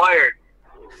inspired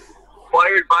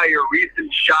by your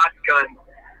recent shotgun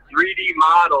 3D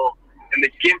model and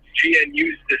the GIMP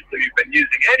GNU system you've been using.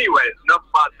 Anyways, enough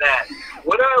about that.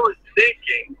 What I was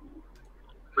thinking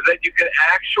was that you could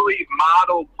actually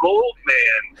model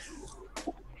Goldman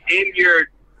in your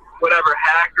whatever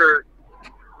hacker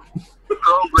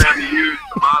program you use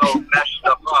to model mesh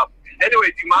stuff up.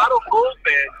 Anyways, you model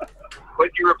Goldman, but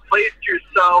you replaced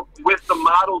yourself with the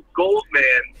model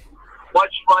Goldman,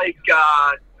 much like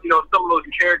some of those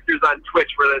characters on Twitch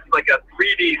where it's like a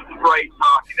 3D sprite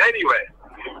talking. Anyway,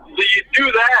 so you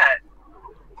do that,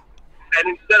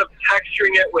 and instead of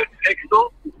texturing it with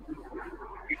pixels,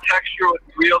 you texture with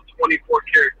real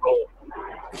 24-karat gold.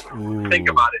 Ooh. Think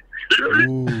about it.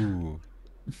 Ooh.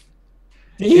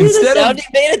 Did you hear the Instead of- sound he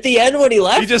made at the end when he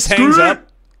left? He just hangs up.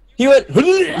 He went...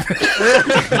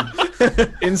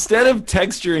 Instead of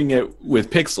texturing it with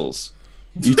pixels,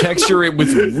 you texture it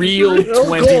with real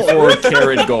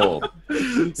 24-karat gold.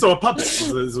 So a puppet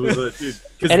was a dude.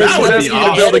 'Cause And that it's would an be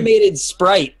awesome. animated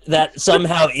sprite that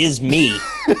somehow is me.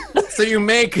 So you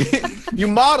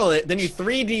model it, then you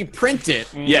 3D print it.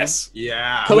 Yes.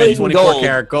 Yeah. Coated in gold.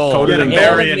 24-karat gold. Coated in Yeah.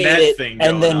 marionette Animate it, thing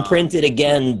and then going on. print it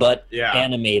again, but Yeah.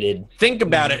 animated. Think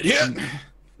about it. Yeah.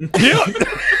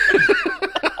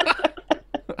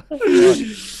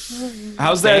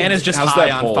 How's that? Dan is just how's high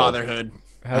that on poll? fatherhood.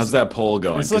 How's that poll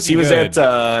going? It's 'Cause he looking was good.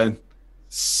 at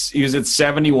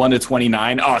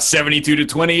 71-29. Oh,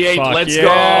 72-28. Fuck Let's yeah.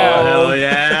 go. Hell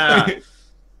yeah.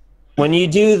 When you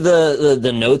do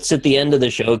the notes at the end of the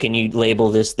show, can you label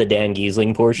this the Dan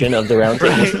Giesling portion of the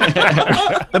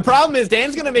roundtable? The problem is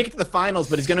Dan's gonna make it to the finals,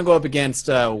 but he's gonna go up against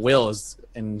Will's,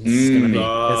 and it's gonna be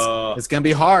it's gonna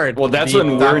be hard. Well, that's to beat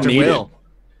when we're Dr. needed. Will. Does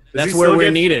That's he where still we're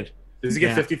get- needed. Does he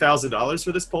get $50,000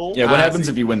 for this poll? Yeah, what happens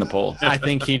if you win the poll? I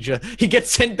think he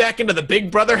gets sent back into the Big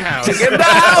Brother house.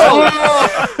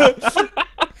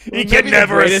 He can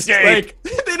never escape.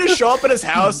 Like, they just show up at his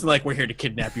house and like, we're here to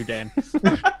kidnap you, Dan.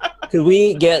 Could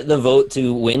we get the vote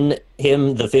to win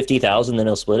him the 50,000, then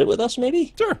he'll split it with us,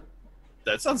 maybe? Sure.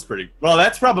 That sounds pretty. Well,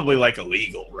 that's probably like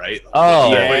illegal, right?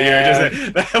 Oh.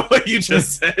 What you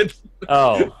just said.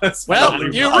 Oh. That's Well,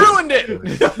 probably you wrong. ruined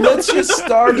it. Let's just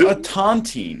start a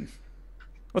tontine.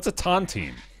 What's a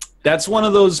tontine? That's one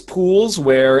of those pools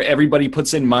where everybody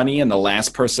puts in money and the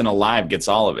last person alive gets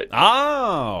all of it.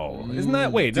 Oh, isn't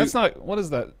that? Wait, that's not. What is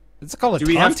that? It's called a Do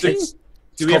we have to? tontine?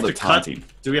 Do we have to called a cut? tontine.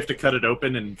 Do we have to cut it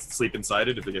open and sleep inside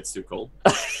it if it gets too cold?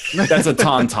 That's a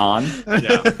tauntaun.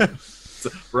 Yeah.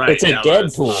 Right. It's a yeah, dead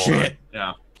that's- pool. Shit.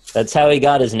 Yeah. That's how he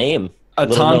got his name. A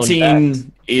Little known fact.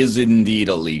 tontine is indeed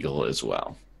illegal as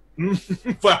well.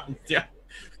 Well, yeah.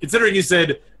 Considering you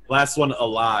said last one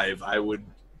alive, I would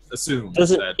assume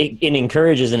that it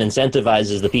encourages and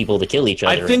incentivizes the people to kill each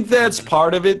other. I think that's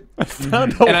part of it. I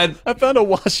found a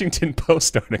Washington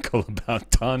Post article about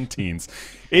Tauntines.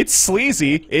 It's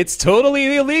sleazy, it's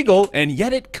totally illegal, and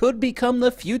yet it could become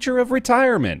the future of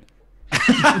retirement.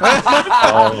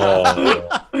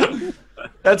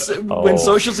 That's when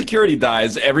Social Security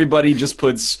dies, everybody just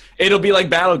puts, it'll be like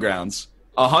Battlegrounds.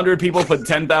 100 people put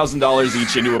 $10,000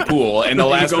 each into a pool, and the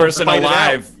last person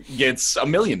alive gets $1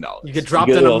 million. You get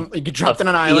dropped in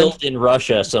an island in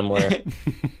Russia somewhere.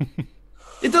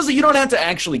 It doesn't. You don't have to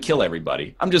actually kill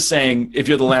everybody. I'm just saying, if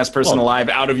you're the last person alive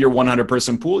out of your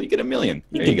 100-person pool, you get $1 million.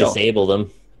 You can disable them.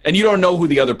 And you don't know who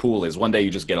the other pool is. One day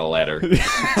you just get a letter.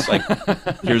 It's like,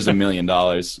 here's $1 million.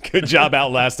 Good job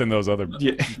outlasting those other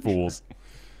fools.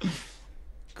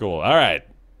 Cool. All right.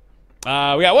 We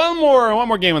got one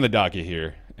more game on the docket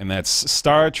here, and that's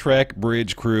Star Trek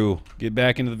Bridge Crew. Get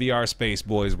back into the VR space,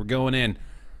 boys. We're going in.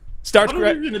 Star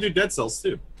Trek. We're going to do Dead Cells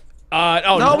too.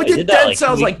 No, we did Dead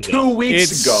Cells like 2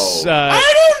 weeks ago.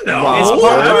 I don't know.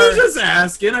 I was just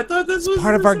asking. I thought this was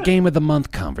part of our Game of the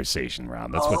Month conversation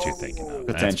round. That's what you're thinking of.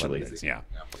 Potentially.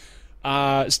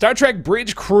 Yeah. Star Trek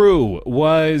Bridge Crew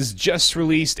was just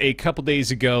released a couple days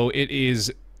ago. It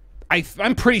is...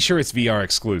 I'm pretty sure it's VR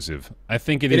exclusive. I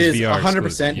think it is VR 100%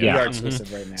 exclusive. VR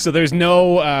exclusive right now. So there's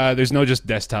no just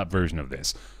desktop version of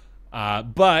this.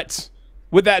 But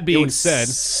with that being said,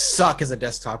 suck as a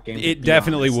desktop game. It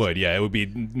definitely would. Yeah, it would be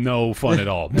no fun at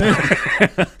all.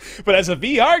 But as a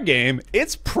VR game,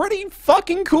 it's pretty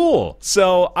fucking cool.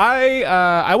 So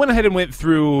I went ahead and went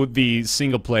through the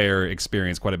single player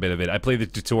experience, quite a bit of it. I played the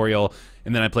tutorial,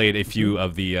 and then I played a few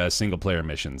of the single player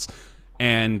missions.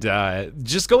 And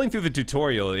just going through the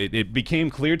tutorial, it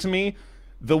became clear to me,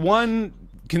 the one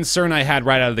concern I had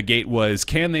right out of the gate was,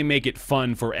 can they make it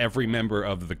fun for every member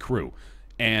of the crew?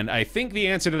 And I think the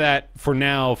answer to that, for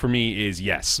now, for me, is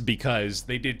yes, because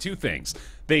they did two things.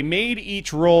 They made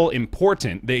each role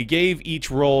important. They gave each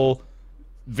role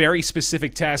very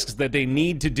specific tasks that they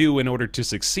need to do in order to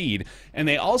succeed, and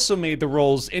they also made the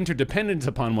roles interdependent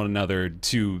upon one another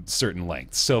to certain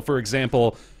lengths. So, for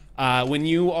example... when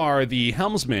you are the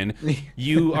helmsman,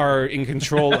 you are in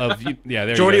control of... Yeah,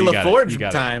 there Geordie you go.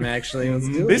 LaForge time, actually. Let's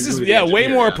do this is, way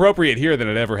more appropriate here than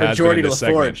it ever has been in this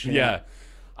segment. Yeah.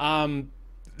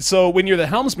 So when you're the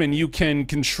helmsman, you can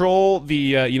control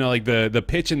the, like the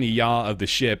pitch and the yaw of the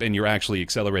ship, and you're actually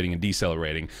accelerating and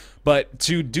decelerating. But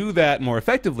to do that more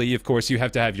effectively, of course, you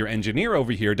have to have your engineer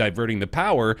over here diverting the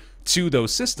power to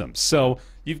those systems. So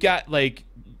you've got, like,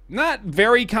 not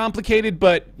very complicated,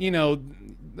 but,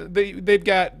 they've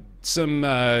got some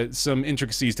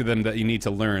intricacies to them that you need to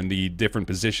learn, the different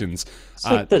positions. It's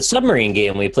like the submarine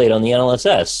game we played on the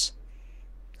NLSS,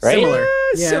 right?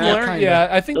 Similar. Yeah,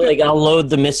 I think like I'll load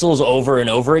the missiles over and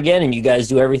over again, and you guys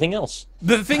do everything else.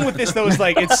 The thing with this though is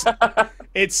like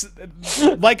it's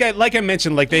like I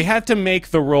mentioned, like they have to make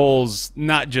the roles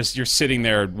not just you're sitting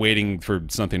there waiting for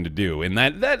something to do, and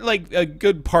that like a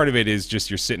good part of it is just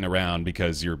you're sitting around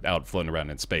because you're out floating around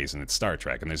in space and it's Star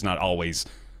Trek and there's not always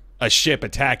a ship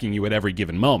attacking you at every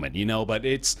given moment, but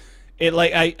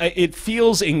it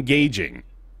feels engaging,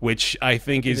 which I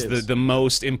think is the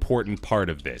most important part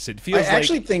of this. It feels. I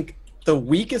actually think the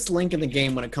weakest link in the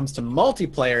game when it comes to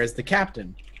multiplayer is the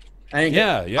captain. I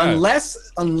think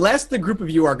unless the group of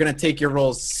you are going to take your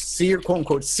roles quote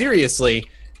unquote seriously,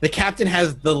 the captain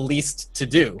has the least to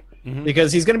do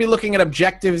because he's going to be looking at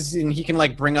objectives and he can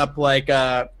like bring up like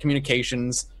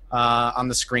communications on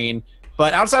the screen.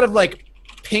 But outside of like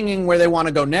pinging where they want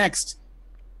to go next,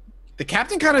 the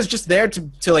captain kind of is just there to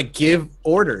like give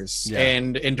orders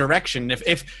and direction.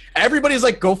 If everybody's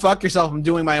like, go fuck yourself, I'm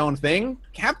doing my own thing,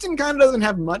 captain kind of doesn't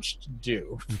have much to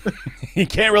do. He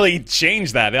can't really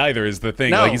change that either is the thing.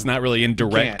 No, like he's not really in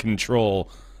direct control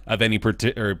of any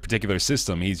particular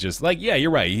system. He's just like, yeah,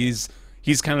 you're right. He's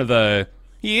kind of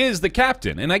he is the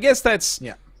captain. And I guess that's...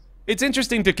 Yeah. It's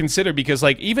interesting to consider because,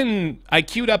 like, even I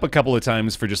queued up a couple of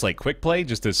times for just, like, quick play,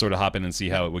 just to sort of hop in and see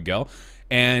how it would go.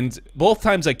 And both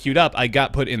times I queued up, I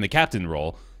got put in the captain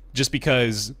role just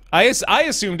because I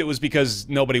assumed it was because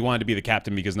nobody wanted to be the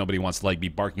captain because nobody wants to, like, be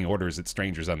barking orders at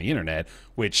strangers on the internet,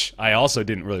 which I also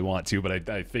didn't really want to, but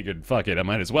I figured, fuck it, I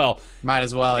might as well. Might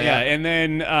as well, yeah. And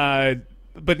then,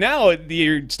 but now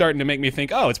you're starting to make me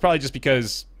think, oh, it's probably just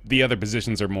because the other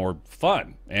positions are more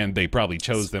fun, and they probably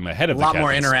chose them ahead of the captain's spot. A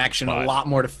lot more interaction, a lot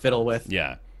more to fiddle with.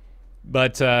 Yeah.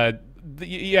 But, I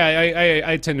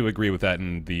tend to agree with that,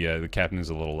 and the captain is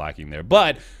a little lacking there.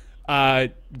 But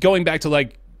going back to,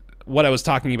 like, what I was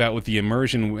talking about with the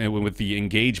immersion, with the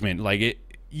engagement, like,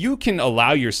 you can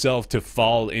allow yourself to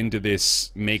fall into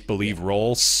this make-believe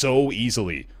role so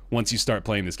easily once you start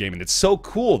playing this game, and it's so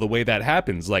cool the way that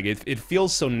happens. Like it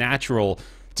feels so natural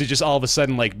to just all of a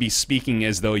sudden like be speaking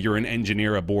as though you're an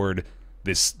engineer aboard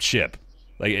this ship.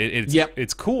 Like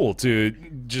it's cool to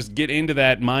just get into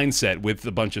that mindset with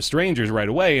a bunch of strangers right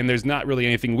away, and there's not really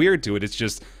anything weird to it. It's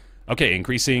just okay,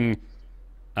 increasing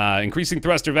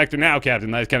thruster vector now, Captain.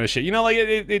 That kind of shit. You know, like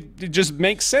it just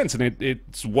makes sense, and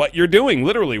it's what you're doing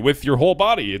literally with your whole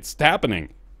body. It's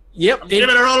happening. Yep. Give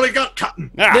it her only got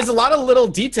cotton. There's a lot of little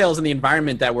details in the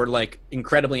environment that were like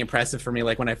incredibly impressive for me.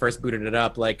 Like when I first booted it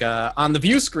up, like on the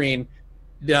view screen,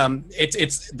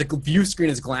 it's the view screen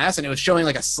is glass, and it was showing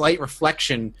like a slight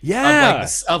reflection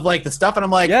of like the stuff, and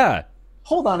I'm like, yeah.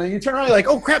 Hold on, and you turn around, you're like,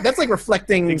 oh crap, that's like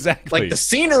reflecting like the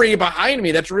scenery behind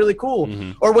me. That's really cool.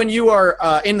 Mm-hmm. Or when you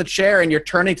are in the chair and you're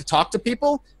turning to talk to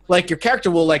people, like your character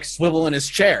will like swivel in his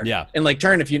chair, and like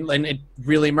turn and it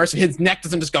really immersive. His neck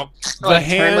doesn't just go. The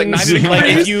hands, like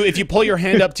if you pull your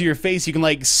hand up to your face, you can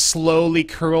like slowly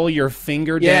curl your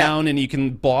finger down, and you can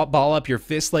ball up your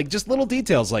fist, like just little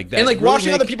details like that. And like really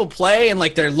watching other people play, and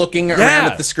like they're looking around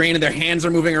at the screen, and their hands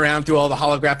are moving around through all the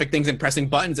holographic things and pressing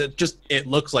buttons. It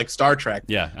looks like Star Trek.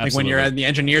 Yeah, absolutely. Like when you're the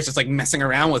engineers just like messing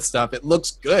around with stuff, it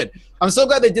looks good. I'm so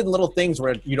glad they did little things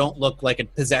where you don't look like a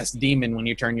possessed demon when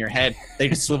you turn your head. They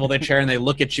just swivel their chair and they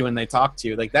look at you and they talk to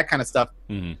you. Like that kind of stuff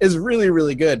is really,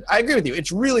 really good. I agree with you.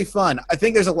 It's really fun. I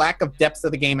think there's a lack of depth to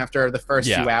the game after the first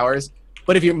few hours.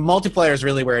 But if your multiplayer is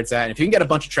really where it's at, and if you can get a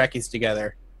bunch of Trekkies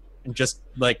together and just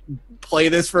like play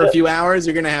this for a few hours,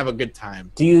 you're gonna have a good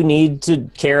time. Do you need to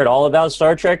care at all about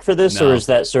Star Trek for this, or is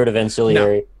that sort of ancillary?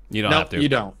 No. You don't have to. You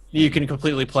don't. You can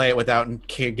completely play it without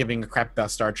giving a crap about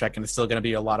Star Trek, and it's still going to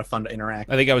be a lot of fun to interact.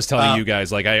 I think I was telling you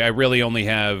guys, like, I really only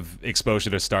have exposure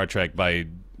to Star Trek by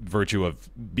virtue of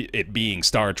it being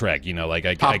Star Trek. You know, like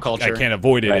I can't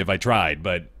avoid it if I tried,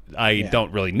 but I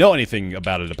don't really know anything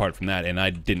about it apart from that, and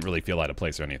I didn't really feel out of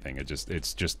place or anything.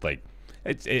 It's just like,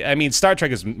 I mean, Star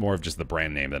Trek is more of just the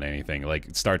brand name than anything. Like,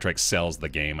 Star Trek sells the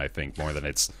game, I think, more than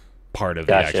it's part of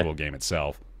the actual game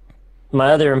itself.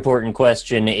 My other important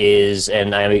question is,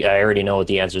 and I already know what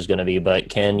the answer is going to be, but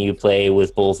can you play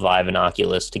with both Vive and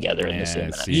Oculus together in the same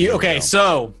match?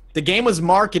 So the game was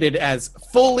marketed as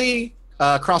fully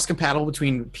cross-compatible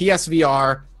between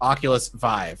PSVR, Oculus,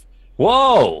 Vive.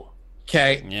 Whoa!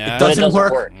 Okay, yeah. It doesn't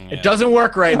work. Yeah. It doesn't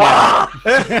work right now.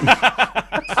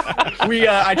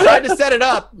 I tried to set it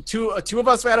up. Two of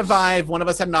us had a Vive, one of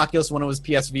us had an Oculus, one of us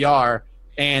PSVR.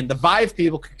 And the Vive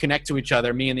people could connect to each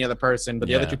other, me and the other person, but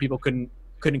the other two people couldn't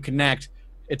connect.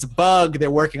 It's a bug.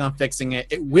 They're working on fixing it.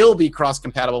 It will be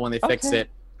cross-compatible when they fix it.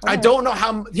 I don't know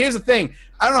how. Here's the thing.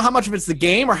 I don't know how much of it's the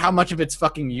game or how much of it's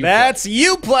fucking Uplay. That's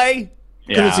Uplay.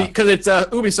 Because it's a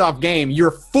Ubisoft game.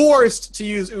 You're forced to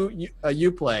use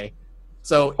Uplay.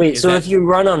 So wait. So if you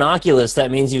run on Oculus,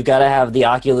 that means you've got to have the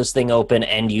Oculus thing open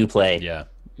and Uplay. Yeah.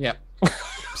 Yep.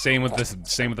 Same with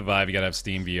the Vive. You got to have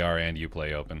Steam VR and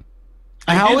Uplay open.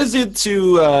 How is it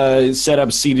to set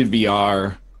up seated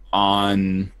VR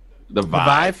on the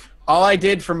Vive? All I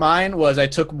did for mine was I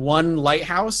took one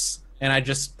lighthouse and I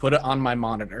just put it on my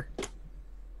monitor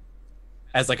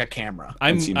as like a camera.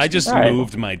 I just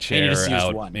moved my chair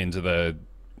out into the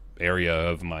area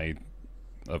of my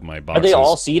boxes. Are they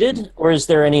all seated, or is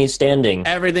there any standing?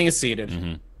 Everything is seated.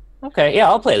 Mm-hmm. Okay, yeah,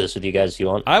 I'll play this with you guys if you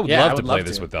want. I would love to play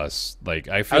this with us. Like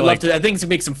I think to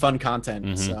make some fun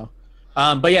content. So.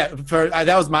 But yeah,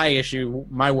 that was my issue,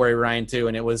 my worry, Ryan, too.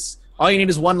 And it was all you need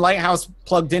is one lighthouse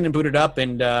plugged in and booted up,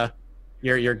 and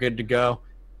you're good to go.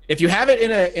 If you have it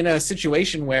in a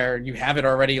situation where you have it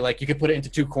already, like you could put it into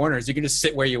two corners, you can just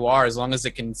sit where you are as long as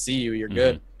it can see you. You're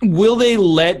good. Will they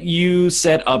let you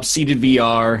set up seated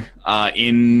VR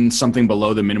in something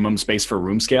below the minimum space for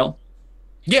room scale?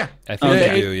 Yeah, I think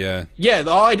they do. Yeah. Yeah.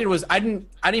 All I did was I didn't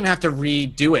even have to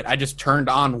redo it. I just turned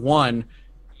on one.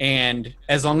 And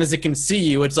as long as it can see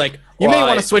you, it's like, you may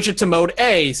want to switch it to mode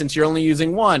A since you're only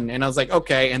using one. And I was like,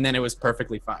 okay. And then it was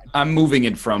perfectly fine. I'm moving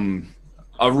it from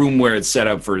a room where it's set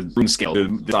up for room scale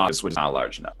to the office, which is not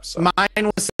large enough. So.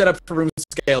 Mine was set up for room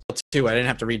scale, too. I didn't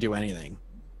have to redo anything.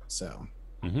 So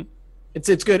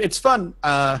it's good. It's fun.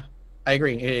 I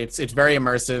agree. It's very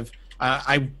immersive.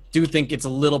 I do think it's a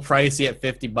little pricey at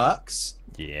 $50.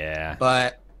 Yeah.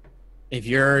 But if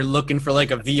you're looking for like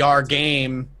a VR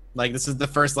game... Like, this is the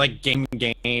first, like, game.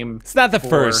 It's not the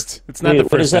first. It's not the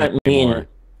first. What does that mean?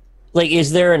 Like,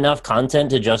 is there enough content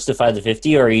to justify the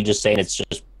 50, or are you just saying it's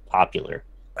just popular?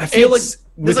 I feel like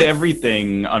with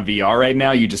everything on VR right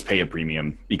now, you just pay a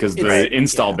premium because the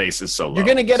install base is so low. You're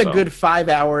going to get a good 5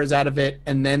 hours out of it,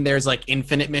 and then there's, like,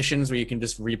 infinite missions where you can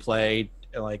just replay,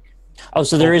 like... Oh,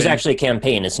 so there is actually a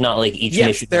campaign. It's not like each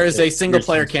mission... Yes, there is a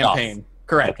single-player campaign.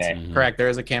 Correct. Okay. Correct. There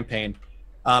is a campaign.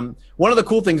 One of the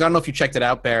cool things, I don't know if you checked it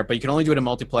out, Bear, but you can only do it in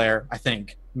multiplayer, I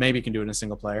think. Maybe you can do it in a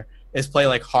single player, is play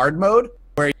like hard mode,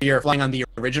 where you're flying on the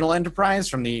original Enterprise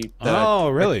from the oh,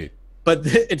 really? But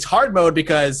it's hard mode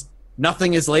because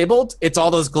nothing is labeled. It's all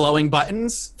those glowing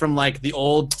buttons from like the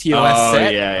old TOS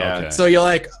set. Yeah. Okay. So you're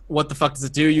like, what the fuck does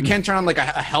it do? You can't turn on like a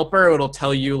helper. It'll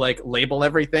tell you like label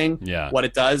everything, what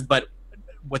it does. But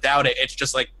without it, it's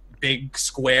just like big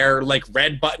square, like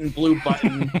red button, blue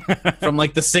button from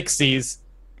like the 60s.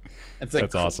 It's like,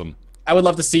 that's awesome. I would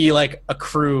love to see like a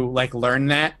crew like learn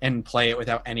that and play it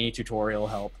without any tutorial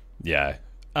help. Yeah.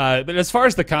 But as far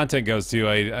as the content goes, too,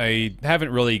 I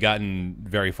haven't really gotten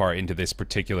very far into this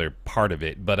particular part of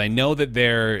it, but I know that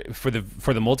there for the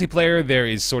multiplayer there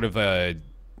is sort of a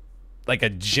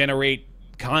generate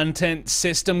content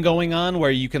system going on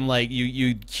where you can like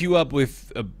you queue up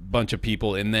with a bunch of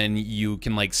people and then you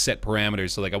can like set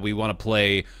parameters. So like we want to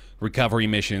play recovery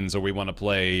missions, or we want to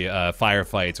play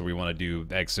firefights, or we want to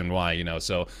do X and Y. You know,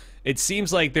 so it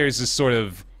seems like there's this sort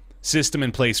of system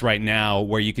in place right now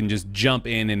where you can just jump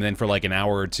in and then for like an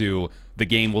hour or two the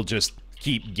game will just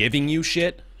keep giving you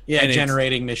shit. Yeah, and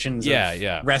generating missions.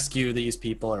 Yeah. Rescue these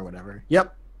people or whatever.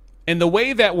 Yep. And the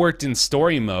way that worked in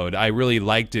story mode, I really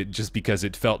liked it just because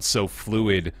it felt so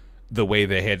fluid the way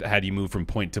they had you move from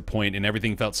point to point, and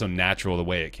everything felt so natural the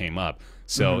way it came up.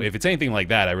 So if it's anything like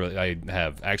that, I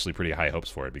have actually pretty high hopes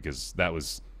for it, because that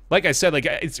was, like I said, like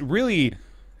it's really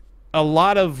a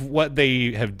lot of what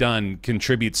they have done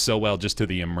contributes so well just to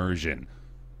the immersion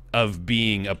of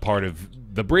being a part of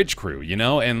the bridge crew, you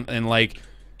know? And like,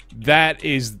 that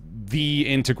is the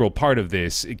integral part of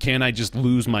this. Can I just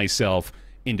lose myself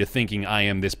into thinking I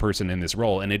am this person in this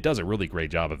role? And it does a really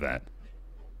great job of that.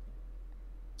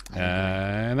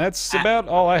 And that's about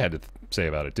all I had to say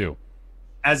about it, too.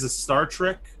 As a Star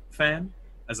Trek fan,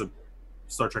 as a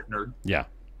Star Trek nerd, yeah.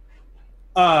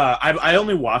 I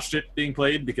only watched it being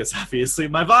played because obviously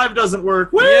my Vive doesn't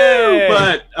work. Woo! Yay!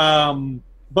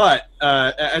 But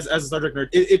as a Star Trek nerd,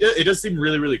 it does seem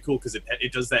really, really cool, because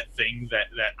it does that thing that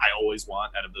I always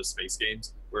want out of those space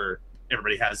games where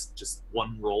everybody has just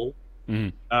one role.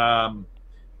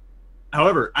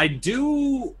 However, I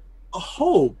do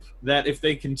hope that if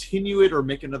they continue it or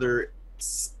make another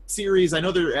series, I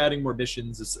know they're adding more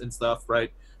missions and stuff,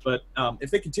 right? But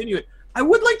if they continue it, I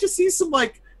would like to see some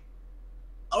like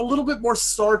a little bit more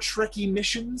Star Trek-y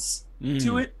missions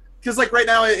to it, because like right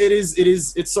now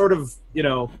it's sort of, you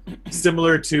know,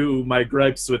 similar to my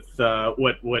gripes with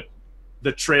what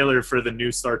the trailer for the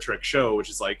new Star Trek show, which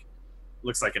is like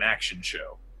looks like an action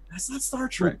show. That's not Star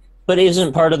Trek. But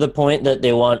isn't part of the point that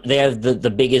they have the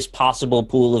biggest possible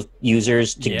pool of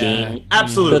users to gain?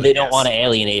 Absolutely. So they don't want to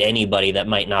alienate anybody that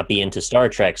might not be into Star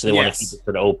Trek, so they want to keep it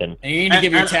sort of open. And you need to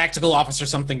give your tactical officer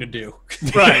something to do.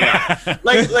 Right. Yeah.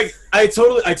 like I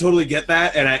totally get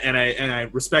that, and I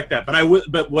respect that.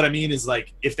 But what I mean is,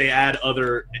 like, if they add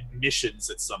other missions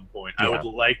at some point, I would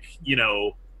like, you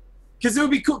know, because it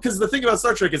would be cool. Because the thing about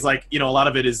Star Trek is, like, you know, a lot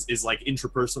of it is like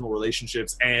interpersonal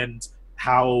relationships and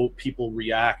how people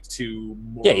react to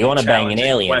you want to bang an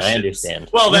alien, questions. I understand.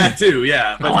 Well, that too,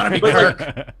 yeah. I want to be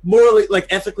like, morally, like,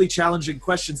 ethically challenging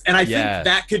questions, and I think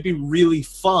that could be really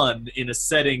fun in a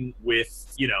setting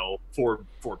with, you know, for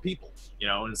people, you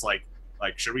know. And it's like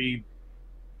should we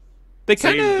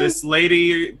save this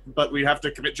lady, but we have to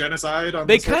commit genocide on.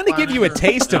 They kind of give you a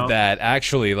taste of that,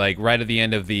 actually. Like right at the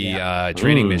end of the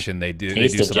training mission, they do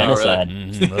some genocide.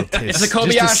 It's a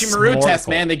Kobayashi Maru test,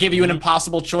 man. They give you an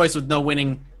impossible choice with no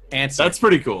winning answer. That's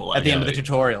pretty cool. At the end of the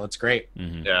tutorial, it's great.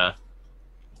 Yeah,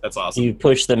 that's awesome. Do you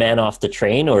push the man off the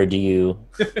train, or do you?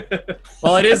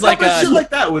 Well, it is like shit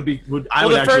like that would be. I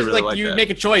would actually really like you that. Make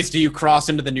a choice: do you cross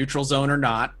into the neutral zone or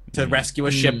not to rescue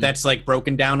a ship that's like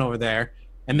broken down over there?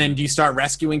 And then do you start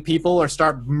rescuing people or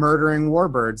start murdering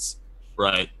warbirds?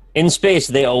 Right. In space,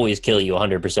 they always kill you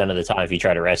 100% of the time if you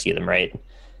try to rescue them, right?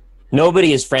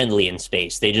 Nobody is friendly in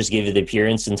space. They just give you the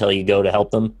appearance until you go to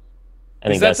help them. I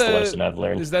think that's the lesson I've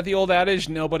learned. Is that the old adage,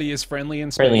 nobody is friendly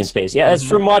in space? Friendly in space. Yeah, it's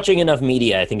from watching enough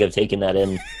media. I think I've taken that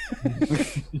in.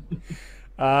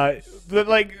 But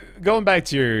like, going back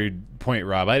to your point,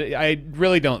 Rob, I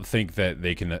really don't think that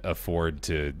they can afford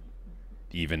to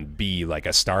even be like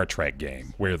a Star Trek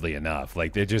game, weirdly enough.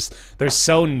 Like, they're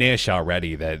so niche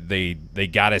already that they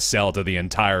gotta sell to the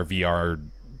entire VR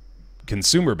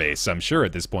consumer base, I'm sure,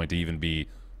 at this point, to even be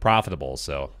profitable.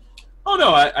 So oh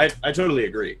no, I totally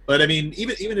agree. But I mean,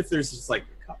 even if there's just like,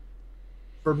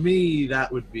 for me,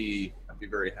 that would be, I'd be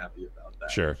very happy about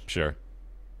that. Sure.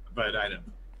 But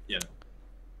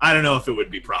I don't know if it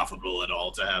would be profitable at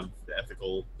all to have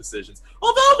ethical decisions.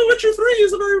 Although The Witcher 3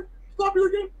 is a very popular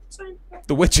game. Same.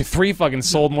 The Witcher 3 fucking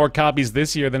sold more copies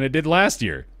this year than it did last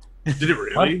year. Did it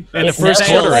really? In the first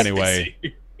quarter, anyway.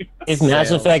 If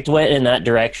Mass Effect went in that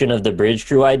direction of the Bridge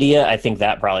Crew idea, I think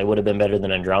that probably would have been better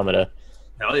than Andromeda.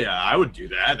 Hell yeah, I would do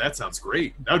that. That sounds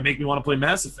great. That would make me want to play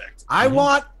Mass Effect. I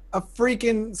want a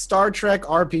freaking Star Trek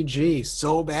RPG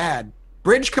so bad.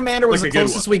 Bridge Commander was Like the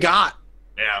closest we got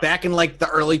Yeah. back in like the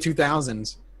early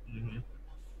 2000s.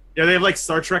 Yeah, they have like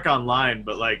Star Trek Online,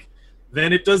 but like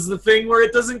then it does the thing where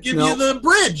it doesn't give you the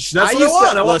bridge. That's what I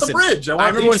want. I want the bridge. I want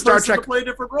remember when each person to play a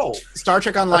different role. Star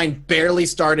Trek Online barely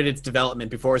started its development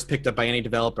before it was picked up by any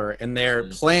developer, and their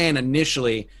plan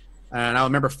initially, and I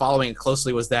remember following it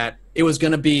closely, was that it was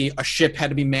going to be a ship had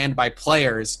to be manned by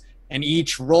players, and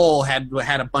each role had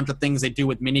a bunch of things they do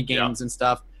with mini games and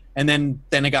stuff. And then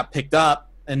it got picked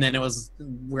up, and then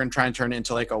we're going to try and turn it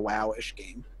into like a WoW-ish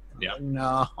game. Yeah.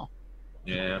 No.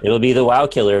 Yeah. It'll be the WoW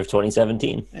killer of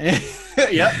 2017. Yep,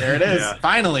 there it is. Yeah.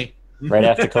 Finally. Right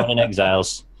after Conan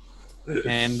Exiles.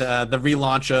 And the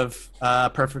relaunch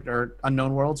of Perfect or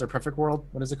Unknown Worlds or Perfect World.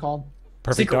 What is it called?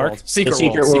 Perfect Secret Dark? World. The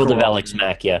Secret World of Alex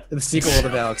Mack, yeah. The Secret World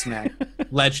of Alex Mack.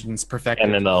 Legends Perfected.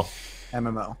 MMO.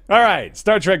 All right,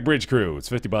 Star Trek Bridge Crew. It's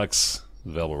 $50.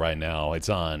 Available right now. It's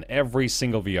on every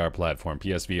single VR platform,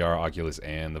 PSVR, Oculus,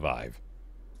 and the Vive.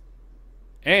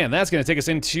 And that's going to take us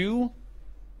into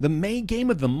the May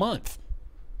Game of the Month.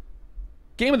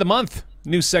 Game of the Month,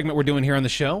 new segment we're doing here on the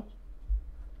show.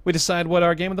 We decide what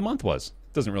our Game of the Month was.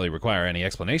 Doesn't really require any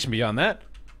explanation beyond that.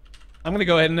 I'm going to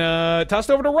go ahead and toss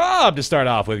it over to Rob to start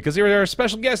off with, because you're our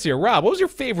special guest here. Rob, what was your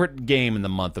favorite game in the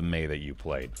month of May that you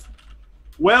played?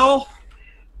 Well,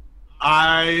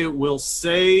 I will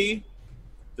say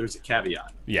there's a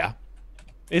caveat. Yeah.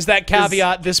 Is that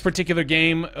caveat this particular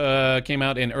game came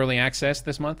out in early access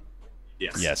this month?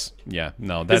 Yes. Yes. Yeah.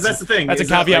 No, that's the thing. That's a is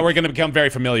that, caveat like, we're going to become very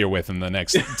familiar with in the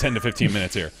next 10 to 15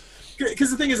 minutes here.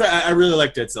 Because the thing is, I really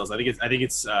like Dead Cells. I think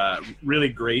it's really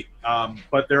great.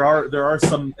 But there are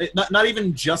some not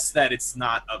even just that it's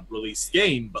not a released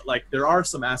game, but like there are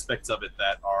some aspects of it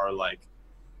that are like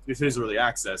this is early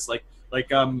access. Like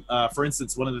for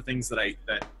instance, one of the things that I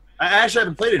actually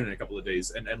haven't played it in a couple of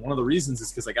days, and one of the reasons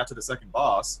is because I got to the second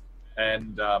boss,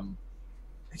 and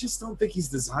I just don't think he's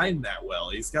designed that well.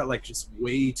 He's got like just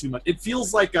way too much. It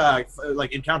feels like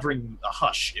encountering a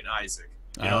Hush in Isaac.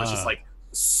 You know, it's just like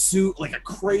like a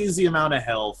crazy amount of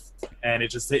health, and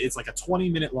it's like a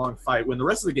 20-minute long fight when the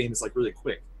rest of the game is like really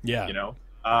quick. Yeah. You know,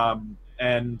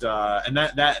 and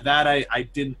that I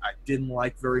didn't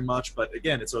like very much, but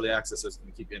again, it's early access, so it's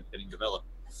going to keep getting developed.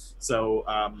 So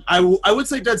I would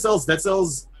say Dead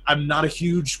Cells. I'm not a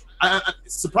huge,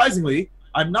 surprisingly,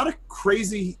 I'm not a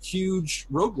crazy huge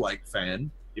roguelike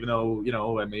fan, even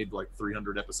though I made like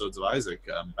 300 episodes of Isaac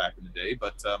back in the day,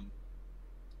 but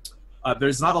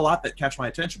there's not a lot that catch my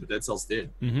attention, but Dead Cells did.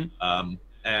 Mm-hmm.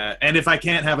 And if I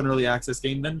can't have an early access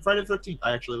game, then Friday the 13th.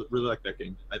 I actually really like that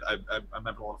game. I'm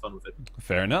having a lot of fun with it.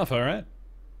 Fair enough. All right.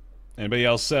 Anybody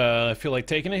else feel like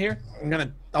taking it here?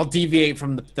 I'll deviate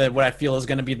from what I feel is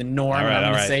going to be the norm. All right,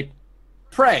 I'm going to say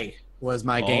Prey was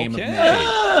my game of May.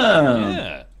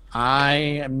 Yeah.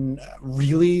 I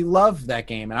really love that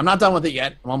game, and I'm not done with it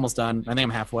yet. I'm almost done. I think I'm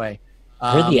halfway.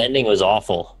 I heard the ending was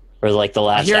awful, or like the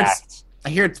last act. I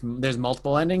hear there's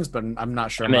multiple endings, but I'm not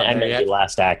sure. I meant the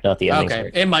last act, not the ending.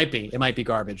 Okay, it might be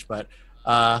garbage, but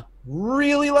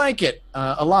really like it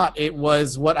a lot. It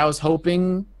was what I was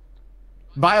hoping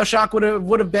BioShock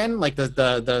would have been, like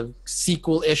the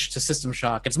sequel-ish to System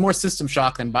Shock. It's more System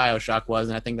Shock than BioShock was,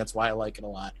 and I think that's why I like it a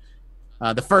lot.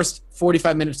 The first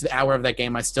 45 minutes to the hour of that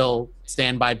game, I still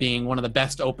stand by being one of the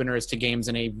best openers to games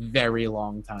in a very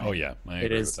long time. Oh yeah, I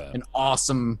agree with that. It is an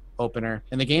awesome opener,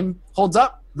 and the game holds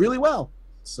up really well.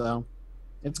 So,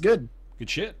 it's good. Good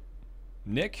shit.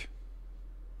 Nick?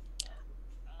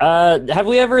 Have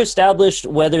we ever established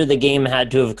whether the game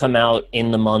had to have come out in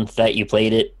the month that you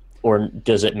played it, or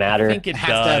does it matter? I think it has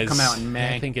does. to come out in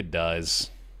May. I think it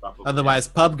does. Otherwise,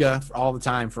 PUBG all the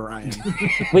time for Ryan.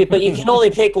 Wait, but you can only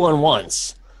pick one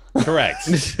once. Correct.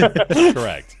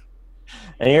 Correct.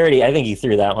 And I think you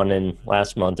threw that one in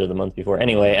last month or the month before.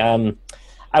 Anyway,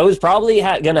 I was probably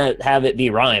gonna have it be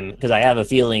Rhyme, because I have a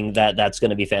feeling that that's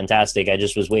gonna be fantastic. I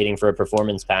just was waiting for a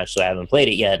performance patch, so I haven't played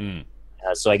it yet.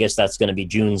 So I guess that's gonna be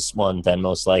June's one then,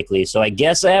 most likely. So I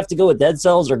guess I have to go with Dead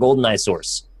Cells or GoldenEye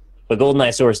Source. But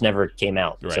GoldenEye Source never came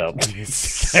out. Right. So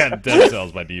Dead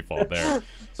Cells by default there.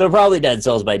 So probably Dead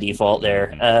Cells by default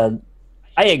there.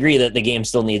 I agree that the game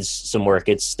still needs some work.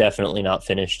 It's definitely not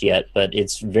finished yet, but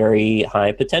it's very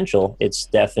high potential. It's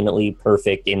definitely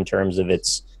perfect in terms of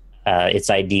its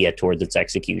idea towards its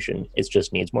execution. It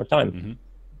just needs more time.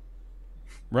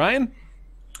 Ryan?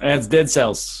 It's Dead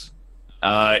Cells.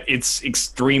 It's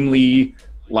extremely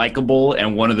likable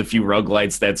and one of the few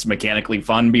roguelites that's mechanically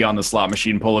fun beyond the slot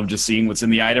machine pull of just seeing what's in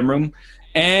the item room.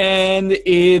 And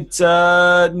it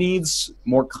needs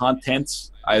more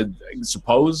content, I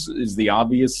suppose, is the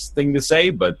obvious thing to say,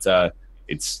 but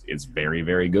it's very,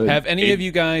 very good. Have any of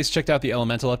you guys checked out the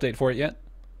Elemental update for it yet?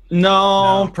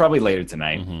 No, probably later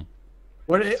tonight. Mm-hmm.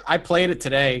 I played it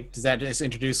today. Does that just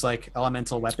introduce like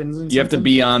elemental weapons? And you have to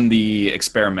be on the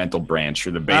experimental branch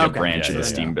or the beta branch of the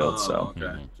Steam build.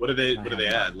 Okay. What do they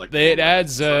add? Like it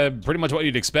adds pretty much what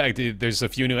you'd expect. There's a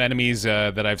few new enemies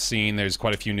that I've seen. There's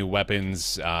quite a few new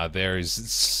weapons. There's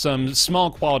some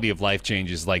small quality of life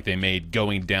changes, like they made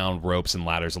going down ropes and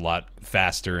ladders a lot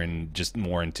faster and just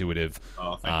more intuitive.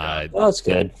 Oh, thank God. Well, that's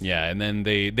good. Yeah, and then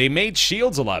they made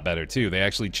shields a lot better too. They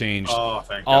actually changed all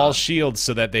God. shields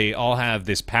so that they all have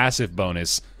this passive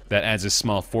bonus that adds a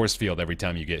small force field every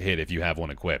time you get hit if you have one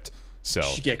equipped. So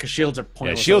yeah, because shields are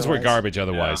pointless. Yeah, shields otherwise. were garbage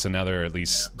otherwise, so now they're at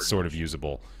least sort of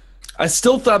usable. I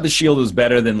still thought the shield was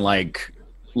better than like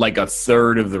a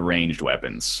third of the ranged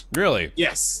weapons. Really?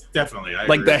 Yes, definitely. I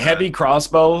like agree the with heavy that.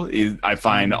 crossbow is, I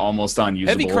find almost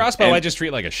unusable. Heavy crossbow, and I just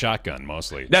treat like a shotgun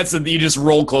mostly. That's you just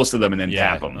roll close to them and then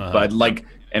tap them. But like,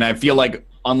 and I feel like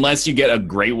unless you get a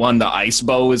great one, the ice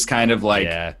bow is kind of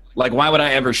like, like why would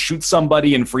I ever shoot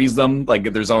somebody and freeze them?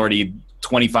 Like there's already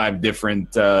 25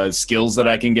 different skills that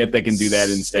I can get that can do that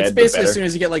instead. It's basically as soon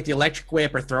as you get like the electric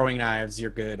whip or throwing knives,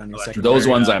 you're good on your second. Those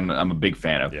ones I'm a big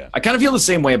fan of. Yeah. I kind of feel the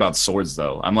same way about swords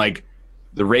though. I'm like,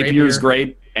 the rapier is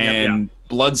great, and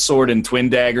blood sword and twin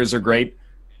daggers are great,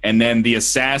 and then the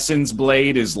assassin's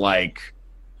blade is like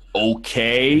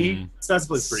okay. Assassin's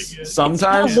blade's pretty good.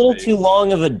 Sometimes a little too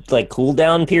long of a like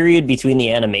cooldown period between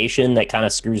the animation that kind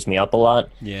of screws me up a lot.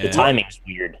 Yeah. The timing's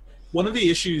weird. One of the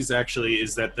issues actually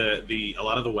is that a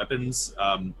lot of the weapons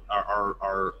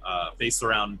are based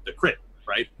around the crit,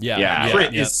 right? Yeah. The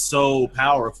crit is so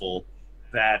powerful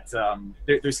that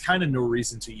there's kind of no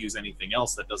reason to use anything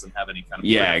else that doesn't have any kind of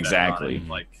crit exactly on it.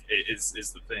 Like is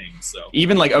the thing. So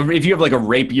even like if you have like a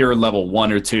rapier level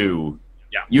 1 or 2,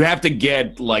 you have to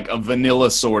get like a vanilla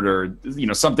sword or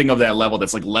something of that level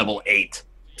that's like level 8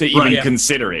 to even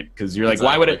consider it, because you're like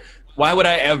why would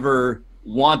I ever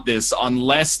want this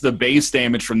unless the base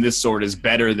damage from this sword is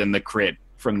better than the crit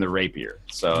from the rapier.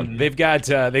 So they've got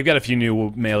a few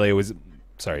new melee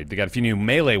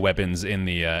weapons in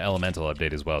the elemental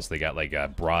update as well. So they got like a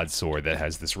broadsword that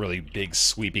has this really big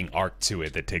sweeping arc to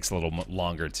it that takes a little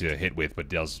longer to hit with, but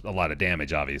does a lot of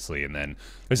damage, obviously. And then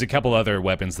there's a couple other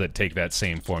weapons that take that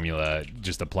same formula,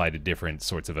 just applied to different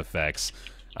sorts of effects.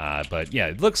 But yeah,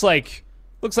 it looks like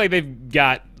they've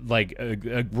got like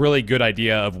a really good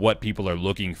idea of what people are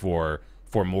looking for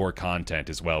more content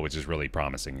as well, which is really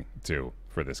promising too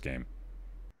for this game.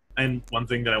 And one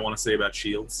thing that I want to say about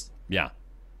shields,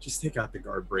 just take out the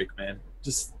guard break, man.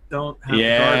 Just don't have the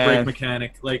guard break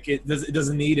mechanic. Like it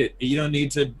doesn't need it. You don't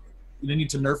need to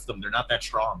nerf them. They're not that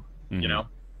strong. You know,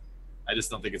 I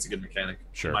just don't think it's a good mechanic.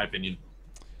 In my opinion.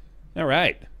 All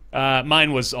right,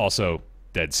 mine was also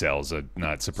Dead Cells,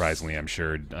 not surprisingly, I'm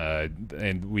sure.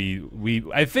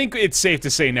 And I think it's safe to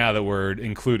say now that we're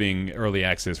including early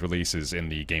access releases in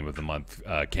the Game of the Month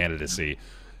candidacy.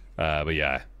 But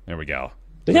yeah, there we go.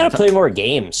 We gotta play more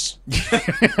games.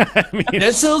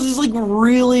 Dead Cells is like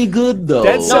really good though.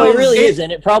 No, it really is,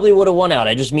 and it probably would have won out.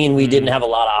 I just mean we didn't have a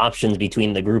lot of options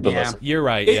between the group of us. You're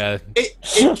right.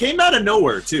 It came out of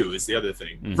nowhere too. Is the other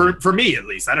thing for me at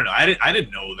least. I don't know. I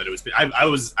didn't know that it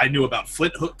was. I knew about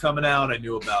Flint Hook coming out. I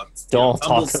knew about Don't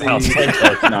talk about Flint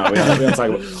Hook. No, we don't talk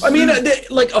about. I mean,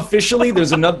 like officially,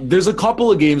 there's a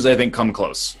couple of games I think come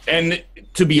close. And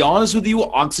to be honest with you,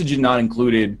 Oxygen Not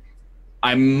Included,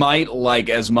 I might like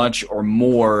as much or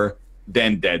more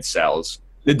than Dead Cells.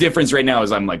 The difference right now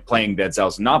is I'm like playing Dead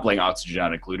Cells and not playing Oxygen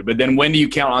Not Included. But then when do you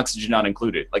count Oxygen Not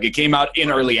Included? Like it came out in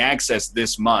early access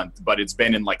this month, but it's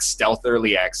been in like stealth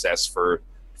early access for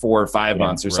 4 or 5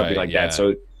 months or something like that.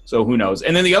 So who knows?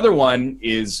 And then the other one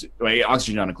is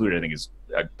Oxygen Not Included. I think is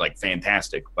like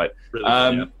fantastic. But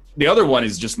the other one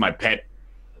is just my pet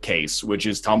case, which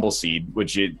is Tumbleseed,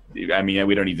 I mean,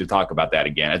 we don't need to talk about that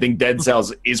again. I think Dead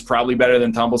Cells is probably better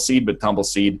than Tumbleseed, but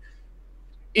Tumbleseed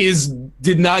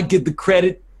did not get the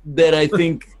credit that I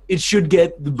think it should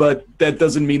get, but that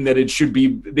doesn't mean that it should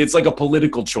be. It's like a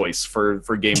political choice for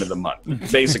Game of the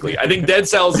Month, basically. I think Dead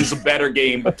Cells is a better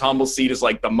game, but Tumbleseed is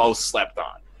like the most slept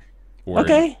on. Word.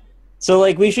 Okay. So,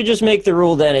 like, we should just make the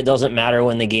rule then it doesn't matter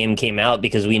when the game came out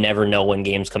because we never know when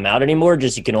games come out anymore,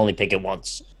 just you can only pick it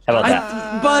once. How about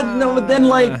that? But then,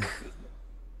 like,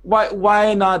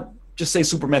 why not just say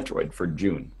Super Metroid for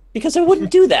June? Because I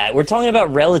wouldn't do that. We're talking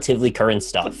about relatively current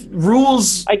stuff.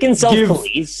 Rules. I can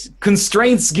self-police.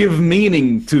 Constraints give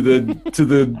meaning to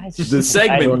the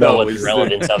segment. I don't know what the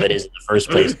relevance of it is in the first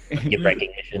place. Give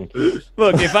recognition.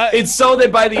 Look, it's so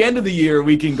that by the end of the year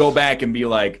we can go back and be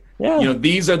like,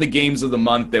 these are the games of the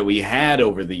month that we had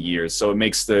over the years. So it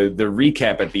makes the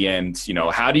recap at the end.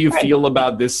 How do you feel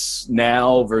about this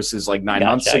now versus like 9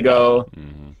 months ago,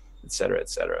 et cetera, et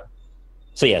cetera.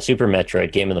 So yeah, Super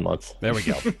Metroid, Game of the Month. There we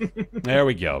go. There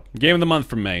we go. Game of the Month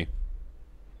from May.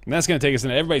 And that's going to take us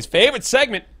into everybody's favorite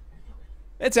segment.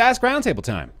 It's Ask Roundtable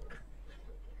time.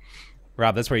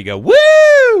 Rob, that's where you go,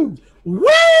 woo! Woo!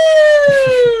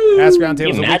 Ask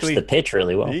Roundtable. You matched the pitch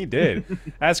really well. He did.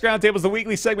 Ask Roundtable is the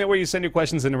weekly segment where you send your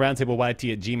questions into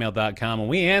roundtableyt@gmail.com and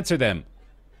we answer them.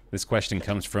 This question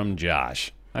comes from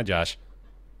Josh. Hi, Josh.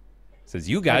 Says,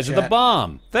 you guys are the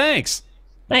bomb. Thanks.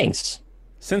 Thanks.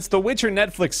 Since the Witcher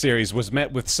Netflix series was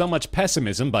met with so much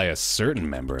pessimism by a certain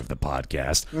member of the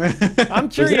podcast, I'm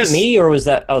curious. Was that me or was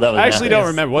that? Oh, that was. I actually don't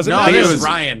remember. Was it? No, me? I think it was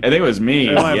Ryan. I think it was me.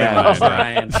 Yeah,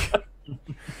 Ryan.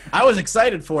 I was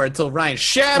excited for it until Ryan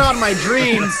shat on my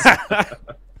dreams.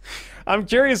 I'm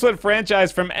curious what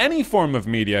franchise from any form of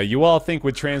media you all think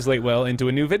would translate well into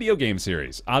a new video game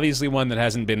series. Obviously one that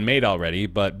hasn't been made already,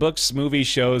 but books, movies,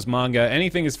 shows, manga,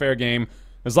 anything is fair game,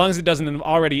 as long as it doesn't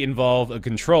already involve a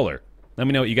controller. Let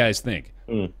me know what you guys think.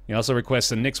 He also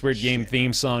requests a Nick's Weird Game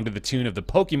theme song to the tune of the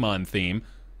Pokemon theme.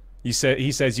 He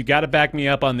says, you got to back me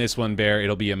up on this one, Bear.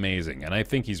 It'll be amazing. And I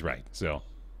think he's right. So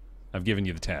I've given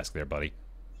you the task there, buddy.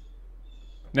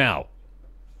 Now,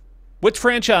 which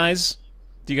franchise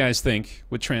do you guys think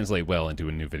would translate well into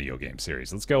a new video game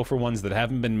series? Let's go for ones that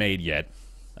haven't been made yet,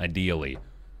 ideally.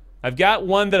 I've got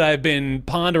one that I've been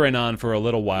pondering on for a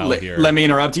little while here. Let me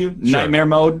interrupt you. Sure. Nightmare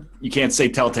mode, you can't say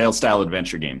Telltale-style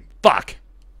adventure game. Fuck.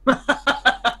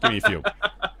 Give me a few.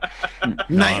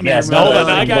 Nightmare mode. Hold on,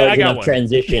 I got one.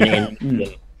 Transition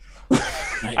in.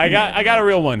 I got a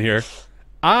real one here.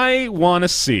 I want to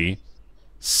see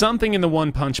something in the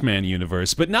One Punch Man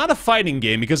universe, but not a fighting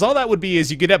game, because all that would be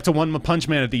is you get up to One Punch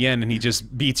Man at the end and he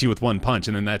just beats you with one punch,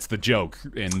 and then that's the joke,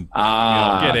 and you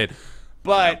don't get it.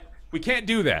 But we can't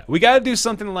do that. We got to do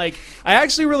something like, I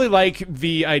actually really like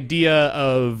the idea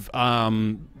of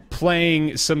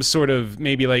playing some sort of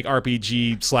maybe like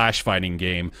RPG / fighting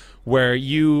game where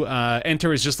you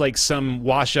enter as just like some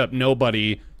wash-up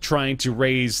nobody trying to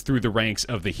raise through the ranks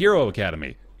of the Hero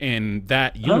Academy in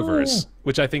that universe,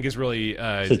 which I think is really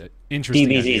interesting.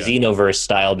 DBZ Xenoverse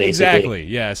style, basically. Exactly,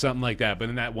 yeah, something like that. But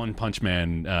in that One Punch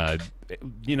Man,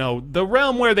 the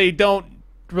realm where they don't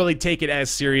really take it as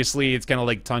seriously, it's kind of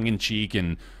like tongue-in-cheek,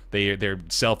 and they're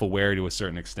self-aware to a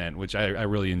certain extent, which I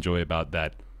really enjoy about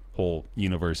that whole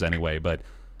universe anyway. But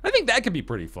I think that could be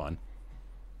pretty fun.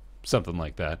 Something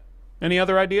like that. Any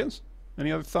other ideas?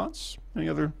 Any other thoughts? Any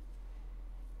other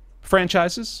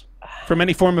franchises from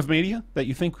any form of media that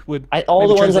you think would all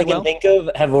the ones I can think of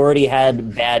have already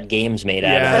had bad games made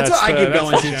out of it. That's what I keep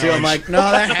going to too. I'm like, no,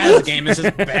 that has a game. It's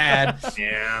just bad.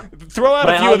 Yeah. Throw out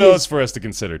a few of those for us to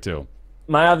consider too.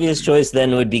 My obvious choice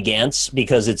then would be Gantz,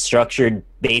 because it's structured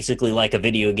basically like a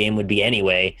video game would be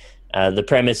anyway. The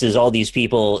premise is all these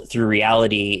people, through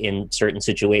reality in certain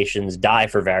situations, die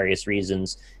for various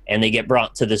reasons, and they get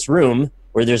brought to this room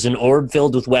where there's an orb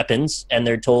filled with weapons, and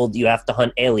they're told you have to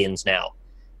hunt aliens now.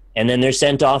 And then they're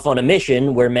sent off on a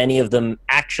mission where many of them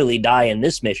actually die in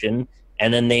this mission,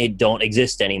 and then they don't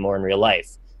exist anymore in real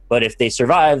life. But if they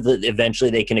survive, eventually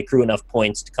they can accrue enough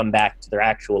points to come back to their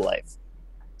actual life.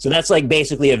 So that's like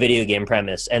basically a video game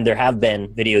premise, and there have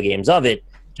been video games of it.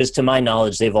 Just to my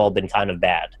knowledge, they've all been kind of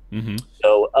bad. Mm-hmm.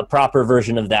 So a proper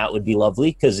version of that would be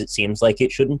lovely, because it seems like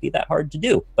it shouldn't be that hard to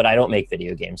do. But I don't make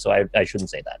video games, so I shouldn't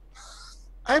say that.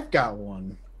 I've got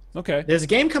one. Okay. There's a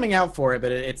game coming out for it,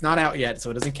 but it's not out yet, so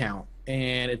it doesn't count.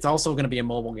 And it's also going to be a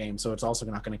mobile game, so it's also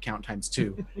not going to count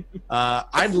 ×2.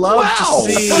 I'd love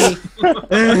to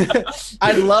see.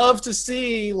 I'd love to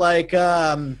see like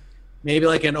maybe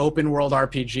like an open world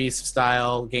RPG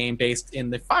style game based in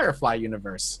the Firefly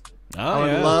universe. I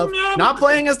would love not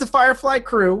playing as the Firefly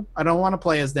crew. I don't want to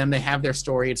play as them. They have their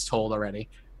story; it's told already.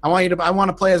 I want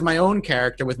to play as my own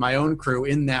character with my own crew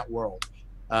in that world.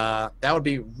 That would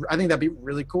be. I think that'd be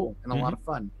really cool and a lot of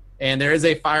fun. And there is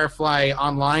a Firefly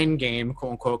online game,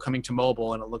 quote unquote, coming to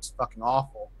mobile, and it looks fucking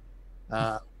awful.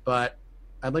 But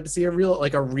I'd like to see a real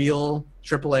AAA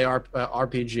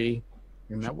RPG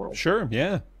in that world. Sure,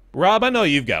 yeah. Rob, I know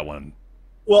you've got one.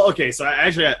 Well, okay, so I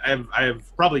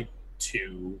have probably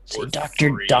 2 See, or Doctor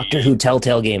 3. Who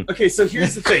Telltale game. Okay, so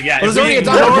here's the thing. Yeah, There's already a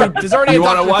Doctor Who. You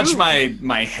want to watch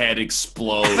my head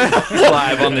explode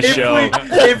live on the show?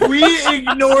 If we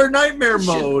ignore Nightmare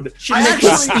Mode, Should make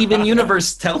a Steven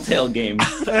Universe Telltale game.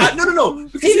 No.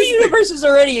 Steven Universe is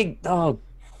already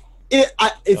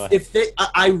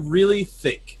I really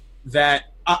think that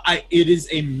it is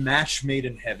a match made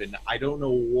in heaven. I don't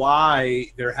know why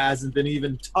there hasn't been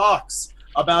even talks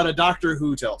about a Doctor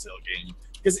Who Telltale game.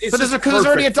 But there's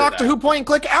already a Doctor Who point and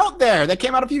click out there that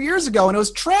came out a few years ago, and it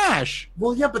was trash.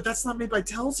 Well, yeah, but that's not made by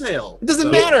Telltale. It doesn't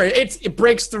matter. It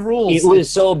breaks the rules. It was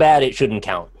so bad it shouldn't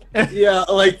count. Yeah,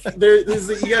 like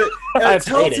there's you got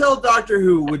Telltale Doctor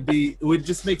Who would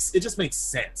just makes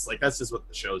sense. Like that's just what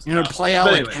the show's about. Play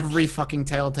out like every fucking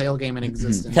Telltale game in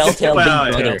existence. Telltale,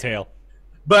 Telltale.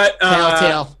 But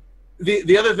Telltale.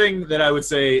 The other thing that I would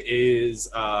say is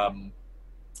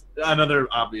another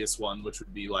obvious one, which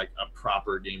would be like a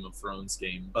proper Game of Thrones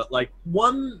game, but like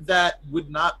one that would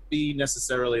not be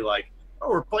necessarily like, oh,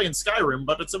 we're playing Skyrim,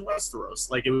 but it's in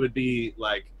Westeros. Like it would be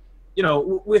like, you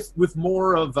know, with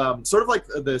more of sort of like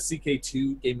the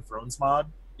CK2 Game of Thrones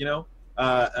mod, you know,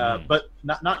 but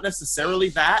not necessarily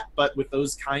that, but with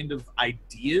those kind of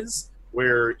ideas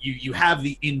where you have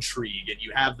the intrigue and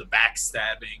you have the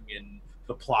backstabbing and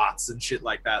the plots and shit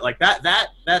like that. Like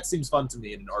that seems fun to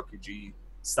me in an RPG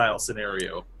style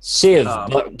scenario. Civ,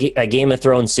 a Game of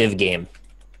Thrones Civ game.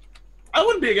 I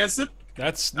wouldn't be against it.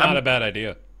 That's not a bad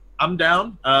idea. I'm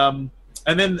down.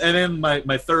 And then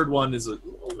my third one is a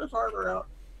little bit farther out,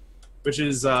 which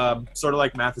is sort of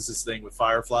like Mathis's thing with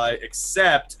Firefly,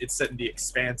 except it's set in the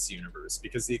Expanse universe,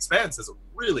 because the Expanse has a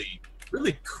really,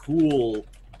 really cool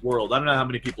world. I don't know how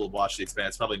many people have watched the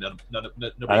Expanse. Probably none.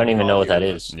 I don't even know what that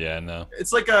is. Yeah, no.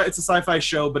 It's like it's a sci-fi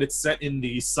show, but it's set in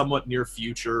the somewhat near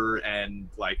future, and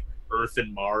like Earth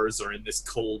and Mars are in this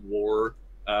Cold War.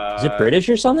 Is it British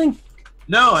or something?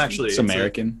 No, actually, it's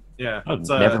American. Yeah, I've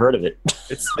never heard of it.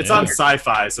 It's on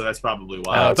Sci-Fi, so that's probably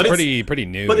why. It's pretty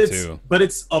new too. But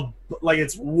it's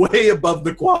it's way above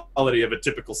the quality of a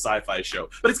typical sci-fi show.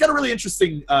 But it's got a really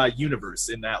interesting universe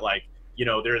in that, like, you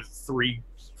know, there are 3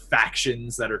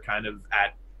 factions that are kind of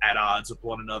at odds with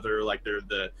one another. Like they're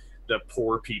the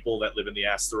poor people that live in the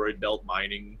asteroid belt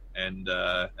mining, and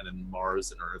then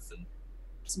Mars and Earth, and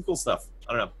some cool stuff.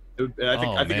 I don't know. I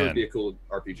think it would be a cool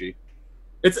RPG.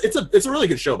 It's a really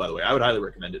good show, by the way. I would highly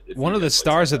recommend it. One of the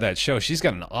stars of that show, she's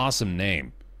got an awesome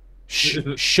name,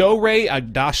 Shohreh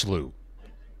Aghdashloo.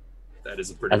 That is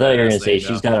a pretty. I thought you were going to say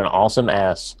she's got an awesome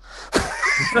ass.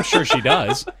 I'm sure she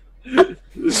does.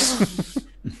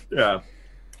 Yeah.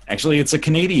 Actually, it's a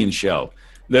Canadian show.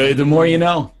 The more you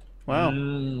know.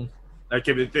 Wow.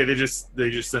 Okay, they just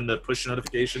send a push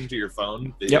notification to your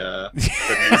phone. The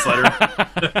newsletter.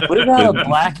 What about a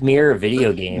Black Mirror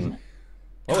video game?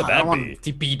 What would that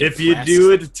be? If you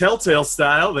do it Telltale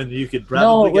style, then you could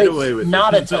probably get away with it.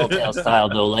 Not a Telltale style,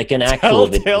 though, like an actual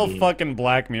Telltale fucking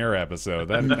Black Mirror episode.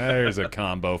 There's a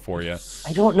combo for you.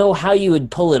 I don't know how you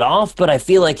would pull it off, but I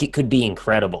feel like it could be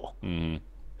incredible.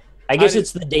 I guess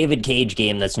it's the David Cage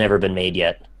game that's never been made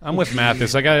yet. I'm with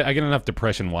Mathis. I get enough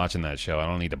depression watching that show. I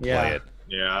don't need to play it.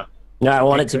 Yeah. No, I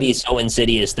want it to be so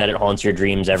insidious that it haunts your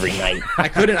dreams every night. I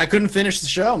couldn't finish the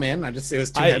show, man. It was too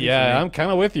heavy. Yeah, I'm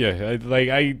kind of with you.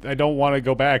 I don't want to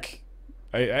go back.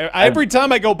 Every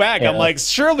time I go back, I'm like,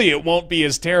 surely it won't be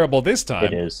as terrible this time.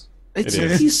 It is.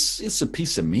 It's a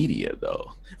piece of media,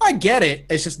 though. I get it.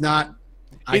 It's just not.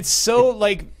 It's so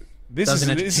like. This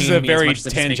is a very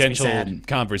tangential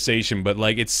conversation, but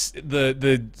like it's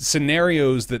the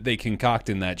scenarios that they concoct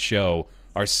in that show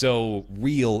are so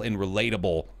real and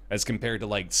relatable as compared to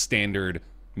like standard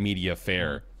media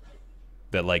fare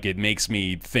that like it makes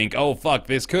me think, oh fuck,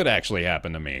 this could actually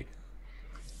happen to me.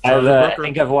 I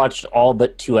think I've watched all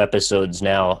but 2 episodes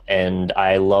now, and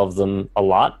I love them a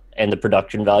lot, and the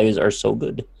production values are so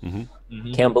good.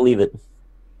 Can't believe it.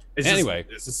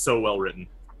 This is so well written.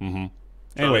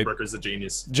 Anyway, Brooker's a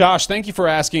genius. Josh, thank you for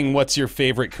asking what's your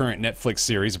favorite current Netflix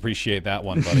series. Appreciate that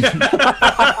one, buddy.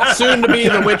 Soon to be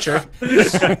The Witcher.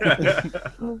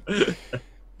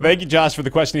 Thank you, Josh, for the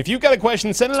question. If you've got a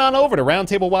question, send it on over to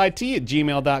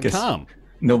roundtableyt@gmail.com.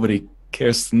 Nobody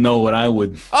cares to know what I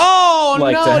would to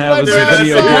have as a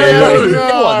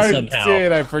video game.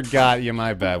 Dude, I forgot you.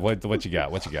 My bad. What you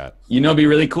got? What you got? You know, what'd be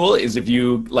really cool is if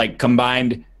you like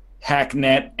combined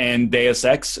Hacknet and Deus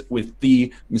Ex with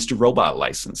the Mr. Robot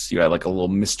license. You had like a little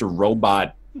Mr.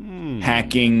 Robot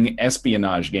hacking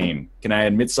espionage game. Can I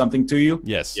admit something to you?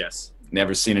 Yes.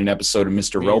 Never seen an episode of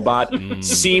Mr. Robot.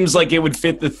 Seems like it would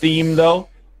fit the theme, though.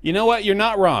 You know what? You're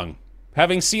not wrong.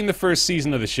 Having seen the first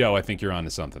season of the show, I think you're onto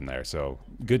something there. So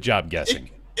good job guessing.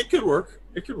 It could work.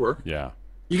 It could work. Yeah.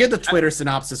 You get the Twitter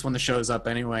synopsis when the show's up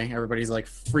anyway. Everybody's like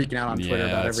freaking out on Twitter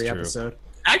about every episode.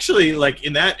 Actually, like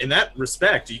in that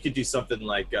respect, you could do something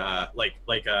like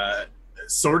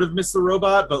sort of Miss the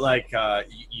Robot, but like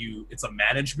it's a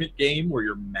management game where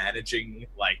you're managing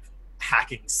like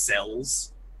hacking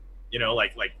cells. You know,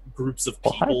 like groups of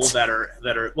people that are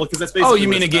well, because that's basically. Oh, you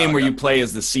mean a game where you play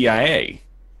as the CIA?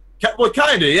 Well,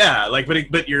 kind of, yeah. Like,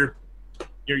 but you're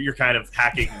kind of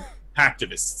hacking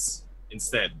hacktivists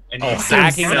instead. And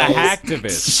hacking the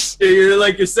hacktivists.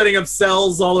 You're setting up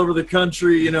cells all over the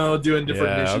country. You know, doing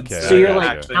different missions. Okay. So you're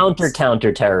like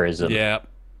counter terrorism. Yeah.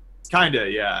 Kinda,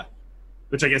 yeah.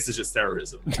 Which I guess is just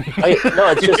terrorism. No,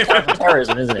 it's just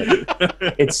counter-terrorism, isn't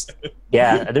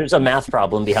it? There's a math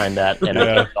problem behind that. And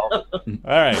All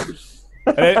right.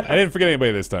 I didn't forget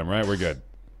anybody this time, right? We're good.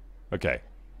 Okay,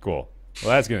 cool.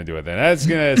 Well, that's going to do it then. That's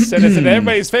going to send us into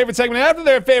everybody's favorite segment. After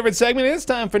their favorite segment, it's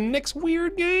time for Nick's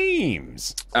Weird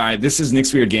Games. All right, this is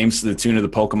Nick's Weird Games to the tune of the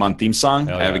Pokemon theme song.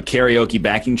 Hell I have a karaoke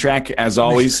backing track, as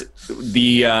always.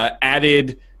 The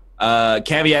added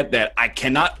caveat that I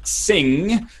cannot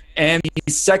sing. And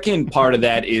the second part of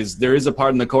that is there is a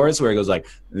part in the chorus where it goes like,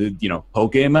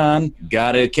 Pokemon,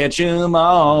 gotta catch 'em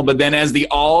all. But then as the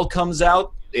all comes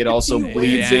out, it also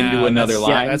bleeds into another line.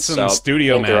 Yeah, that's some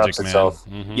studio magic, man.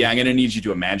 Mm-hmm. Yeah, I'm gonna need you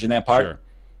to imagine that part. Sure.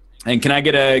 And can I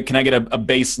get a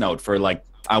bass note for like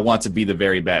I want to be the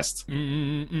very best?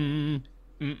 No,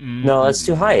 that's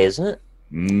too high, isn't it?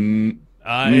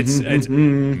 It's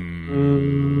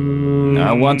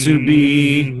I want to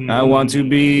be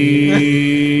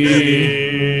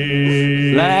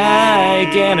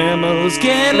like animals,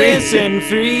 careless and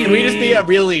free. Can we just be a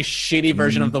really shitty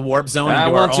version of the Warp Zone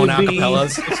and do our own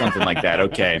acapellas? Something like that,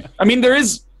 okay. I mean,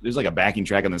 there's like a backing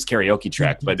track on this karaoke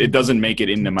track, but it doesn't make it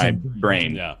into my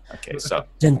brain. Yeah. Okay, so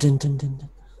let's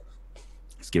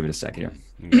give it a sec here.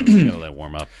 Gotta let it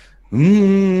warm up.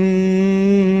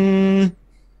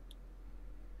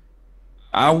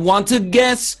 I want to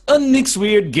guess a Nick's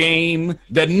Weird Game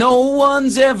that no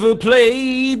one's ever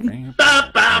played.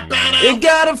 It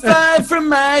got a 5 from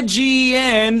my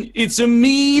GN. It's a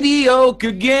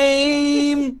mediocre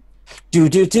game.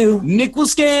 Nick will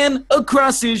scan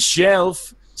across his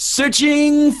shelf,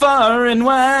 searching far and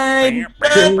wide.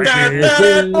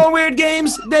 All weird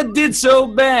games that did so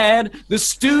bad, the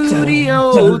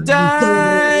studio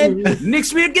died.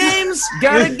 Nick's Weird Games,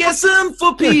 gotta guess them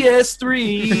for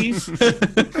PS3.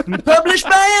 Published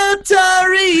by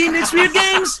Atari. Nick's Weird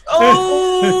Games,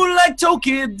 like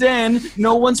Tokiden,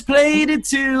 no one's played it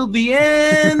till the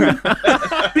end.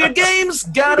 Weird Games,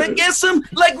 gotta guess them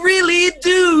like really,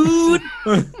 dude.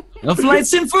 A flight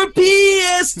sim for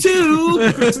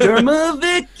PS2.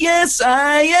 Sturmovik, yes,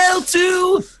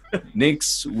 IL2.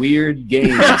 Nick's Weird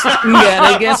Games.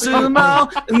 Gotta guess them all.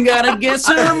 Gotta guess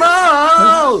them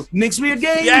all. Nick's Weird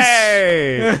Games.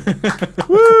 Yay!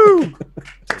 Woo!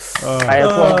 I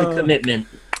applaud the commitment.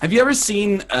 Have you ever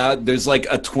seen, there's like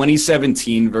a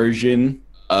 2017 version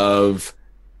of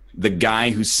the guy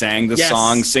who sang the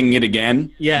song, Sing It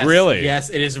Again? Yes. Really? Yes,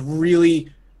 it is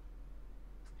really...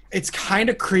 It's kind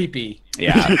of creepy.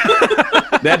 Yeah.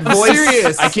 That voice.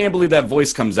 Serious. I can't believe that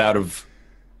voice comes out of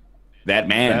that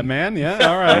man. That man? Yeah,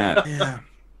 all right. Yeah.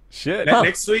 Shit.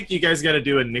 Next week, you guys got to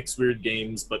do a Nick's Weird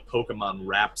Games, but Pokemon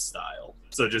rap style.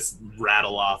 So just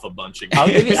rattle off a bunch of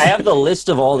games. I have the list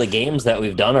of all the games that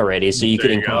we've done already, so you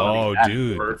can include. Oh,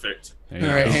 dude. Perfect.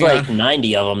 There's like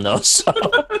 90 of them, though, so...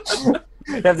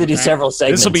 You have to do several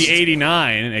segments. This will be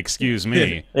 89, excuse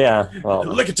me. Yeah, well...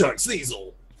 Lickitung,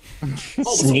 Sneasel.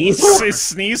 Sneasel?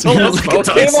 Sneasel?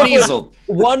 Sneasel.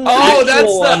 One.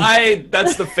 Oh,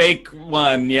 that's the fake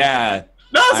one. Yeah.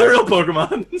 No, it's a real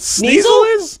Pokemon.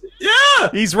 Sneasel is? Yeah.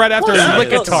 He's right after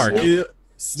Lickitung.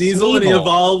 Sneasel, and he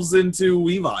evolves into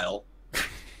Weavile.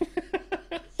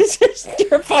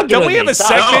 Don't we have a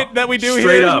segment that we do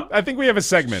Straight here? up. I think we have a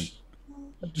segment.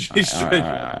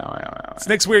 It's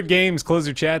Nick's Weird Games. Close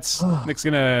your chats. Nick's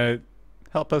gonna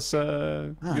help us.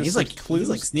 He's like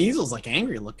Sneasel's like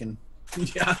angry looking.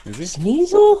 Yeah. Is he?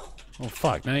 Sneasel? Oh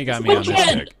fuck! Now you got me on this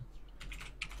kick.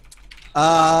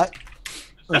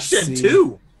 Let's Gen see.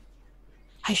 2.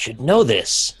 I should know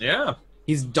this. Yeah.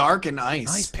 He's dark and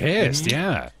ice. He's pissed.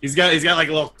 Yeah. He's got like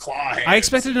a little claw hands. I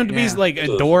expected him to be like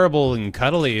adorable and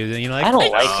cuddly. You know, like, I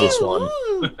don't like this one.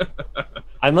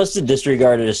 I must have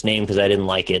disregarded his name because I didn't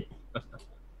like it.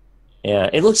 Yeah,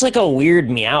 it looks like a weird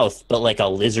Meowth, but like a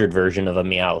lizard version of a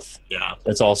Meowth. Yeah.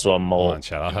 That's also a mole. Hold on,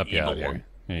 Chad. I'll help you out here.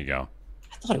 Here you go.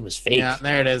 I thought it was fake. Yeah,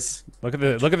 there it is. Look at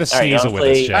the right, Sneasel with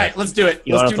us, All Chad. right, let's do it.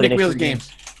 Let's do Nick Wheels game.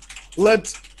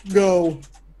 Let's go.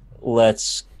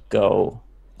 Let's go.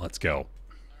 Let's go.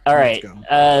 All right.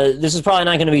 This is probably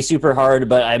not going to be super hard,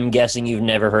 but I'm guessing you've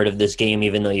never heard of this game,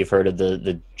 even though you've heard of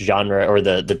the genre or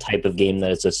the type of game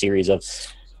that it's a series of.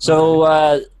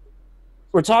 So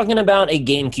we're talking about a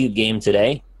GameCube game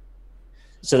today.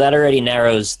 So that already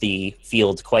narrows the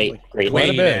field quite greatly. Quite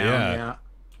a bit, yeah.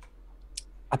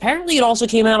 Apparently, it also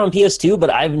came out on PS2, but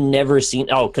I've never seen...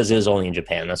 Oh, because it was only in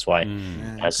Japan, that's why.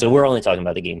 So we're only talking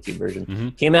about the GameCube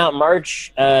version. Came out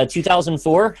March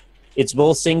 2004. It's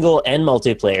both single and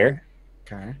multiplayer.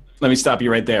 Okay. Let me stop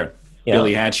you right there. Yeah.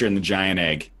 Billy Hatcher and the Giant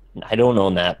Egg. I don't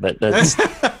own that, but that's...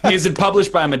 Is it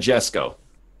published by Majesco?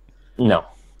 No.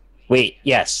 Wait,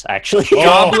 yes, actually.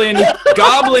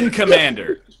 Goblin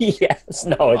Commander. Yes.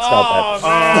 No, it's not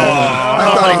that.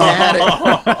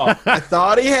 I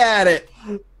thought he had it.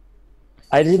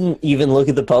 I didn't even look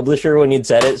at the publisher when you'd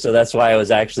said it, so that's why I was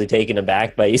actually taken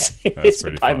aback by you saying it's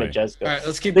by funny. Majesco. All right,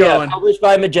 let's keep But going. yeah, published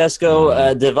by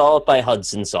Majesco, developed by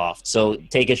Hudson Soft. So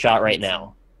take a shot right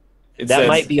now. That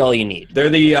might be all you need. They're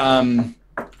the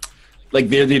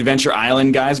they're the Adventure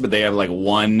Island guys, but they have like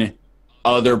one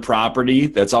other property.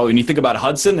 That's all. When you think about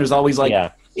Hudson, there's always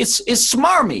like it's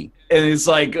Smarmy, and it's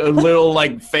like a little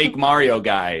like fake Mario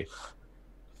guy.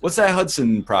 What's that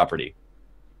Hudson property?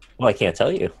 Well, I can't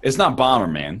tell you. It's not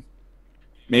Bomberman.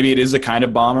 Maybe it is a kind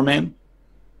of Bomberman.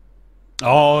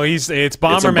 Oh, it's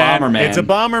Bomberman. It's a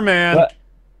Bomberman. What?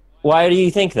 Why do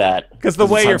you think that? Because the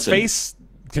way your face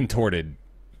contorted.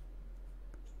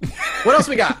 What else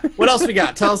we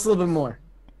got? Tell us a little bit more.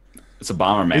 It's a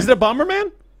Bomberman. Is it a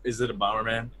Bomberman? Is it a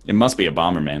Bomberman? It must be a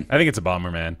Bomberman. I think it's a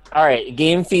Bomberman. All right.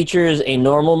 Game features a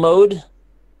normal mode,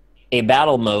 a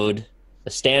battle mode, a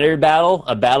standard battle,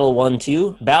 a battle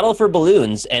 1-2, battle for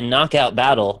balloons, and knockout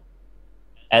battle,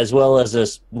 as well as a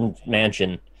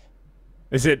mansion.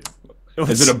 Is it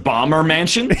a bomber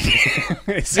mansion?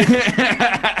 This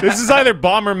is either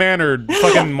Bomberman or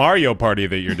fucking Mario Party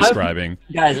that you're describing.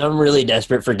 Guys, I'm really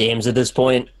desperate for games at this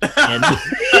point. And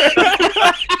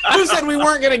Who said we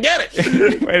weren't going to get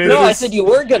it? I said you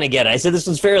weren't going to get it. I said this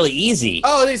was fairly easy.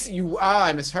 Oh,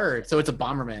 I misheard. So it's a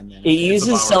Bomberman then. It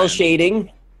uses cell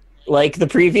shading, like the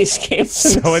previous games.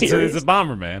 So it's a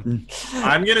Bomberman.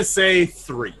 I'm going to say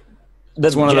 3.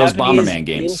 That's one of those Bomberman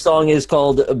games. The theme song is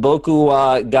called Boku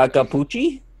wa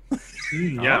Gakapuchi.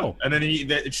 Yeah, and then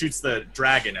it shoots the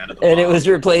dragon out of the And bomb. it was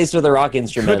replaced with a rock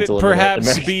instrumental. Could it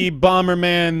perhaps be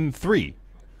Bomberman 3?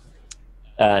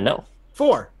 No.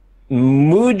 4.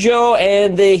 Mujo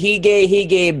and the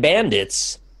Hige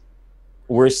Bandits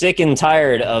were sick and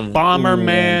tired of...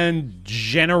 Bomberman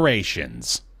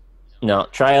Generations. No,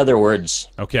 try other words.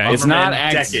 Okay. It's not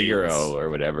Bomberman X-Zero or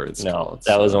whatever it's called.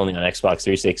 That was only on Xbox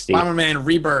 360. Bomberman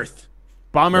Rebirth.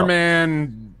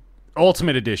 Bomberman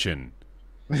Ultimate Edition.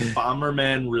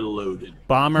 Bomberman Reloaded.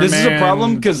 Bomberman. This is a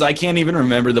problem because I can't even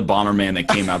remember the Bomberman that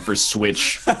came out for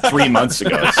Switch 3 months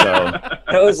ago. So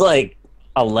that was like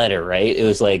a letter, right? It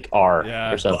was like R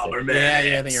or something. Bomberman.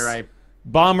 Yeah, I think you're right.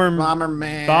 Bomberman.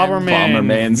 Man.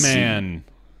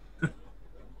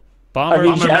 I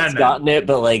mean, Jeff's gotten it,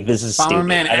 but like this is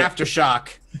Bomberman stupid.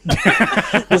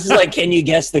 Aftershock. This is like, can you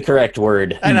guess the correct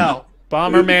word? I know.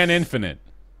 Bomberman Infinite.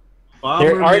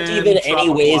 There aren't even any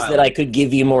ways that I could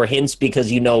give you more hints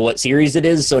because you know what series it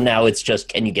is. So now it's just,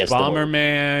 can you guess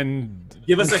Bomberman. the word?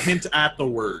 Give us a hint at the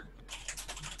word.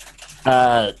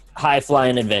 High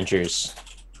Flying Adventures.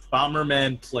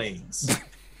 Bomberman Planes.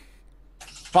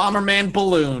 Bomberman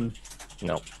Balloon.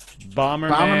 No.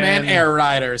 Bomberman Air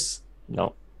Riders.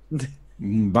 No.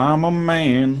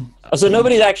 Bomberman. Oh, so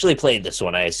nobody's actually played this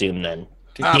one, I assume, then.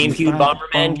 GameCube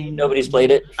Bomberman, nobody's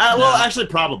played it? Well, actually,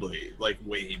 probably, like,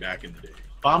 way back in the day.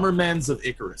 Bombermans of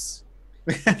Icarus.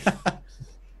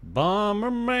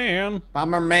 Bomberman.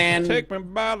 Take me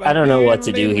by the I don't know what hand,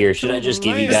 to do lead here. me Should to I just the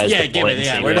give you land? guys Yeah, the give point it.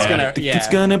 Yeah, and we're see just what- gonna. Yeah. It's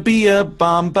gonna be a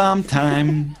bomb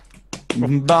time.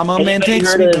 Bomberman Anybody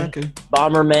takes heard me of back.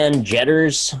 Bomberman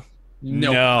Jetters?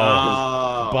 No.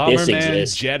 Oh. This Bomberman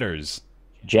exists. Jetters.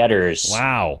 Jetters.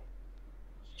 Wow.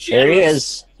 There he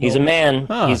is. He's a man.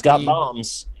 Huh. He's got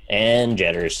bombs and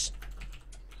jetters.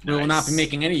 We will not be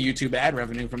making any YouTube ad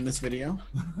revenue from this video.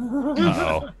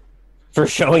 Uh-oh. For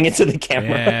showing it to the camera.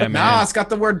 Yeah, No, man. it's got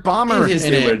the word bomber Is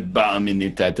in the it. word bomb in the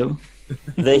title?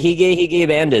 The Hige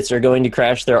Bandits are going to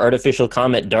crash their artificial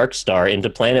comet Darkstar into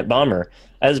Planet Bomber.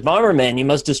 As Bomberman, you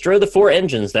must destroy the 4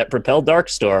 engines that propel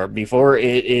Darkstar before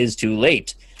it is too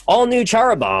late. All new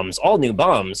Chara bombs, all new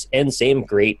bombs, and same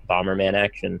great Bomberman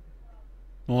action.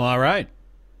 Well, all right.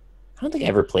 I don't think I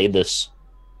ever played this.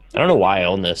 I don't know why I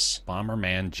own this.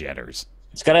 Bomberman Jetters.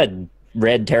 It's got a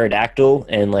red pterodactyl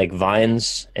and like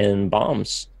vines and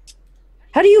bombs.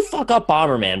 How do you fuck up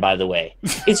Bomberman, by the way?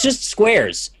 It's just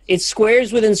squares. It's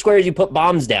squares within squares. You put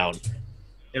bombs down.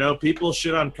 You know, people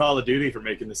shit on Call of Duty for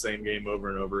making the same game over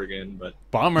and over again, but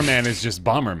Bomberman is just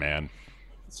Bomberman.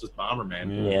 It's just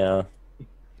Bomberman. Yeah.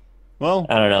 Well,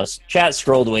 I don't know. Chat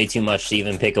scrolled way too much to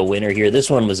even pick a winner here. This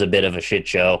one was a bit of a shit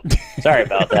show. Sorry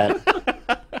about that.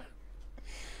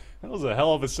 That was a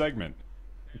hell of a segment.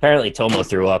 Apparently Tomo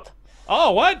threw up.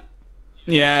 Oh, what?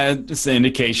 Yeah, it's an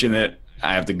indication that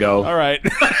I have to go. All right.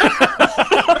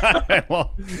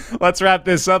 Well, let's wrap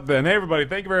this up then. Hey, everybody,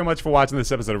 thank you very much for watching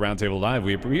this episode of Roundtable Live.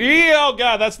 Oh,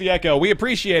 God, that's the echo. We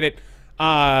appreciate it.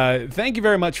 Thank you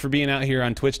very much for being out here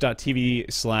on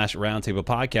twitch.tv/Roundtable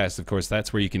Podcast. Of course,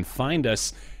 that's where you can find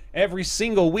us every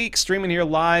single week, streaming here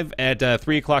live at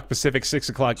 3 o'clock Pacific, 6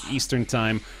 o'clock Eastern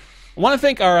Time. I want to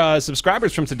thank our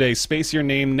subscribers from today, Space Your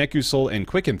Name, Nekusol, and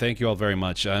Quicken. Thank you all very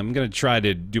much. I'm going to try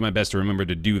to do my best to remember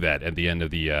to do that at the end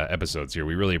of the episodes here.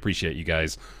 We really appreciate you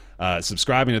guys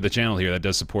subscribing to the channel here. That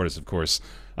does support us, of course.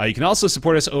 You can also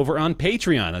support us over on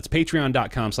Patreon. That's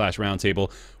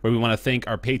patreon.com/roundtable, where we want to thank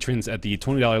our patrons at the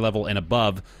 $20 level and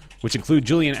above, which include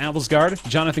Julian Avelsgaard,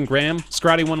 Jonathan Graham,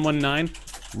 Scotty119,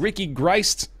 Ricky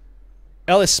Greist,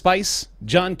 Ellis Spice,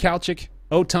 John Kalchik,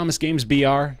 O. Thomas Games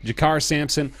BR, Jakar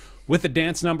Sampson, With the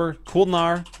Dance Number,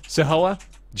 Kulnar, Sahoa,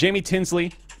 Jamie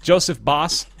Tinsley, Joseph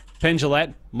Boss, Penn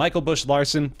Gillette, Michael Bush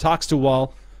Larson, Talks to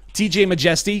Wall, TJ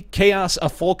Majesty, Chaos, A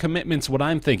Full Commitment's What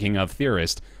I'm Thinking of,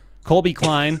 Theorist, Colby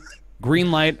Klein,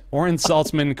 Greenlight, Oren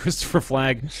Saltzman, Christopher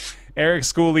Flagg, Eric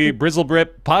Schooley,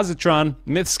 Brizzlebrip, Positron,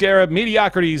 Mythscara,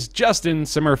 Mediocrities, Justin,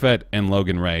 Summerfet, and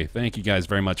Logan Ray. Thank you guys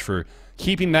very much for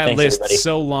keeping that list everybody.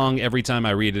 So long every time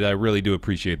I read it. I really do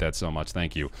appreciate that so much.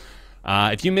 Thank you.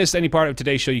 If you missed any part of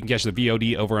today's show, you can catch the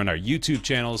VOD over on our YouTube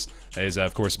channels. That is,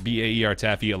 of course, BAER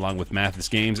Taffy, along with Mathis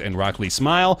Games and Rockley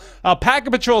Smile. Packer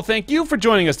Patrol, thank you for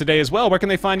joining us today as well. Where can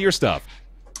they find your stuff?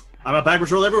 I'm at Packer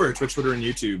Patrol everywhere, Twitch, Twitter, and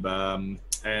YouTube.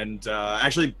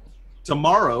 Actually,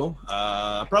 tomorrow,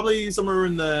 probably somewhere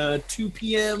in the 2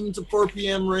 p.m. to 4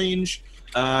 p.m. range,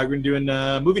 we're going to be doing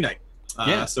movie night.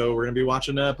 So we're going to be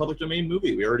watching a public domain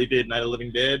movie. We already did Night of the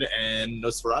Living Dead and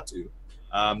Nosferatu.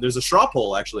 There's a straw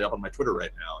poll actually up on my Twitter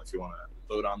right now if you want to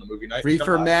vote on the movie night.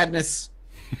 Reefer Madness.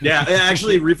 Yeah,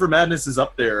 actually, Reefer Madness is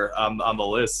up there on the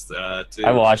list, too.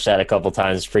 I watched that a couple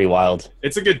times. It's pretty wild.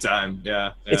 It's a good time,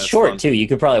 yeah. It's short, fun. Too. You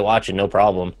could probably watch it, no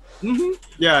problem. Mm-hmm.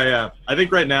 Yeah. I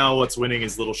think right now what's winning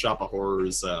is Little Shop of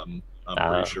Horrors, I'm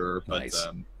pretty sure. But, nice.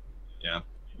 Yeah.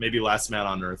 Maybe Last Man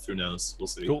on Earth. Who knows? We'll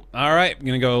see. Cool. All right. I'm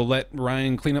going to go let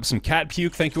Ryan clean up some cat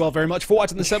puke. Thank you all very much for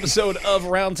watching this episode of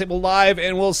Roundtable Live,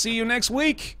 and we'll see you next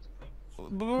week.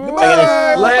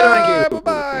 Bye.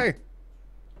 Bye.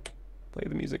 Play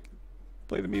the music.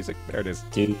 Play the music. There it is.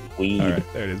 Dude, weed. All right.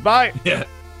 There it is. Bye. Yeah.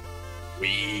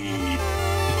 Weed.